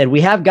 They said,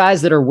 we have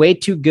guys that are way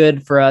too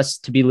good for us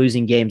to be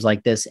losing games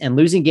like this and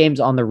losing games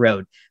on the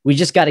road. We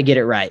just got to get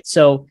it right.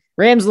 So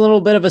Rams, a little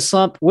bit of a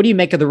slump. What do you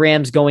make of the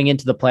Rams going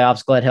into the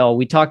playoffs, Gledhill?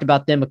 We talked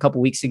about them a couple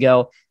weeks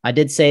ago. I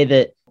did say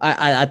that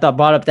I thought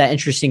brought up that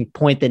interesting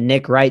point that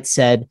Nick Wright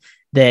said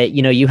that,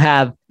 you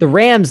have the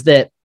Rams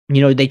that,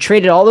 they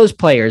traded all those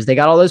players. They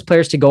got all those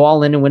players to go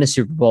all in and win a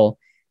Super Bowl.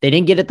 They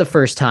didn't get it the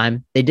first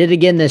time. They did it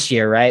again this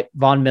year, right?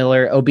 Von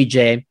Miller,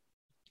 OBJ,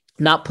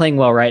 not playing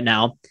well right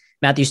now.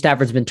 Matthew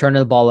Stafford's been turning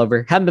the ball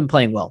over, haven't been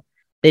playing well.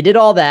 They did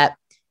all that,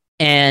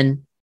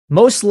 and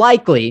most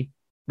likely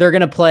they're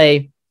going to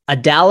play a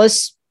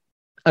Dallas,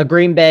 a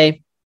Green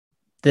Bay,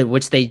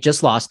 which they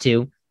just lost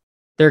to.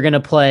 They're going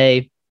to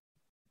play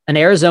an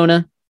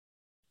Arizona,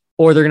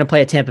 or they're going to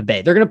play a Tampa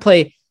Bay. They're going to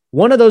play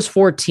one of those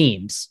 4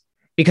 teams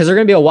because they're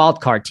going to be a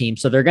wild card team.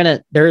 So they're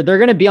going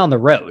to be on the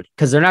road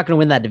because they're not going to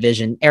win that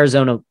division.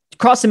 Arizona,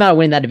 cross them out and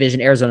win that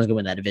division. Arizona's going to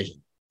win that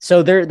division.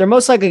 So they're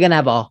most likely going to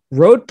have a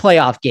road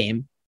playoff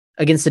game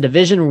against a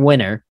division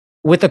winner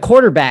with a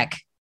quarterback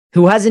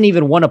who hasn't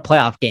even won a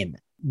playoff game.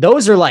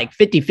 Those are like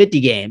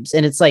 50-50 games.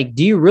 And it's like,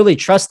 do you really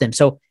trust them?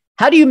 So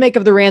how do you make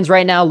of the Rams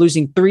right now,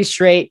 losing 3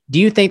 straight? Do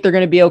you think they're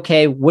going to be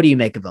okay? What do you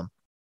make of them?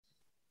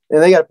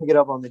 And they got to pick it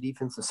up on the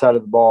defensive side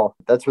of the ball.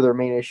 That's where their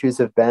main issues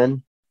have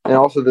been. And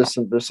also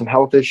there's some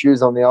health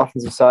issues on the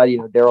offensive side.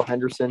 Darrell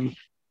Henderson,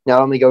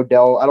 not only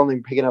Odell, I don't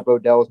think picking up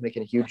Odell is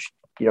making a huge,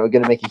 going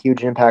to make a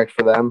huge impact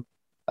for them.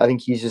 I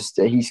think he's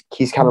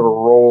kind of a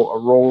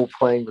role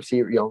playing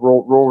receiver,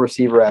 role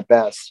receiver at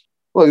best.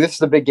 Look, this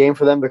is a big game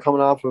for them. They're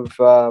coming off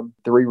of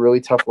 3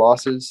 really tough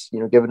losses,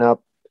 giving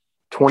up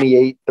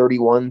 28,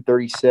 31,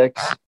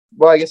 36.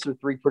 Well, I guess they're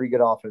 3 pretty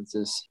good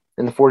offenses.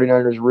 And the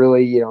 49ers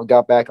really,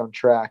 got back on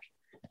track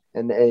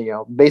and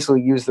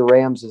basically used the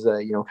Rams as a,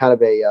 kind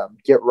of a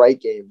get right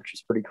game, which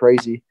is pretty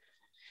crazy.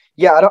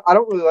 Yeah, I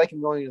don't really like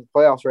them going into the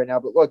playoffs right now,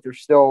 but look, there's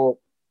still,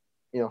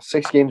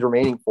 6 games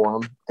remaining for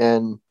them.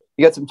 And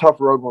you got some tough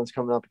road ones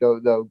coming up,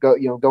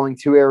 going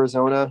to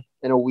Arizona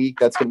in a week.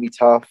 That's going to be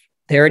tough.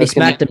 They already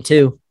smacked them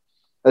too.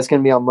 That's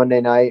going to be on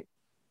Monday night.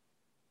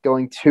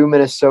 Going to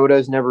Minnesota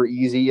is never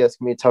easy. That's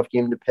going to be a tough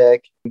game to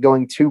pick.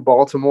 Going to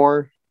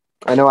Baltimore.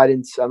 I know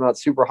I'm not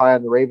super high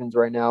on the Ravens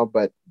right now,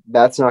 but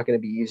that's not going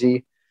to be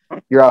easy.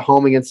 You're at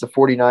home against the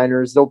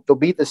 49ers. They'll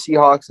beat the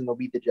Seahawks and they'll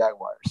beat the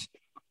Jaguars.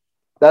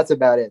 That's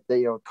about it.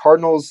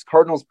 Cardinals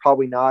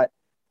probably not.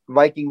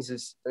 Vikings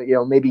is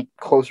maybe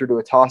closer to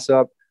a toss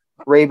up.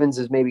 Ravens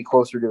is maybe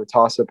closer to a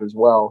toss up as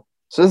well.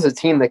 So this is a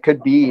team that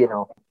could be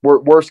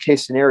worst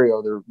case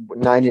scenario. They're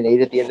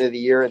 9-8 at the end of the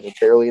year and they're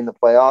barely in the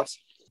playoffs.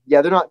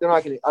 Yeah, they're not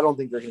going to. I don't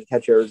think they're going to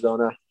catch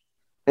Arizona.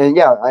 And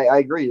yeah, I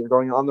agree. They're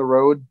going on the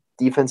road.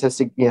 Defense has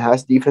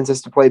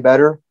to play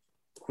better.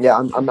 Yeah,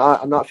 I'm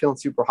not feeling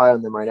super high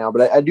on them right now,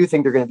 but I do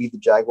think they're going to beat the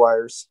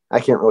Jaguars. I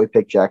can't really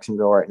pick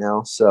Jacksonville right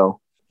now, so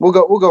we'll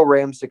go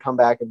Rams to come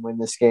back and win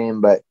this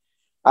game, but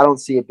I don't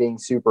see it being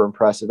super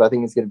impressive. I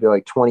think it's going to be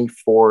like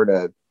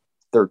 24-13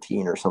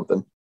 or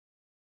something.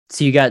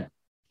 So you got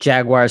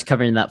Jaguars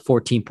covering that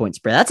 14-point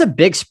spread. That's a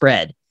big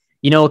spread.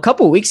 A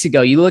couple of weeks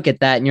ago, you look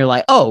at that and you're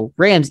like, oh,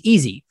 Rams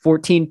easy,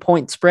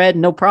 14-point spread,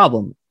 no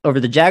problem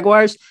over the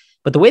Jaguars.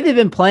 But the way they've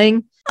been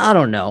playing, I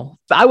don't know.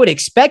 I would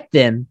expect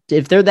them,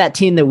 if they're that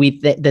team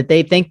that that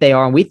they think they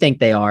are and we think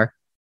they are,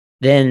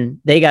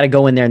 then they got to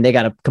go in there and they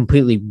got to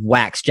completely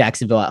wax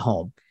Jacksonville at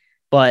home.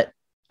 But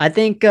I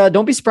think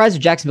don't be surprised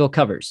if Jacksonville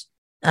covers.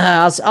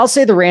 I'll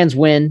say the Rams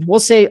win. We'll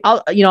say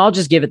I'll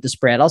just give it the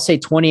spread. I'll say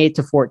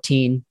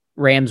 28-14.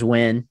 Rams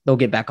win. They'll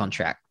get back on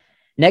track.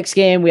 Next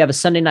game, we have a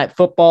Sunday Night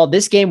Football.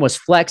 This game was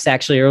flexed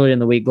actually earlier in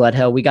the week,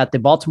 Gledhill. We got the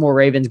Baltimore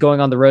Ravens going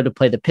on the road to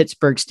play the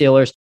Pittsburgh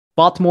Steelers.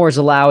 Baltimore is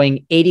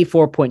allowing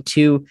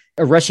 84.2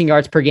 rushing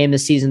yards per game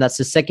this season. That's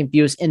the second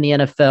fewest in the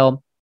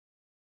NFL.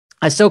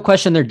 I still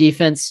question their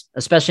defense,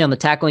 especially on the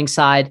tackling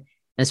side, and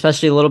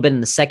especially a little bit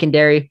in the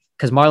secondary,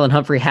 because Marlon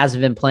Humphrey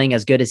hasn't been playing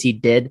as good as he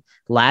did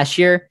last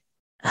year.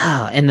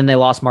 And then they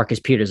lost Marcus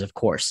Peters, of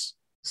course.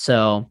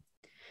 So,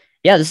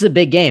 yeah, this is a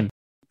big game.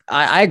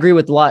 I agree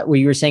with a lot what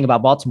you were saying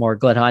about Baltimore,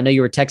 Gledhill. I know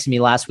you were texting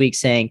me last week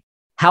saying,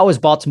 how is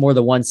Baltimore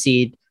the 1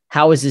 seed?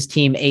 How is this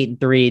team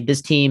 8-3?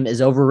 This team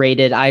is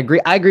overrated. I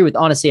agree with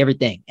honestly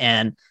everything.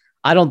 And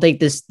I don't think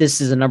this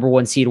is a number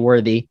 1 seed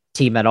worthy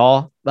team at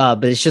all.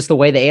 But it's just the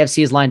way the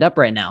AFC is lined up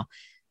right now.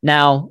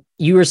 Now,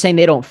 you were saying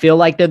they don't feel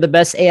like they're the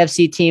best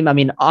AFC team. I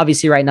mean,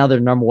 obviously right now they're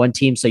the number 1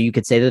 team, so you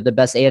could say they're the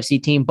best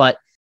AFC team, but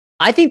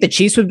I think the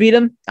Chiefs would beat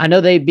them. I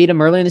know they beat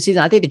them earlier in the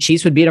season. I think the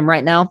Chiefs would beat them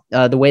right now.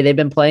 The way they've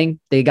been playing,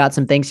 they got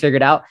some things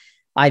figured out.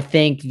 I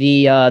think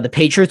the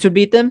Patriots would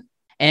beat them.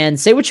 And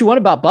say what you want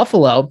about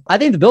Buffalo, I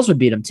think the Bills would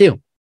beat them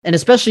too. And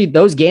especially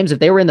those games, if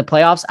they were in the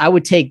playoffs, I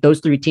would take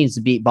those 3 teams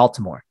to beat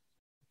Baltimore.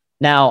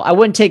 Now, I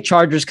wouldn't take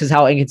Chargers because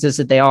how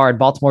inconsistent they are, and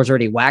Baltimore's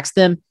already waxed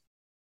them.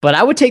 But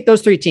I would take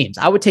those 3 teams.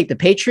 I would take the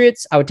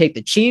Patriots, I would take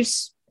the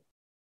Chiefs,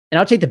 and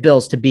I would take the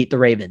Bills to beat the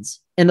Ravens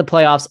in the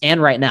playoffs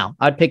and right now.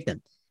 I'd pick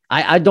them.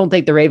 I don't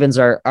think the Ravens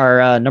are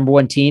number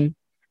 1 team.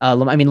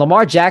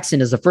 Lamar Jackson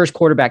is the first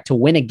quarterback to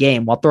win a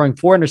game while throwing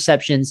 4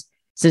 interceptions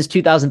since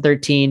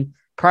 2013.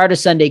 Prior to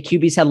Sunday,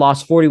 QBs had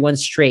lost 41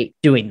 straight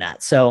doing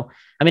that. So,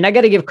 I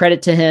got to give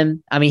credit to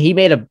him. He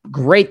made a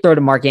great throw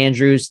to Mark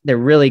Andrews that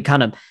really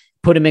kind of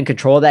put him in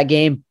control of that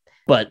game,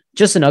 but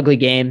just an ugly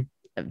game,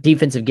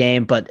 defensive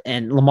game,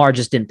 and Lamar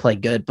just didn't play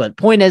good. But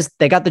point is,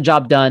 they got the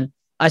job done.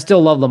 I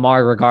still love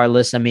Lamar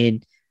regardless.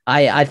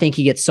 I think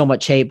he gets so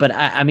much hate, but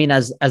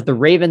as the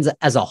Ravens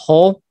as a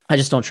whole, I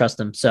just don't trust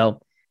them.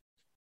 So,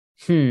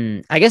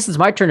 I guess it's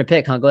my turn to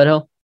pick, huh,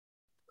 Gledhill?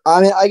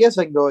 I guess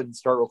I can go ahead and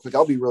start real quick.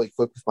 I'll be really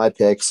quick with my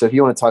pick. So if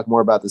you want to talk more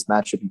about this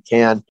matchup, you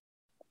can.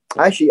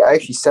 I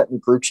actually set in the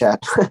group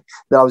chat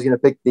that I was going to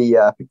pick the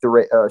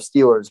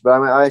Steelers, but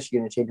I'm actually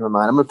going to change my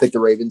mind. I'm going to pick the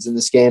Ravens in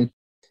this game,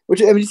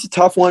 which it's a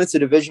tough one. It's a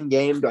division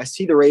game. Do I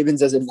see the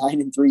Ravens as a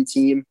 9-3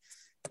 team?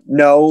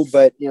 No,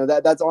 but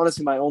that's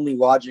honestly my only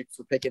logic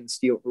for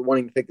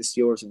wanting to pick the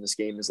Steelers in this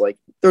game is like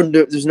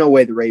there's no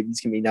way the Ravens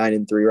can be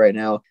 9-3 right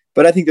now.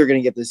 But I think they're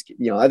going to get this.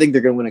 I think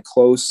they're going to win a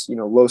close,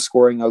 low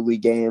scoring, ugly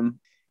game.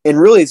 And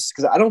really, it's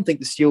because I don't think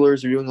the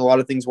Steelers are doing a lot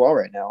of things well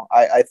right now.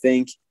 I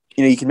think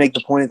you can make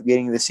the point at the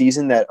beginning of the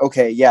season that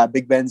okay, yeah,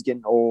 Big Ben's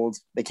getting old.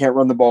 They can't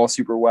run the ball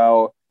super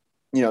well.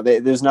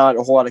 There's not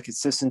a whole lot of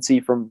consistency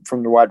from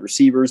the wide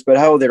receivers, but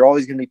they're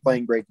always going to be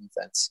playing great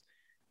defense.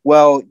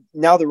 Well,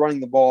 now they're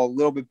running the ball a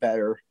little bit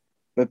better,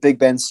 but Big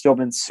Ben's still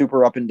been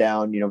super up and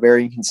down,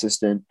 very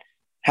inconsistent.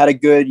 Had a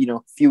good,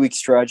 few week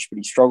stretch, but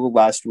he struggled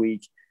last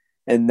week.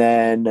 And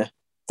then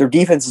their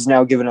defense is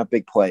now giving up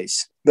big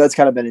plays. That's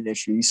kind of been an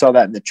issue. You saw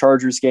that in the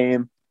Chargers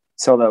game.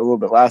 Saw that a little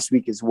bit last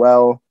week as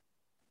well.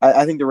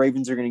 I think the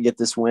Ravens are going to get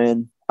this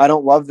win. I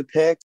don't love the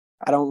pick.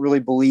 I don't really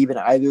believe in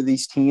either of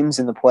these teams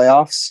in the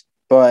playoffs,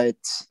 but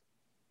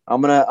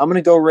I'm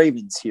gonna go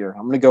Ravens here.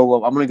 I'm gonna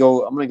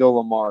go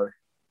Lamar.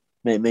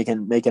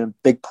 Making a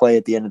big play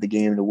at the end of the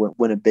game to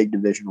win a big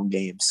divisional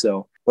game.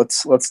 So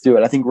let's do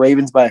it. I think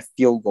Ravens by a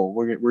field goal.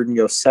 We're gonna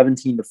go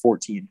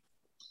 17-14.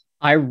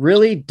 I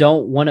really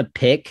don't want to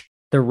pick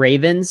the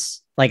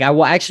Ravens. Like I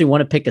actually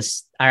want to pick the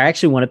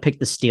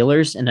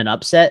Steelers in an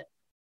upset,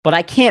 but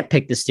I can't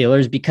pick the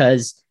Steelers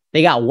because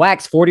they got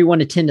waxed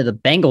 41-10 to the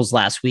Bengals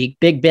last week.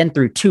 Big Ben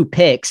threw 2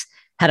 picks,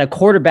 had a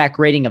quarterback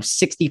rating of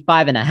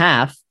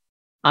 65.5.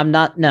 I'm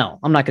not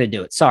going to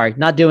do it. Sorry,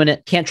 not doing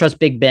it. Can't trust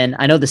Big Ben.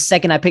 I know the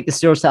second I pick the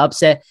Steelers to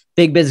upset,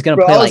 Big Ben's going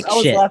to play like shit. I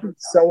was laughing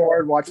so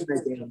hard watching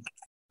that game.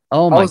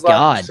 Oh I my was laughing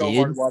God, so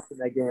hard dude. watching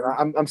that game.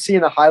 I'm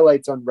seeing the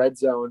highlights on Red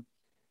Zone,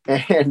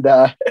 and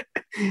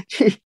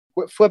he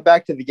flip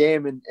back to the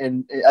game,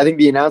 and I think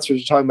the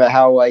announcers are talking about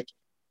how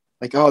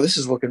oh, this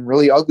is looking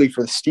really ugly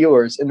for the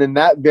Steelers, and then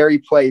that very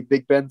play,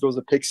 Big Ben throws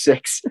a pick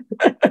six,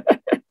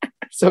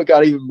 so it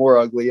got even more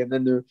ugly. And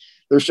then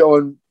they're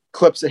showing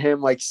clips of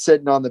him like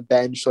sitting on the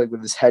bench, like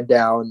with his head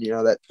down,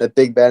 that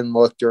Big Ben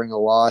look during a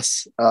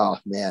loss. Oh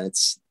man,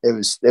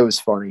 it was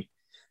funny.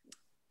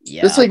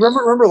 Yeah. It's like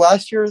remember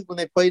last year when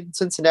they played in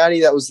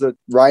Cincinnati, that was the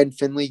Ryan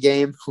Finley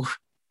game where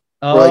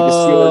like the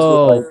Steelers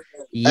were like,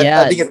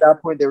 yeah. I think at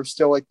that point they were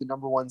still like the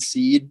number one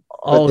seed.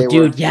 Oh,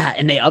 dude, yeah,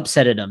 and they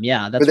upsetted them.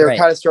 Yeah, that's but they were right.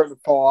 kind of starting to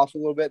fall off a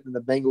little bit, and the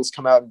Bengals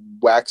come out and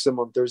wax them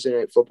on Thursday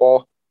Night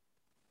Football.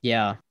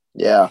 Yeah.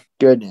 Yeah,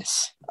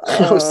 goodness,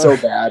 it was so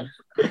bad.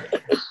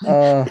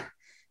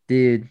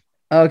 Dude.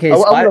 Okay, I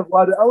so would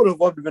have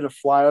loved to have been a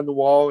fly on the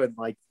wall and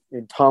like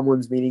in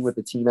Tomlin's meeting with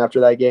the team after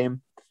that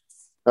game.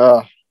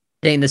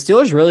 dang, the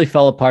Steelers really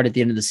fell apart at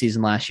the end of the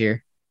season last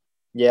year.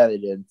 Yeah, they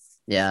did.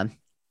 Yeah.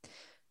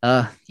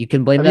 You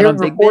can blame I'm that on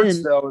hearing Big reports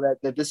Ben. though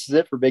that this is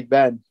it for Big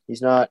Ben.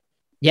 He's not.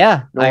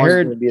 Yeah, No I one's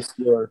heard. going to be a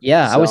Steeler.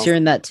 Yeah, I was So.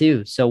 hearing that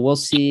too. So we'll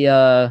see.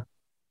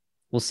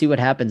 We'll see what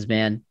happens,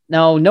 man.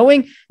 Now,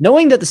 knowing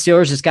that the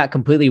Steelers just got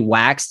completely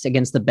waxed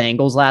against the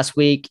Bengals last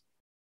week,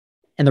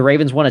 and the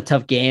Ravens won a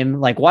tough game.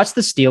 Like, watch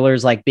the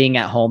Steelers like being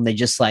at home. They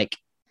just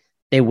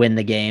they win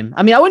the game.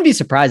 I mean, I wouldn't be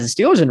surprised. The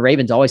Steelers and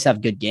Ravens always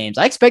have good games.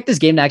 I expect this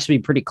game to actually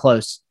be pretty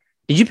close.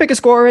 Did you pick a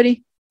score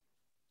already?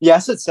 Yeah, I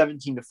said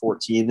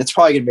 17-14. It's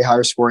probably going to be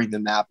higher scoring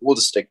than that. But we'll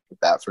just stick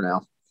with that for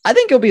now. I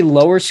think it'll be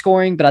lower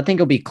scoring, but I think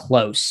it'll be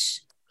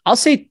close. I'll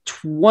say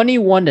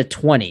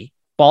 21-20.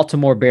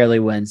 Baltimore barely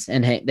wins,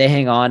 and they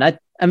hang on. I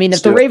mean,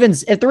 if the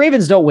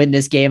Ravens don't win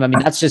this game, I mean,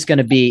 that's just going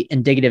to be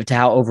indicative to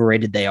how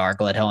overrated they are,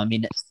 Gledhill. I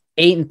mean,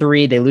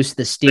 8-3, they lose to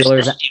the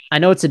Steelers. I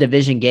know it's a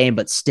division game,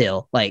 but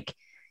still, like,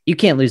 you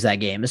can't lose that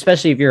game,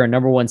 especially if you're a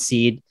number one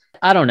seed.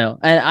 I don't know.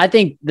 And I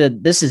think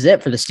that this is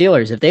it for the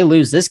Steelers. If they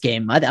lose this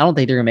game, I don't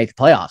think they're going to make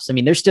the playoffs. I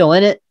mean, they're still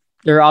in it.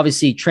 They're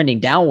obviously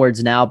trending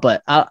downwards now,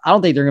 but I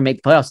don't think they're going to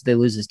make the playoffs if they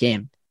lose this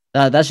game.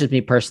 That's just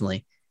me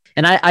personally.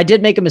 And I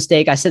did make a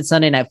mistake. I said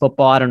Sunday Night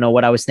Football. I don't know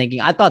what I was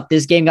thinking. I thought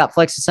this game got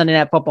flexed to Sunday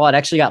Night Football. It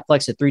actually got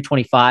flexed at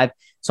 3:25.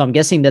 So I'm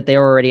guessing that they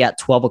were already at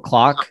 12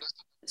 o'clock.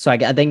 So I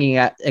think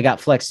it got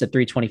flexed at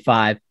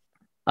 3:25.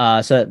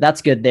 So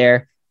that's good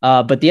there.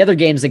 But the other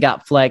games that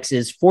got flexed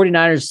is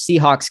 49ers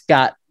Seahawks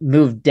got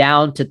moved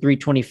down to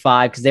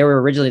 3:25 because they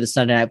were originally the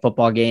Sunday Night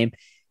Football game.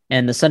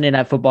 And the Sunday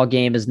Night Football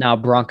game is now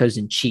Broncos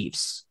and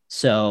Chiefs.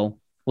 So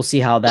we'll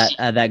see how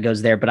that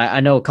goes there. But I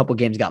know a couple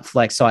games got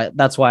flexed, so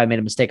that's why I made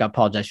a mistake. I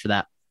apologize for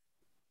that.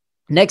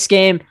 Next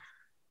game,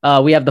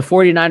 we have the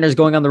 49ers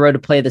going on the road to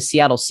play the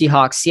Seattle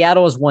Seahawks.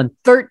 Seattle has won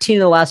 13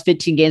 of the last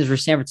 15 games for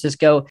San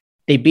Francisco.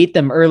 They beat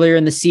them earlier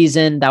in the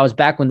season. That was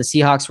back when the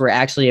Seahawks were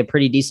actually a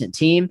pretty decent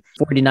team.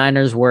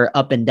 49ers were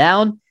up and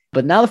down.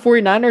 But now the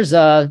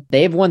 49ers,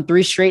 they've won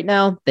 3 straight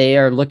now. They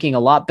are looking a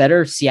lot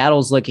better.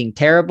 Seattle's looking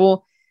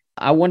terrible.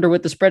 I wonder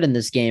what the spread in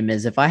this game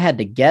is. If I had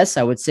to guess,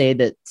 I would say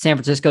that San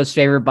Francisco's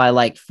favored by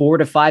like 4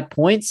 to 5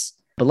 points.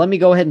 But let me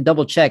go ahead and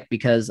double check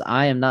because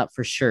I am not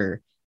for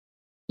sure.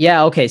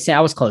 Yeah, okay. I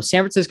was close.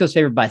 San Francisco's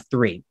favored by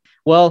 3.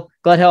 Well,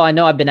 Gledhill, I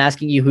know I've been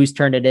asking you whose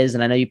turn it is,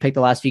 and I know you picked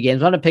the last few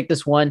games. I'm going to pick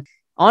this one.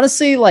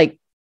 Honestly, like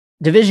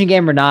division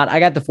game or not, I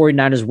got the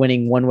 49ers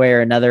winning one way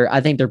or another.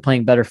 I think they're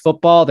playing better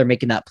football. They're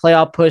making that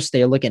playoff push.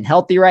 They're looking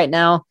healthy right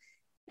now.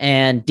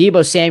 And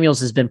Deebo Samuels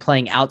has been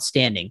playing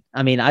outstanding.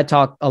 I mean, I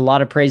talk a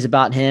lot of praise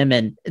about him,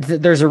 and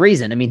there's a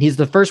reason. I mean, he's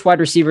the first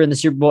wide receiver in the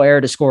Super Bowl era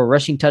to score a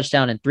rushing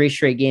touchdown in 3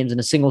 straight games in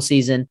a single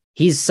season.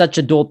 He's such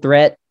a dual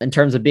threat in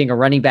terms of being a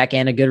running back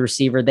and a good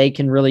receiver. They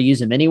can really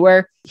use him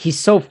anywhere. He's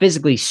so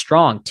physically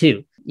strong,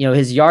 too. You know,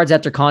 his yards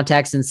after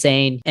contact's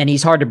insane, and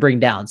he's hard to bring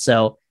down.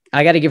 So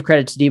I got to give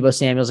credit to Deebo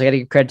Samuels. I got to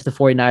give credit to the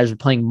 49ers for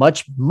playing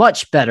much,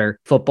 much better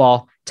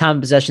football. Time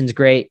of possession's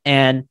great.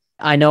 And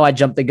I know I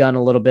jumped the gun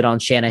a little bit on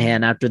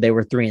Shanahan after they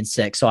were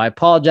 3-6. So I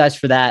apologize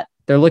for that.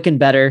 They're looking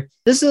better.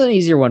 This is an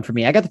easier one for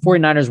me. I got the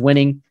 49ers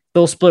winning.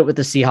 They'll split with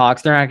the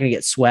Seahawks. They're not going to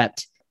get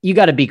swept. You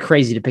got to be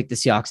crazy to pick the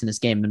Seahawks in this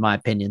game, in my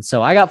opinion.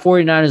 So I got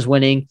 49ers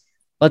winning.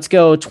 Let's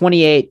go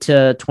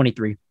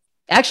 28-23.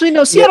 Actually,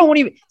 no, Seattle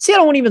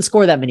won't even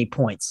score that many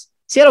points.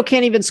 Seattle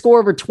can't even score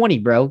over 20,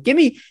 bro. Give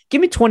me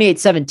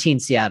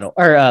 28-17 Seattle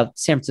or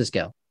San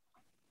Francisco.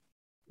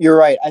 You're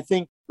right. I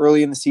think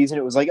early in the season,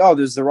 it was like, oh,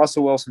 there's the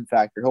Russell Wilson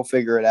factor. He'll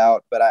figure it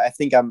out. But I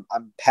think I'm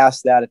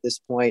past that at this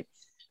point.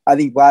 I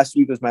think last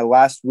week was my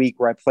last week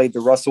where I played the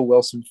Russell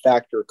Wilson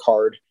factor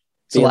card.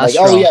 Being like,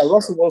 oh, yeah,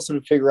 Russell Wilson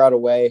will figure out a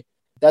way.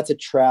 That's a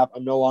trap.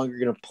 I'm no longer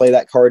going to play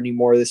that card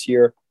anymore this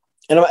year.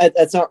 And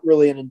that's not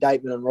really an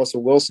indictment on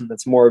Russell Wilson.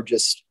 That's more of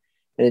just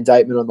an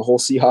indictment on the whole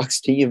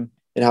Seahawks team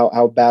and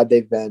how bad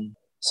they've been.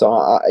 So,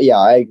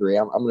 I agree.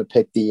 I'm going to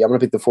pick the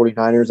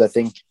 49ers. I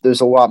think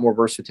there's a lot more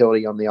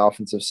versatility on the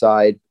offensive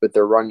side with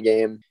their run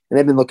game, and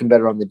they've been looking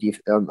better on the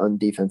on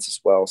defense as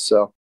well.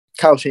 So,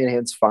 Kyle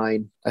Shanahan's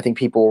fine. I think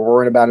people were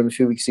worrying about him a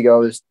few weeks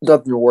ago. There's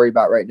nothing to worry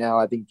about right now.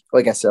 I think,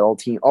 like I said,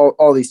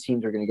 all these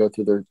teams are going to go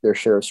through their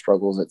share of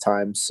struggles at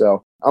times.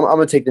 So I'm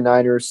going to take the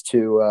Niners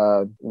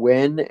to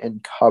win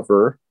and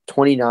cover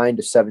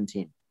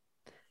 29-17.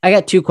 I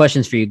got 2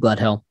 questions for you,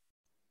 Gledhill,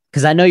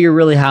 because I know you're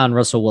really high on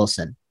Russell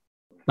Wilson.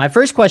 My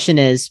first question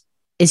is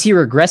he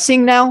regressing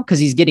now because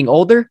he's getting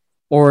older,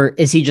 or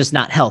is he just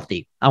not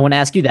healthy? I want to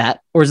ask you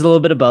that. Or is it a little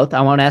bit of both?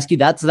 I want to ask you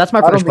that. So that's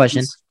my first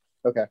question.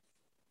 Okay.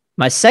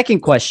 My second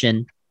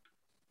question,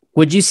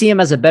 would you see him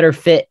as a better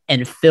fit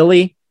in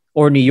Philly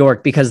or New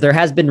York? Because there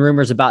has been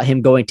rumors about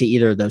him going to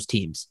either of those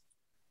teams.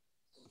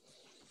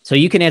 So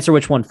you can answer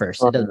which one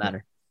first. It doesn't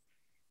matter.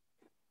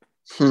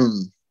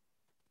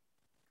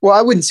 Well,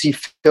 I wouldn't see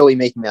Philly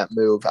making that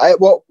move.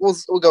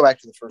 We'll go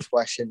back to the first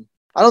question.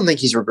 I don't think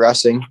he's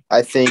regressing.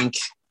 I think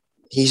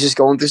he's just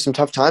going through some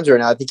tough times right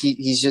now. I think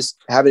he's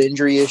just having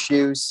injury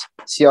issues.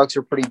 Seahawks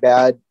are pretty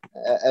bad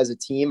as a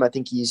team. I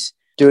think he's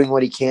doing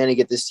what he can to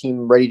get this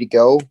team ready to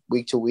go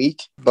week to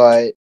week.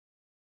 But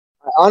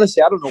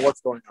honestly, I don't know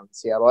what's going on in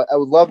Seattle. I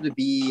would love to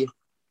be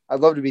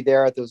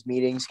there at those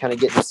meetings, kind of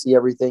getting to see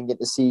everything, get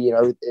to see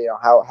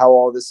how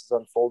all this is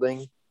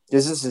unfolding.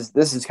 This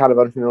is kind of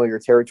unfamiliar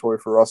territory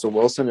for Russell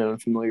Wilson and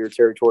unfamiliar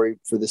territory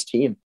for this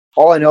team.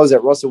 All I know is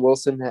that Russell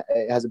Wilson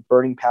has a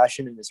burning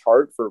passion in his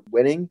heart for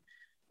winning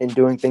and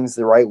doing things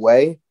the right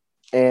way.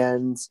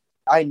 And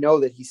I know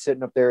that he's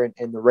sitting up there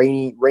in the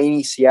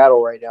rainy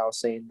Seattle right now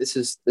saying, this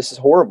is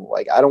horrible.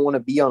 Like, I don't want to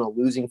be on a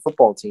losing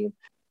football team.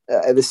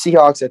 The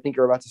Seahawks, I think,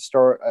 are about to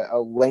start a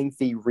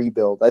lengthy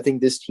rebuild. I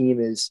think this team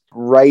is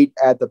right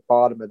at the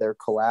bottom of their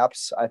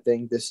collapse. I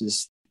think this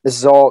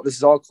is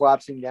all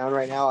collapsing down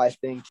right now. I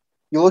think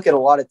you look at a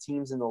lot of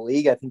teams in the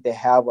league, I think they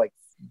have like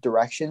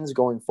directions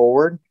going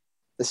forward.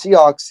 The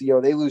Seahawks,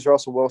 they lose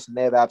Russell Wilson,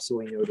 they have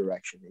absolutely no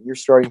direction. And you're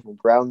starting from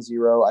ground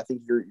zero. I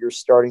think you're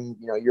starting,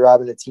 you're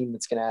having a team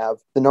that's going to have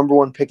the number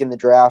 1 pick in the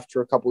draft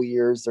for a couple of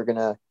years. They're going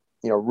to,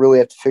 really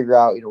have to figure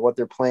out, what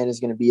their plan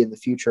is going to be in the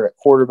future at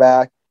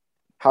quarterback,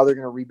 how they're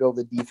going to rebuild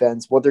the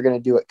defense, what they're going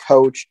to do at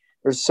coach.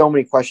 There's so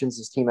many questions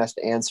this team has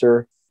to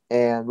answer.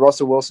 And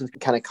Russell Wilson's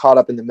kind of caught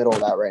up in the middle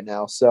of that right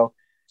now. So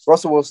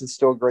Russell Wilson's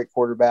still a great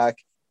quarterback.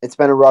 It's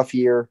been a rough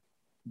year,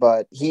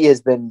 but he has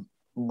been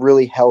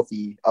really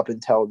healthy up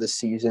until this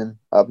season,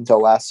 up until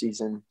last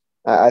season.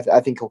 I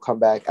think he'll come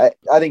back.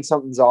 I think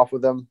something's off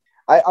with him.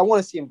 I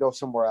want to see him go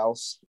somewhere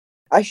else.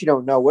 I actually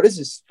don't know. What is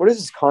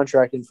his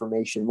contract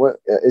information? What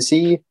is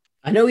he?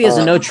 I know he has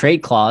a no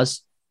trade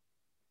clause.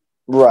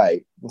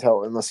 Right.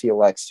 Unless he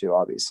elects to,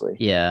 obviously.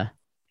 Yeah.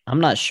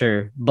 I'm not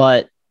sure.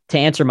 But to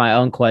answer my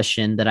own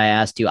question that I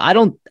asked you,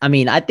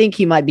 I think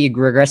he might be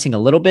regressing a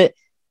little bit,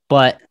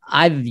 but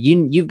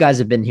you guys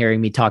have been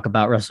hearing me talk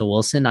about Russell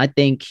Wilson. I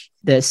think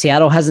that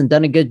Seattle hasn't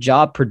done a good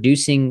job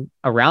producing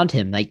around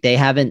him. Like, they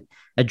haven't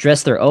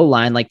addressed their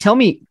O-line. Like, tell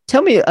me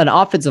an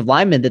offensive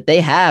lineman that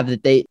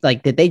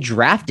they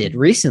drafted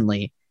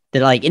recently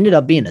that like ended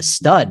up being a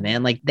stud,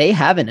 man. Like, they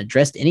haven't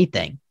addressed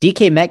anything.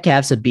 DK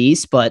Metcalf's a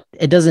beast, but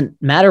it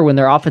doesn't matter when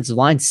their offensive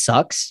line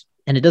sucks.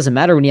 And it doesn't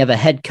matter when you have a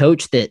head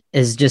coach that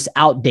is just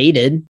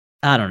outdated.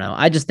 I don't know.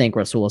 I just think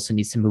Russell Wilson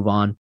needs to move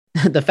on.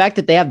 The fact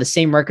that they have the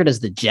same record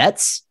as the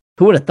Jets,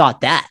 who would have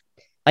thought that?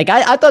 Like,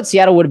 I thought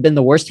Seattle would have been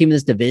the worst team in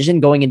this division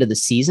going into the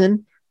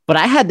season, but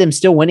I had them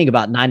still winning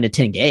about 9 to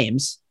 10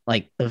 games.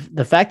 Like,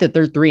 the fact that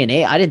they're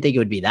 3-8, I didn't think it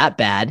would be that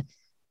bad.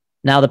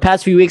 Now, the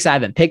past few weeks, I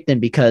haven't picked them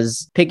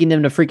because picking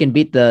them to freaking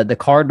beat the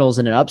Cardinals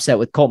in an upset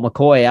with Colt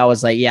McCoy, I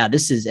was like, yeah,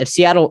 if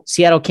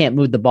Seattle can't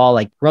move the ball,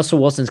 like, Russell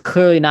Wilson's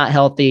clearly not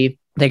healthy.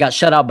 They got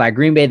shut out by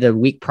Green Bay the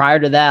week prior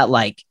to that.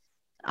 Like,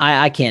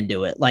 I can't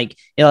do it. Like,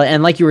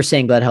 and like you were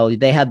saying, Gledhill,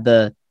 they had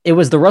it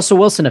was the Russell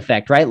Wilson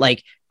effect, right?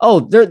 Like,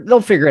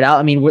 they'll figure it out.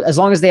 I mean, as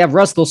long as they have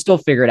Russ, they'll still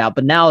figure it out.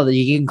 But now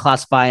you can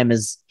classify him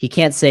as he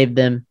can't save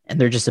them, and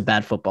they're just a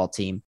bad football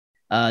team.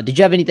 Did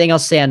you have anything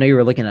else to say? I know you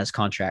were looking at his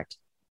contract.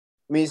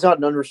 I mean, he's not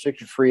an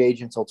unrestricted free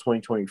agent until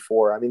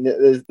 2024. I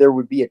mean, there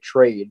would be a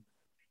trade.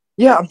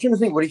 Yeah, I'm trying to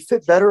think. Would he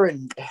fit better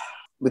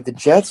with the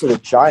Jets or the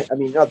Giants? I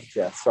mean, not the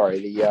Jets. Sorry,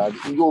 the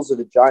Eagles or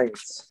the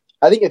Giants.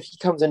 I think if he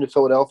comes into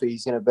Philadelphia,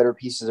 he's going to have better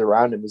pieces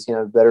around him. He's going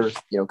to have better,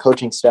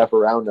 coaching staff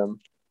around him.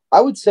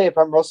 I would say if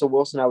I'm Russell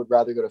Wilson, I would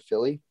rather go to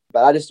Philly,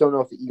 but I just don't know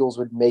if the Eagles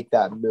would make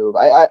that move.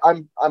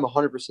 I'm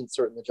 100%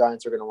 certain the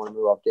Giants are going to want to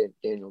move off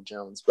Daniel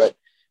Jones, but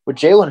with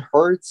Jalen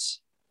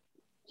Hurts,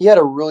 he had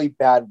a really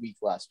bad week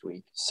last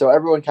week, so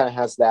everyone kind of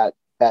has that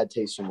bad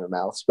taste in their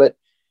mouths. But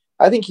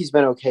I think he's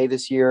been okay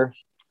this year.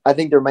 I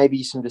think there might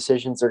be some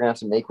decisions they're going to have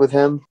to make with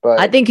him, but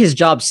I think his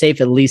job's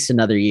safe at least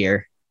another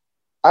year.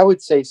 I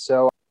would say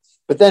so.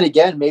 But then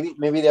again,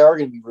 maybe they are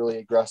going to be really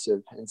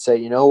aggressive and say,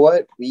 you know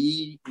what?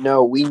 We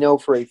know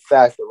for a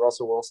fact that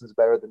Russell Wilson's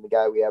better than the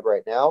guy we have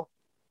right now.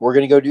 We're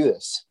going to go do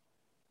this.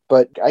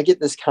 But I get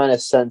this kind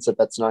of sense that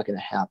that's not going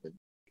to happen.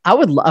 I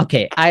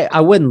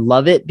wouldn't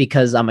love it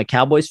because I'm a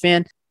Cowboys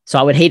fan, so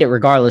I would hate it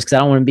regardless because I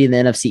don't want to be in the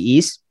NFC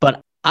East.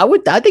 But I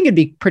think it'd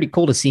be pretty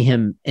cool to see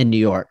him in New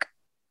York.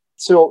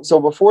 So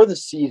before the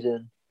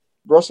season,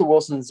 Russell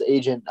Wilson's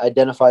agent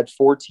identified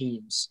 4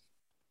 teams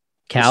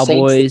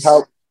Cowboys.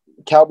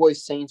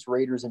 Cowboys, Saints,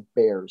 Raiders, and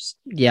Bears.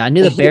 Yeah, I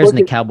knew the Bears and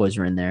the Cowboys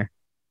were in there.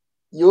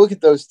 You look at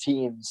those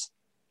teams.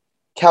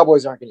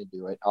 Cowboys aren't going to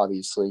do it,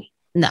 obviously.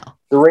 No,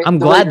 I'm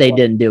glad they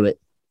didn't do it.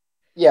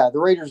 Yeah, the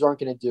Raiders aren't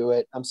going to do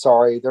it. I'm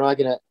sorry. They're not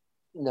going to.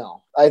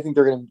 No, I think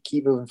they're going to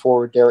keep moving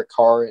forward, Derek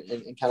Carr,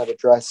 and kind of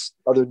address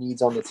other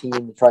needs on the team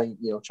to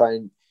try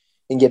and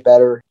get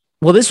better.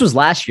 Well, this was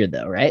last year,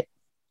 though, right?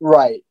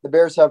 Right. The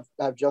Bears have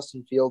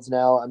Justin Fields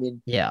now. I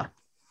mean, yeah.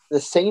 The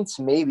Saints,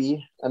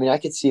 maybe. I mean, I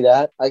could see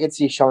that. I could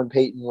see Sean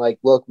Payton like,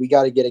 look, we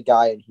got to get a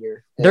guy in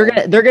here.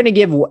 They're gonna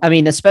give. I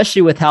mean,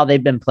 especially with how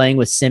they've been playing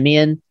with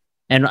Simeon,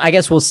 and I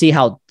guess we'll see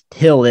how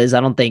Hill is.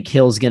 I don't think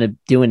Hill's gonna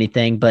do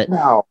anything, but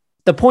no.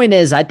 The point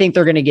is, I think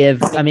they're gonna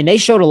give. I mean, they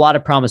showed a lot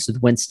of promise with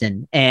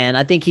Winston, and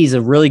I think he's a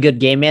really good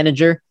game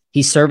manager.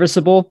 He's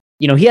serviceable.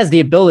 He has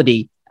the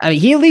ability. I mean,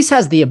 he at least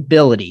has the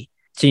ability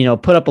to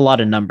put up a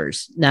lot of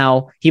numbers.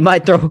 Now he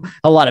might throw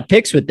a lot of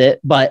picks with it,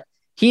 but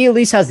he at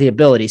least has the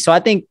ability. So I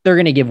think they're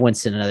going to give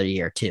Winston another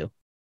year too.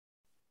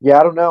 Yeah,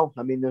 I don't know.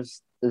 I mean,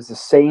 there's the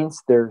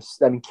Saints.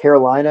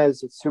 Carolina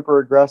is super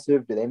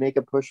aggressive. Do they make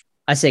a push?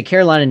 I say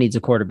Carolina needs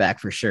a quarterback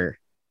for sure.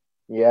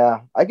 Yeah,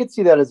 I could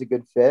see that as a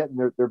good fit.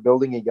 And they're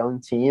building a young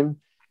team.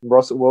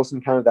 Russell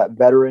Wilson, kind of that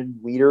veteran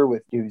leader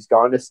who's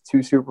gone to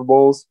 2 Super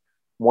Bowls,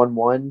 won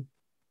 1.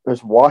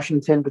 There's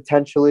Washington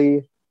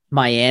potentially.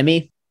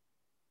 Miami.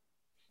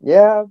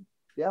 Yeah,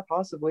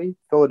 possibly.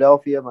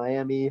 Philadelphia,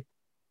 Miami.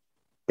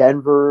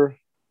 Denver,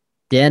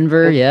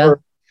 yeah.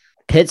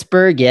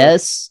 Pittsburgh,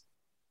 yes.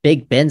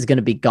 Big Ben's going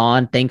to be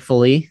gone,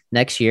 thankfully,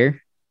 next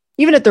year.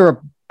 Even if the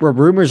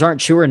rumors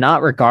aren't true or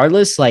not,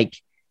 regardless, like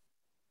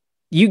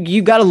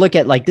you got to look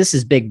at like this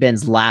is Big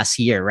Ben's last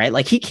year, right?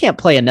 Like he can't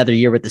play another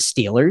year with the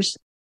Steelers.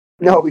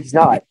 No, he's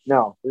not.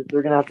 No,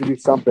 they're going to have to do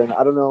something.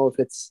 I don't know if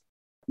it's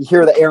you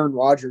hear the Aaron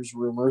Rodgers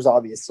rumors,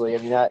 obviously. I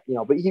mean that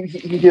but you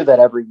hear that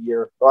every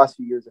year. The last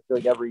few years, I feel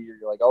like every year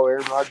you're like, oh,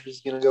 Aaron Rodgers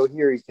is going to go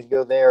here, he's going to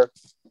go there.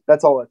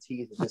 That's all a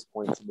tease at this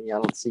point to me. I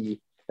don't see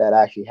that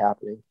actually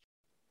happening.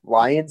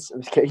 Lions,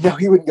 I'm just kidding. No,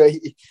 he wouldn't go.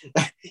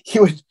 He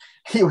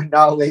would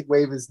not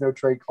waive his no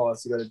trade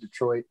clause to go to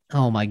Detroit.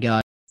 Oh my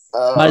God.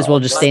 Might as well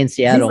just stay in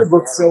Seattle. He would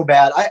look so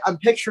bad. I'm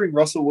picturing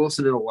Russell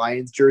Wilson in a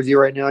Lions jersey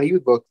right now.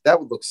 That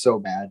would look so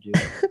bad,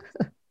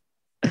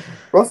 dude.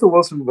 Russell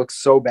Wilson looks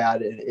so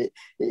bad.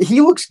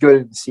 He looks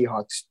good in the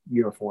Seahawks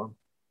uniform.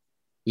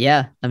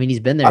 Yeah, I mean he's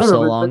been there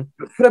so long.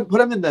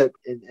 Put him in that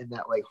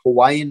like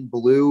Hawaiian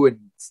blue and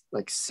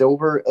like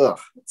silver. Ugh,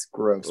 it's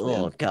gross.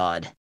 Oh man.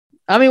 God.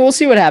 I mean, we'll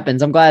see what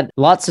happens. I'm glad.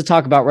 Lots to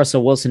talk about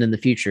Russell Wilson in the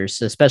future,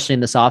 so especially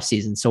in this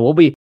offseason. So we'll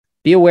be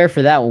aware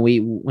for that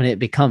when it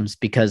becomes,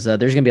 because there's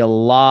going to be a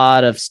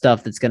lot of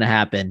stuff that's going to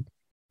happen.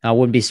 I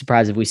wouldn't be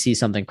surprised if we see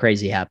something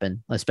crazy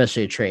happen,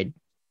 especially a trade.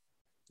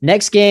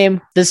 Next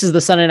game, this is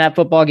the Sunday Night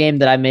Football game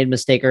that I made a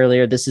mistake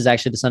earlier. This is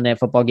actually the Sunday Night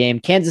Football game.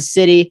 Kansas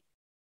City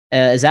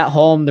is at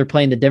home. They're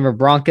playing the Denver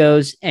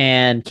Broncos,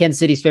 and Kansas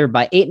City's favored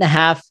by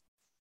 8.5.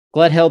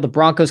 Glad hell, the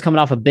Broncos coming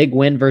off a big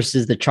win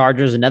versus the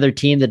Chargers, another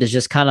team that is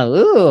just kind of,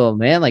 oh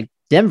man, like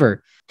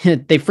Denver. They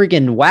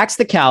freaking waxed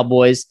the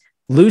Cowboys,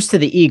 lose to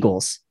the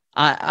Eagles.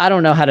 I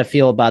don't know how to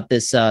feel about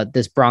this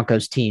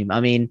Broncos team.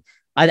 I mean,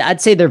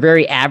 I'd say they're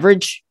very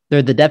average.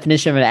 They're the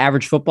definition of an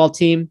average football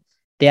team.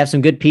 They have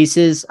some good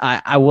pieces.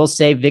 I will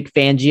say Vic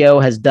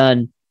Fangio has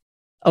done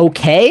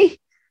okay,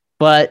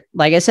 but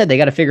like I said, they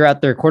got to figure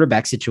out their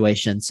quarterback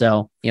situation.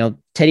 So,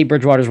 Teddy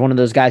Bridgewater is one of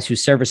those guys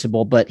who's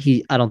serviceable, but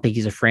I don't think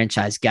he's a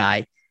franchise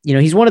guy.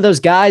 He's one of those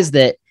guys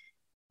that,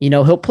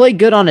 he'll play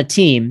good on a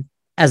team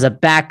as a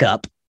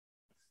backup,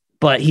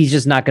 but he's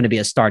just not going to be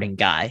a starting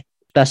guy.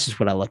 That's just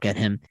what I look at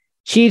him.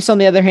 Chiefs, on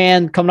the other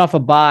hand, coming off a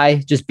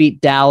bye, just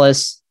beat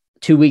Dallas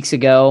 2 weeks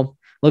ago.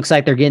 Looks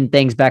like they're getting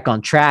things back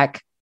on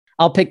track.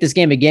 I'll pick this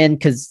game again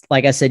because,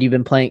 like I said, you've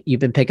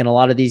been picking a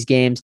lot of these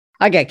games.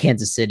 I got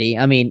Kansas City.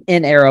 I mean,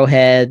 in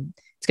Arrowhead,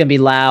 it's going to be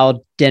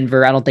loud.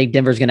 Denver, I don't think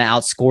Denver's going to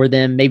outscore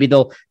them. Maybe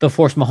they'll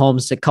force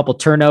Mahomes a couple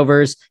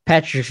turnovers.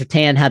 Patrick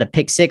Surtain had a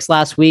pick 6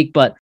 last week,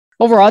 but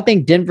overall, I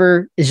think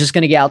Denver is just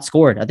going to get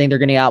outscored. I think they're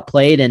going to get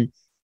outplayed, and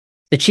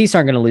the Chiefs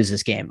aren't going to lose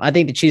this game. I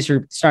think the Chiefs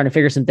are starting to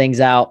figure some things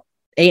out.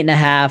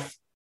 8.5.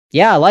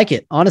 Yeah, I like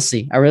it.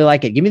 Honestly, I really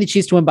like it. Give me the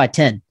Chiefs to win by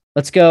 10.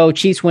 Let's go.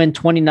 Chiefs win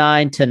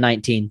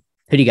 29-19.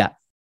 Who do you got?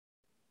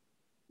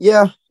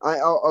 Yeah,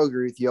 I'll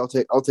agree with you. I'll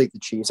take the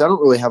Chiefs. I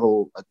don't really have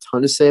a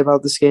ton to say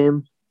about this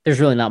game. There's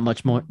really not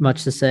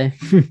much to say.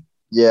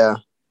 Yeah,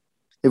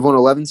 they've won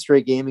 11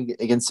 straight games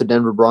against the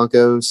Denver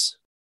Broncos.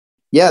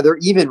 Yeah, they're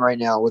even right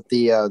now with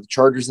the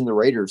Chargers and the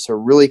Raiders. So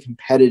really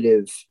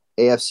competitive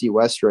AFC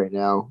West right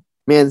now.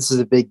 Man, this is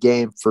a big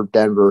game for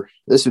Denver.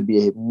 This would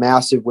be a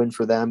massive win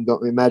for them.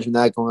 Don't imagine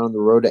that going on the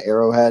road to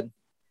Arrowhead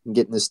and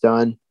getting this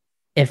done.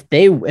 If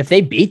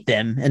they beat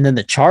them and then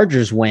the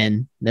Chargers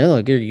win, they're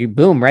like, you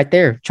boom, right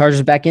there.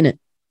 Chargers back in it.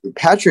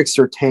 Patrick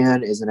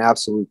Surtain is an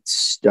absolute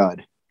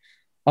stud.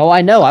 Oh,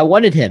 I know. I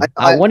wanted him.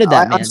 I wanted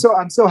that man.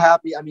 I'm so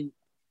happy. I mean,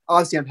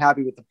 obviously, I'm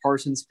happy with the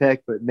Parsons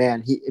pick, but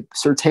man,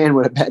 Surtain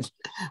would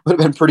have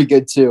been pretty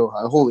good too.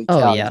 Holy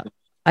cow! Oh yeah,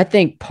 I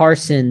think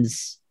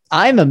Parsons.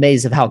 I'm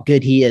amazed of how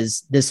good he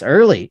is this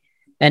early.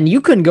 And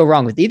you couldn't go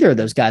wrong with either of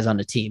those guys on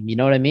the team. You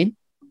know what I mean?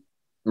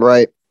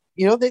 Right.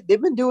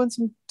 They've been doing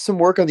some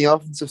work on the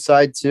offensive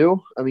side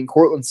too. I mean,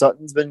 Cortland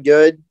Sutton's been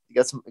good. You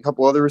got a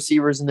couple other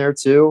receivers in there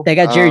too. They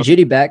got Jerry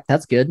Jeudy back.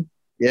 That's good.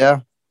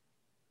 Yeah.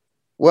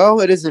 Well,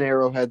 it is an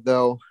Arrowhead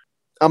though.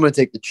 I'm going to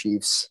take the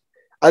Chiefs.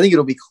 I think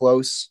it'll be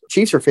close.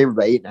 Chiefs are favored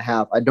by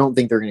 8.5. I don't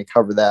think they're going to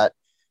cover that.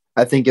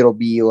 I think it'll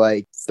be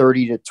like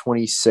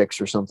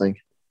 30-26 or something.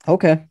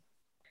 Okay.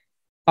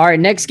 All right,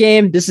 next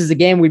game. This is the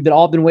game we've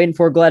all been waiting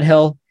for,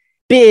 Gledhill.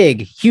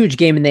 Big, huge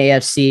game in the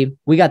AFC.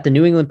 We got the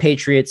New England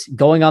Patriots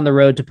going on the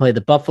road to play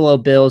the Buffalo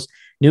Bills.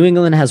 New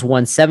England has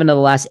won 7 of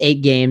the last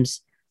 8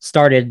 games,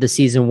 started the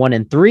season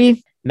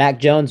 1-3. Mac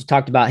Jones, we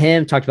talked about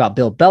him, talked about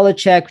Bill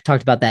Belichick, we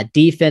talked about that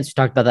defense, we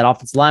talked about that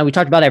offensive line, we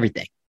talked about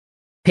everything.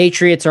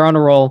 Patriots are on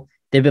a roll.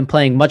 They've been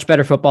playing much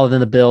better football than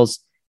the Bills,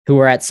 who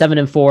are at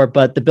 7-4,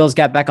 but the Bills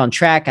got back on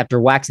track after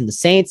waxing the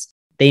Saints.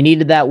 They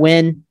needed that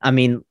win. I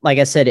mean, like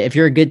I said, if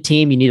you're a good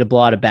team, you need to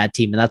blow out a bad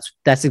team, and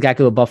that's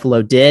exactly what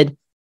Buffalo did.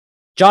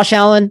 Josh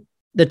Allen,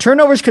 the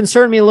turnovers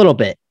concern me a little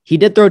bit. He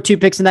did throw 2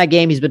 picks in that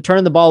game. He's been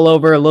turning the ball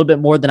over a little bit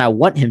more than I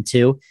want him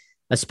to,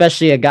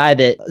 especially a guy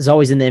that is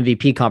always in the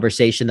MVP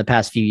conversation the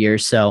past few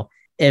years. So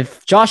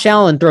if Josh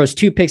Allen throws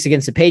 2 picks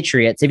against the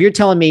Patriots, if you're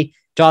telling me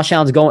Josh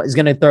Allen is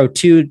going to throw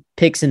 2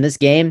 picks in this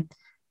game,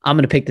 I'm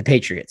going to pick the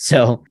Patriots.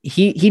 So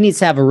he needs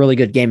to have a really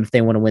good game if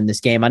they want to win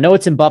this game. I know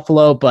it's in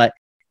Buffalo, but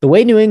the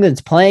way New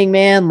England's playing,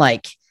 man,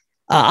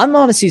 I'm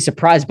honestly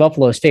surprised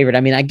Buffalo's favored. I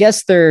mean, I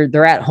guess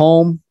they're at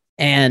home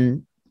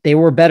and they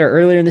were better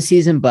earlier in the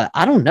season, but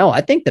I don't know.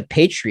 I think the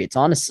Patriots,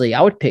 honestly,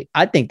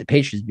 I think the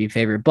Patriots would be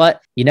favored,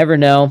 but you never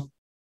know.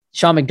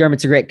 Sean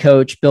McDermott's a great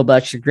coach. Bill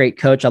Belichick's a great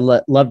coach. I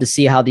love to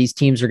see how these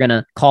teams are going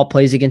to call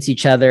plays against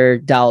each other,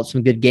 dial up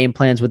some good game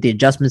plans with the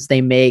adjustments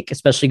they make,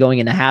 especially going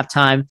into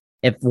halftime.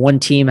 If one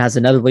team has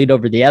another lead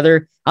over the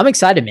other, I'm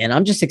excited, man.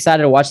 I'm just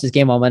excited to watch this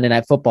game on Monday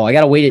Night Football. I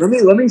got to wait.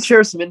 Let me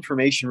share some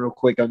information real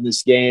quick on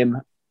this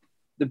game.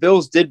 The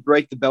Bills did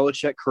break the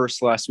Belichick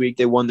curse last week.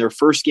 They won their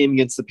first game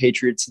against the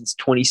Patriots since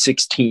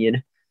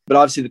 2016. But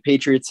obviously the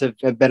Patriots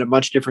have been a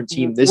much different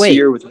team this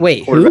year. Who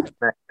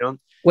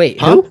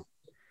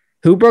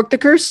broke the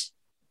curse?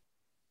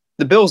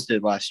 The Bills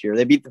did last year.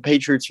 They beat the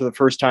Patriots for the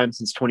first time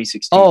since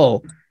 2016.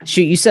 Oh,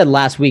 shoot. You said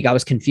last week. I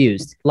was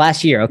confused.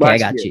 Last year. Okay, I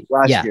got you.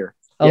 Last year.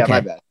 Okay. Yeah,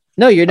 my bad.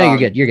 No, you're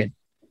good. You're good.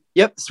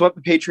 Yep, swept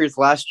the Patriots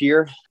last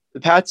year.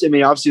 The Pats, I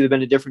mean, obviously they've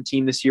been a different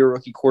team this year.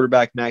 Rookie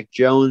quarterback Mac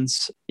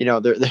Jones,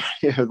 they're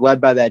led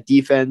by that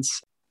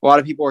defense. A lot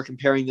of people are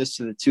comparing this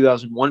to the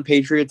 2001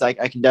 Patriots. I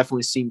can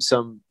definitely see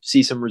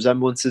some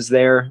resemblances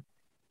there.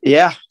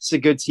 Yeah, it's a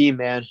good team,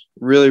 man.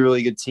 Really,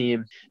 really good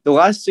team. The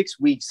last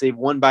 6 weeks, they've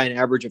won by an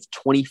average of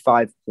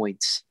 25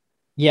 points.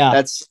 Yeah.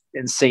 That's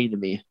insane to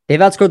me. They've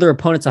outscored their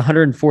opponents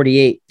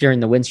 148 during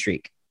the win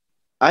streak.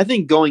 I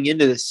think going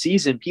into the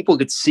season, people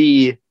could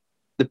see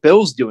the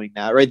Bills doing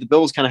that, right? The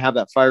Bills kind of have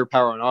that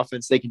firepower on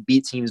offense. They can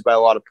beat teams by a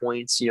lot of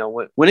points.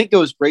 When it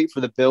goes great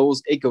for the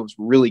Bills, it goes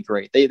really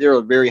great. They're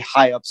a very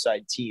high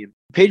upside team.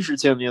 The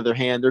Patriots, on the other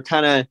hand,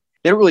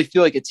 they don't really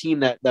feel like a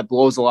team that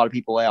blows a lot of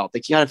people out. They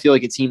kind of feel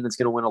like a team that's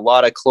going to win a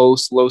lot of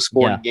close,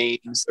 low-scoring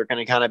games. They're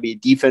going to kind of be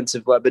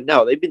defensive-led. But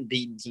no, they've been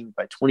beating teams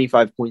by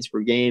 25 points per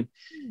game.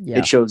 Yeah.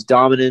 It shows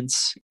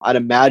dominance. I'd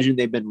imagine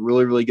they've been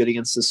really, really good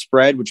against the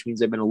spread, which means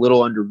they've been a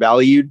little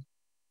undervalued.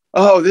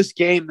 Oh, this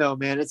game, though,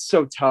 man, it's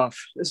so tough.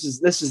 This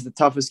is the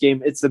toughest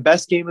game. It's the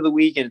best game of the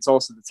week, and it's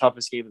also the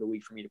toughest game of the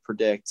week for me to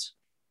predict.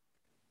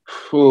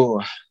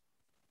 Whew.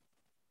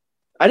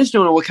 I just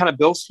don't know what kind of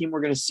Bills team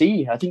we're going to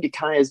see. I think it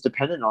kind of is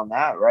dependent on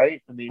that,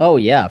 right? I mean, oh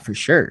yeah, for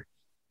sure,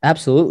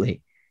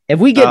 absolutely. If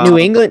we get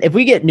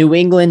New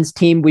England's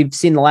team we've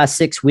seen the last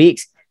 6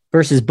 weeks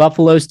versus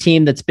Buffalo's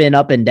team that's been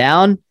up and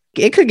down,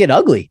 it could get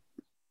ugly.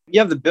 You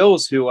have the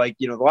Bills who,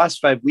 the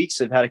last 5 weeks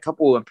have had a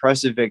couple of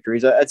impressive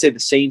victories. I'd say the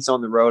Saints on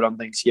the road on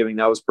Thanksgiving,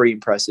 that was pretty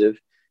impressive.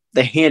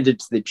 They handed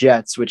to the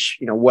Jets, which,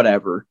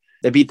 whatever.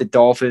 They beat the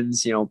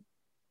Dolphins,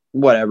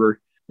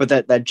 whatever.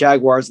 But that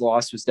Jaguars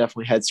loss was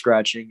definitely head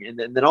scratching. And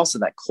then also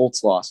that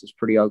Colts loss was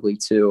pretty ugly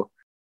too.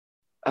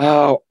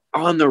 Oh,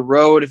 on the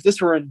road. If this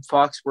were in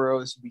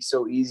Foxborough, this would be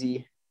so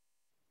easy.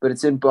 But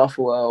it's in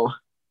Buffalo.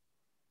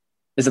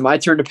 Is it my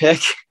turn to pick?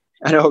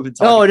 I know I've been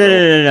talking.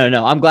 Oh,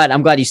 no. I'm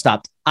glad you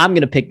stopped. I'm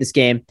going to pick this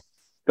game.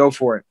 Go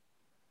for it.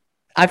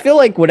 I feel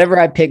like whatever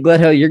I pick,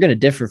 Gledhill, you're going to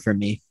differ from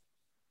me.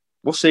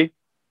 We'll see.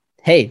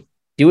 Hey,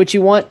 do what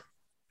you want.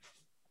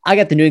 I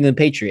got the New England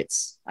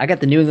Patriots.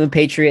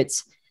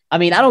 I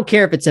mean, I don't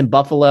care if it's in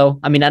Buffalo.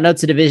 I mean, I know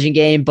it's a division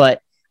game,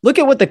 but look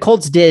at what the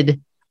Colts did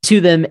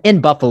to them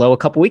in Buffalo a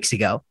couple weeks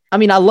ago. I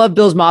mean, I love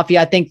Bills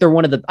Mafia. I think they're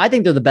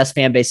the best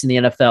fan base in the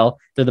NFL.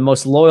 They're the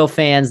most loyal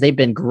fans.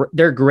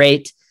 They're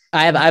great.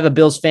 I have a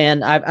Bills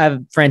fan. I have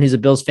a friend who's a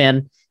Bills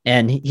fan,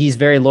 and he's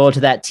very loyal to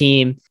that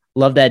team.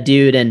 Love that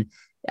dude. And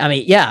I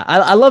mean, yeah,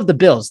 I love the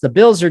Bills. The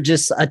Bills are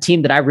just a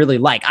team that I really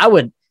like.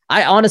 I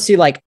I honestly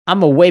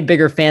I'm a way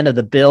bigger fan of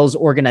the Bills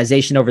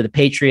organization over the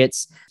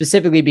Patriots,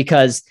 specifically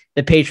because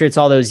the Patriots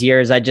all those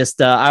years, I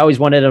always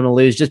wanted them to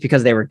lose just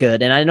because they were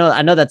good. And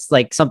I know that's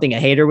like something a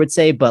hater would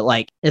say, but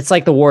like, it's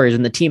like the Warriors,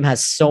 and the team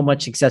has so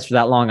much success for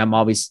that long. I'm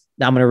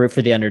going to root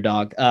for the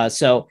underdog.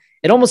 So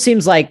it almost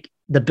seems like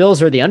the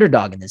Bills are the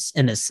underdog in this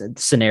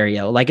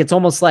scenario. Like, it's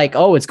almost like,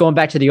 oh, it's going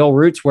back to the old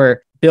roots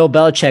where Bill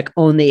Belichick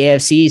owned the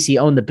AFC East. He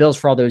owned the Bills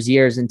for all those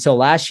years until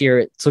last year.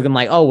 It's looking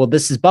like, oh, well,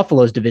 this is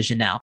Buffalo's division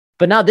now.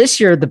 But now this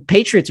year, the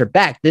Patriots are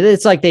back.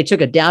 It's like they took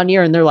a down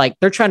year, and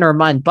they're trying to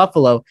remind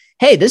Buffalo,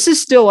 hey, this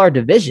is still our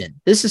division.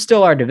 This is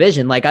still our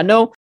division. Like, I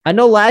know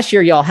last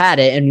year y'all had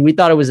it and we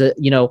thought it was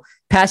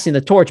passing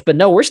the torch, but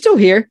no, we're still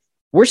here.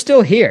 We're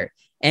still here.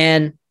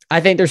 And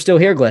I think they're still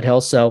here,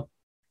 Gledhill. So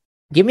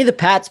give me the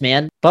Pats,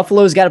 man.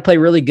 Buffalo's got to play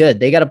really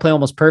good. They got to play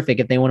almost perfect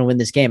if they want to win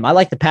this game. I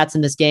like the Pats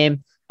in this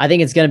game. I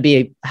think it's going to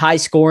be high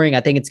scoring. I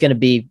think it's going to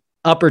be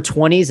upper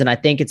 20s, and I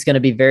think it's going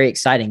to be very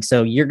exciting.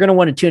 So you're going to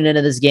want to tune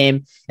into this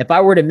game. If I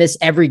were to miss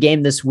every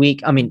game this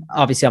week, I mean,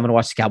 obviously I'm going to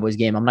watch the Cowboys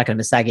game. I'm not going to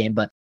miss that game,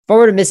 but if I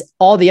were to miss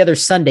all the other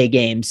Sunday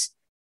games,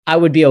 I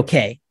would be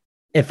okay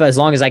as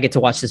long as I get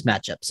to watch this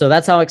matchup. So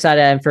that's how excited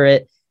I am for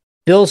it.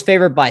 Bills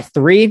favored by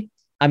 3.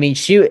 I mean,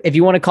 shoot, if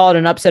you want to call it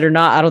an upset or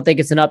not, I don't think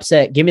it's an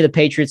upset. Give me the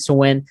Patriots to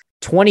win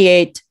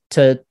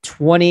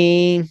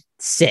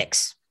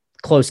 28-26.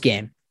 Close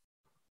game.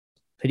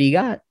 Who do you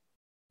got?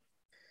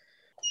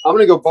 I'm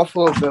going to go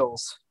Buffalo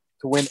Bills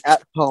to win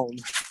at home.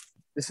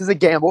 This is a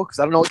gamble because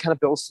I don't know what kind of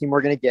Bills team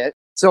we're going to get.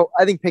 So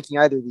I think picking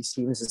either of these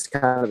teams is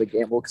kind of a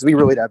gamble because we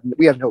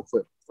have no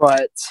clue.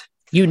 But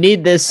you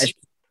need this.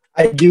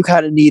 I do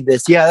kind of need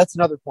this. Yeah, that's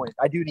another point.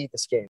 I do need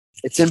this game.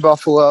 It's in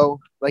Buffalo.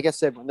 Like I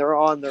said, when they're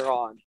on, they're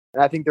on.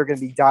 And I think they're going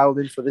to be dialed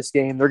in for this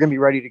game. They're going to be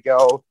ready to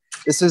go.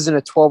 This isn't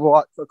a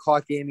 12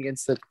 o'clock game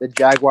against the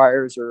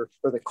Jaguars or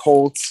the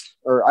Colts.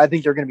 Or I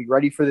think they're going to be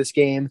ready for this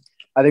game.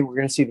 I think we're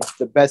going to see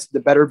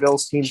the better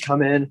Bills team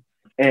come in,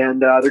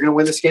 and they're going to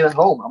win this game at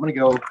home. I'm going to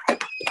go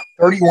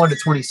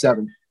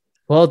 31-27.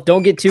 Well,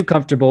 don't get too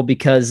comfortable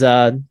because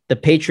the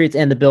Patriots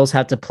and the Bills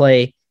have to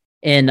play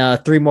in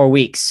 3 more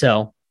weeks.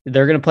 So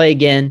they're going to play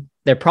again.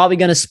 They're probably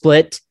going to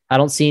split. I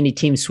don't see any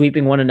teams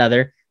sweeping one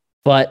another.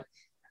 But,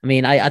 I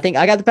mean, I think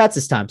I got the Pats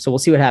this time, so we'll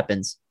see what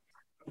happens.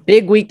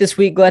 Big week this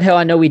week, Gledhill.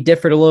 I know we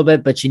differed a little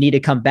bit, but you need to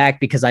come back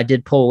because I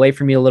did pull away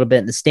from you a little bit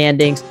in the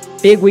standings.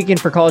 Big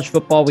weekend for college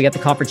football. We got the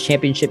conference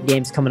championship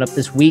games coming up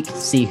this week to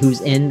see who's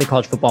in the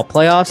college football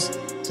playoffs.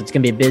 So it's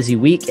going to be a busy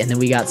week. And then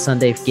we got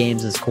Sunday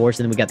games, of course,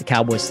 and then we got the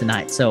Cowboys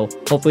tonight. So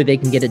hopefully they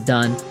can get it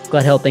done.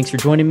 Gledhill, thanks for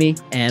joining me,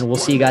 and we'll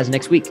see you guys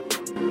next week.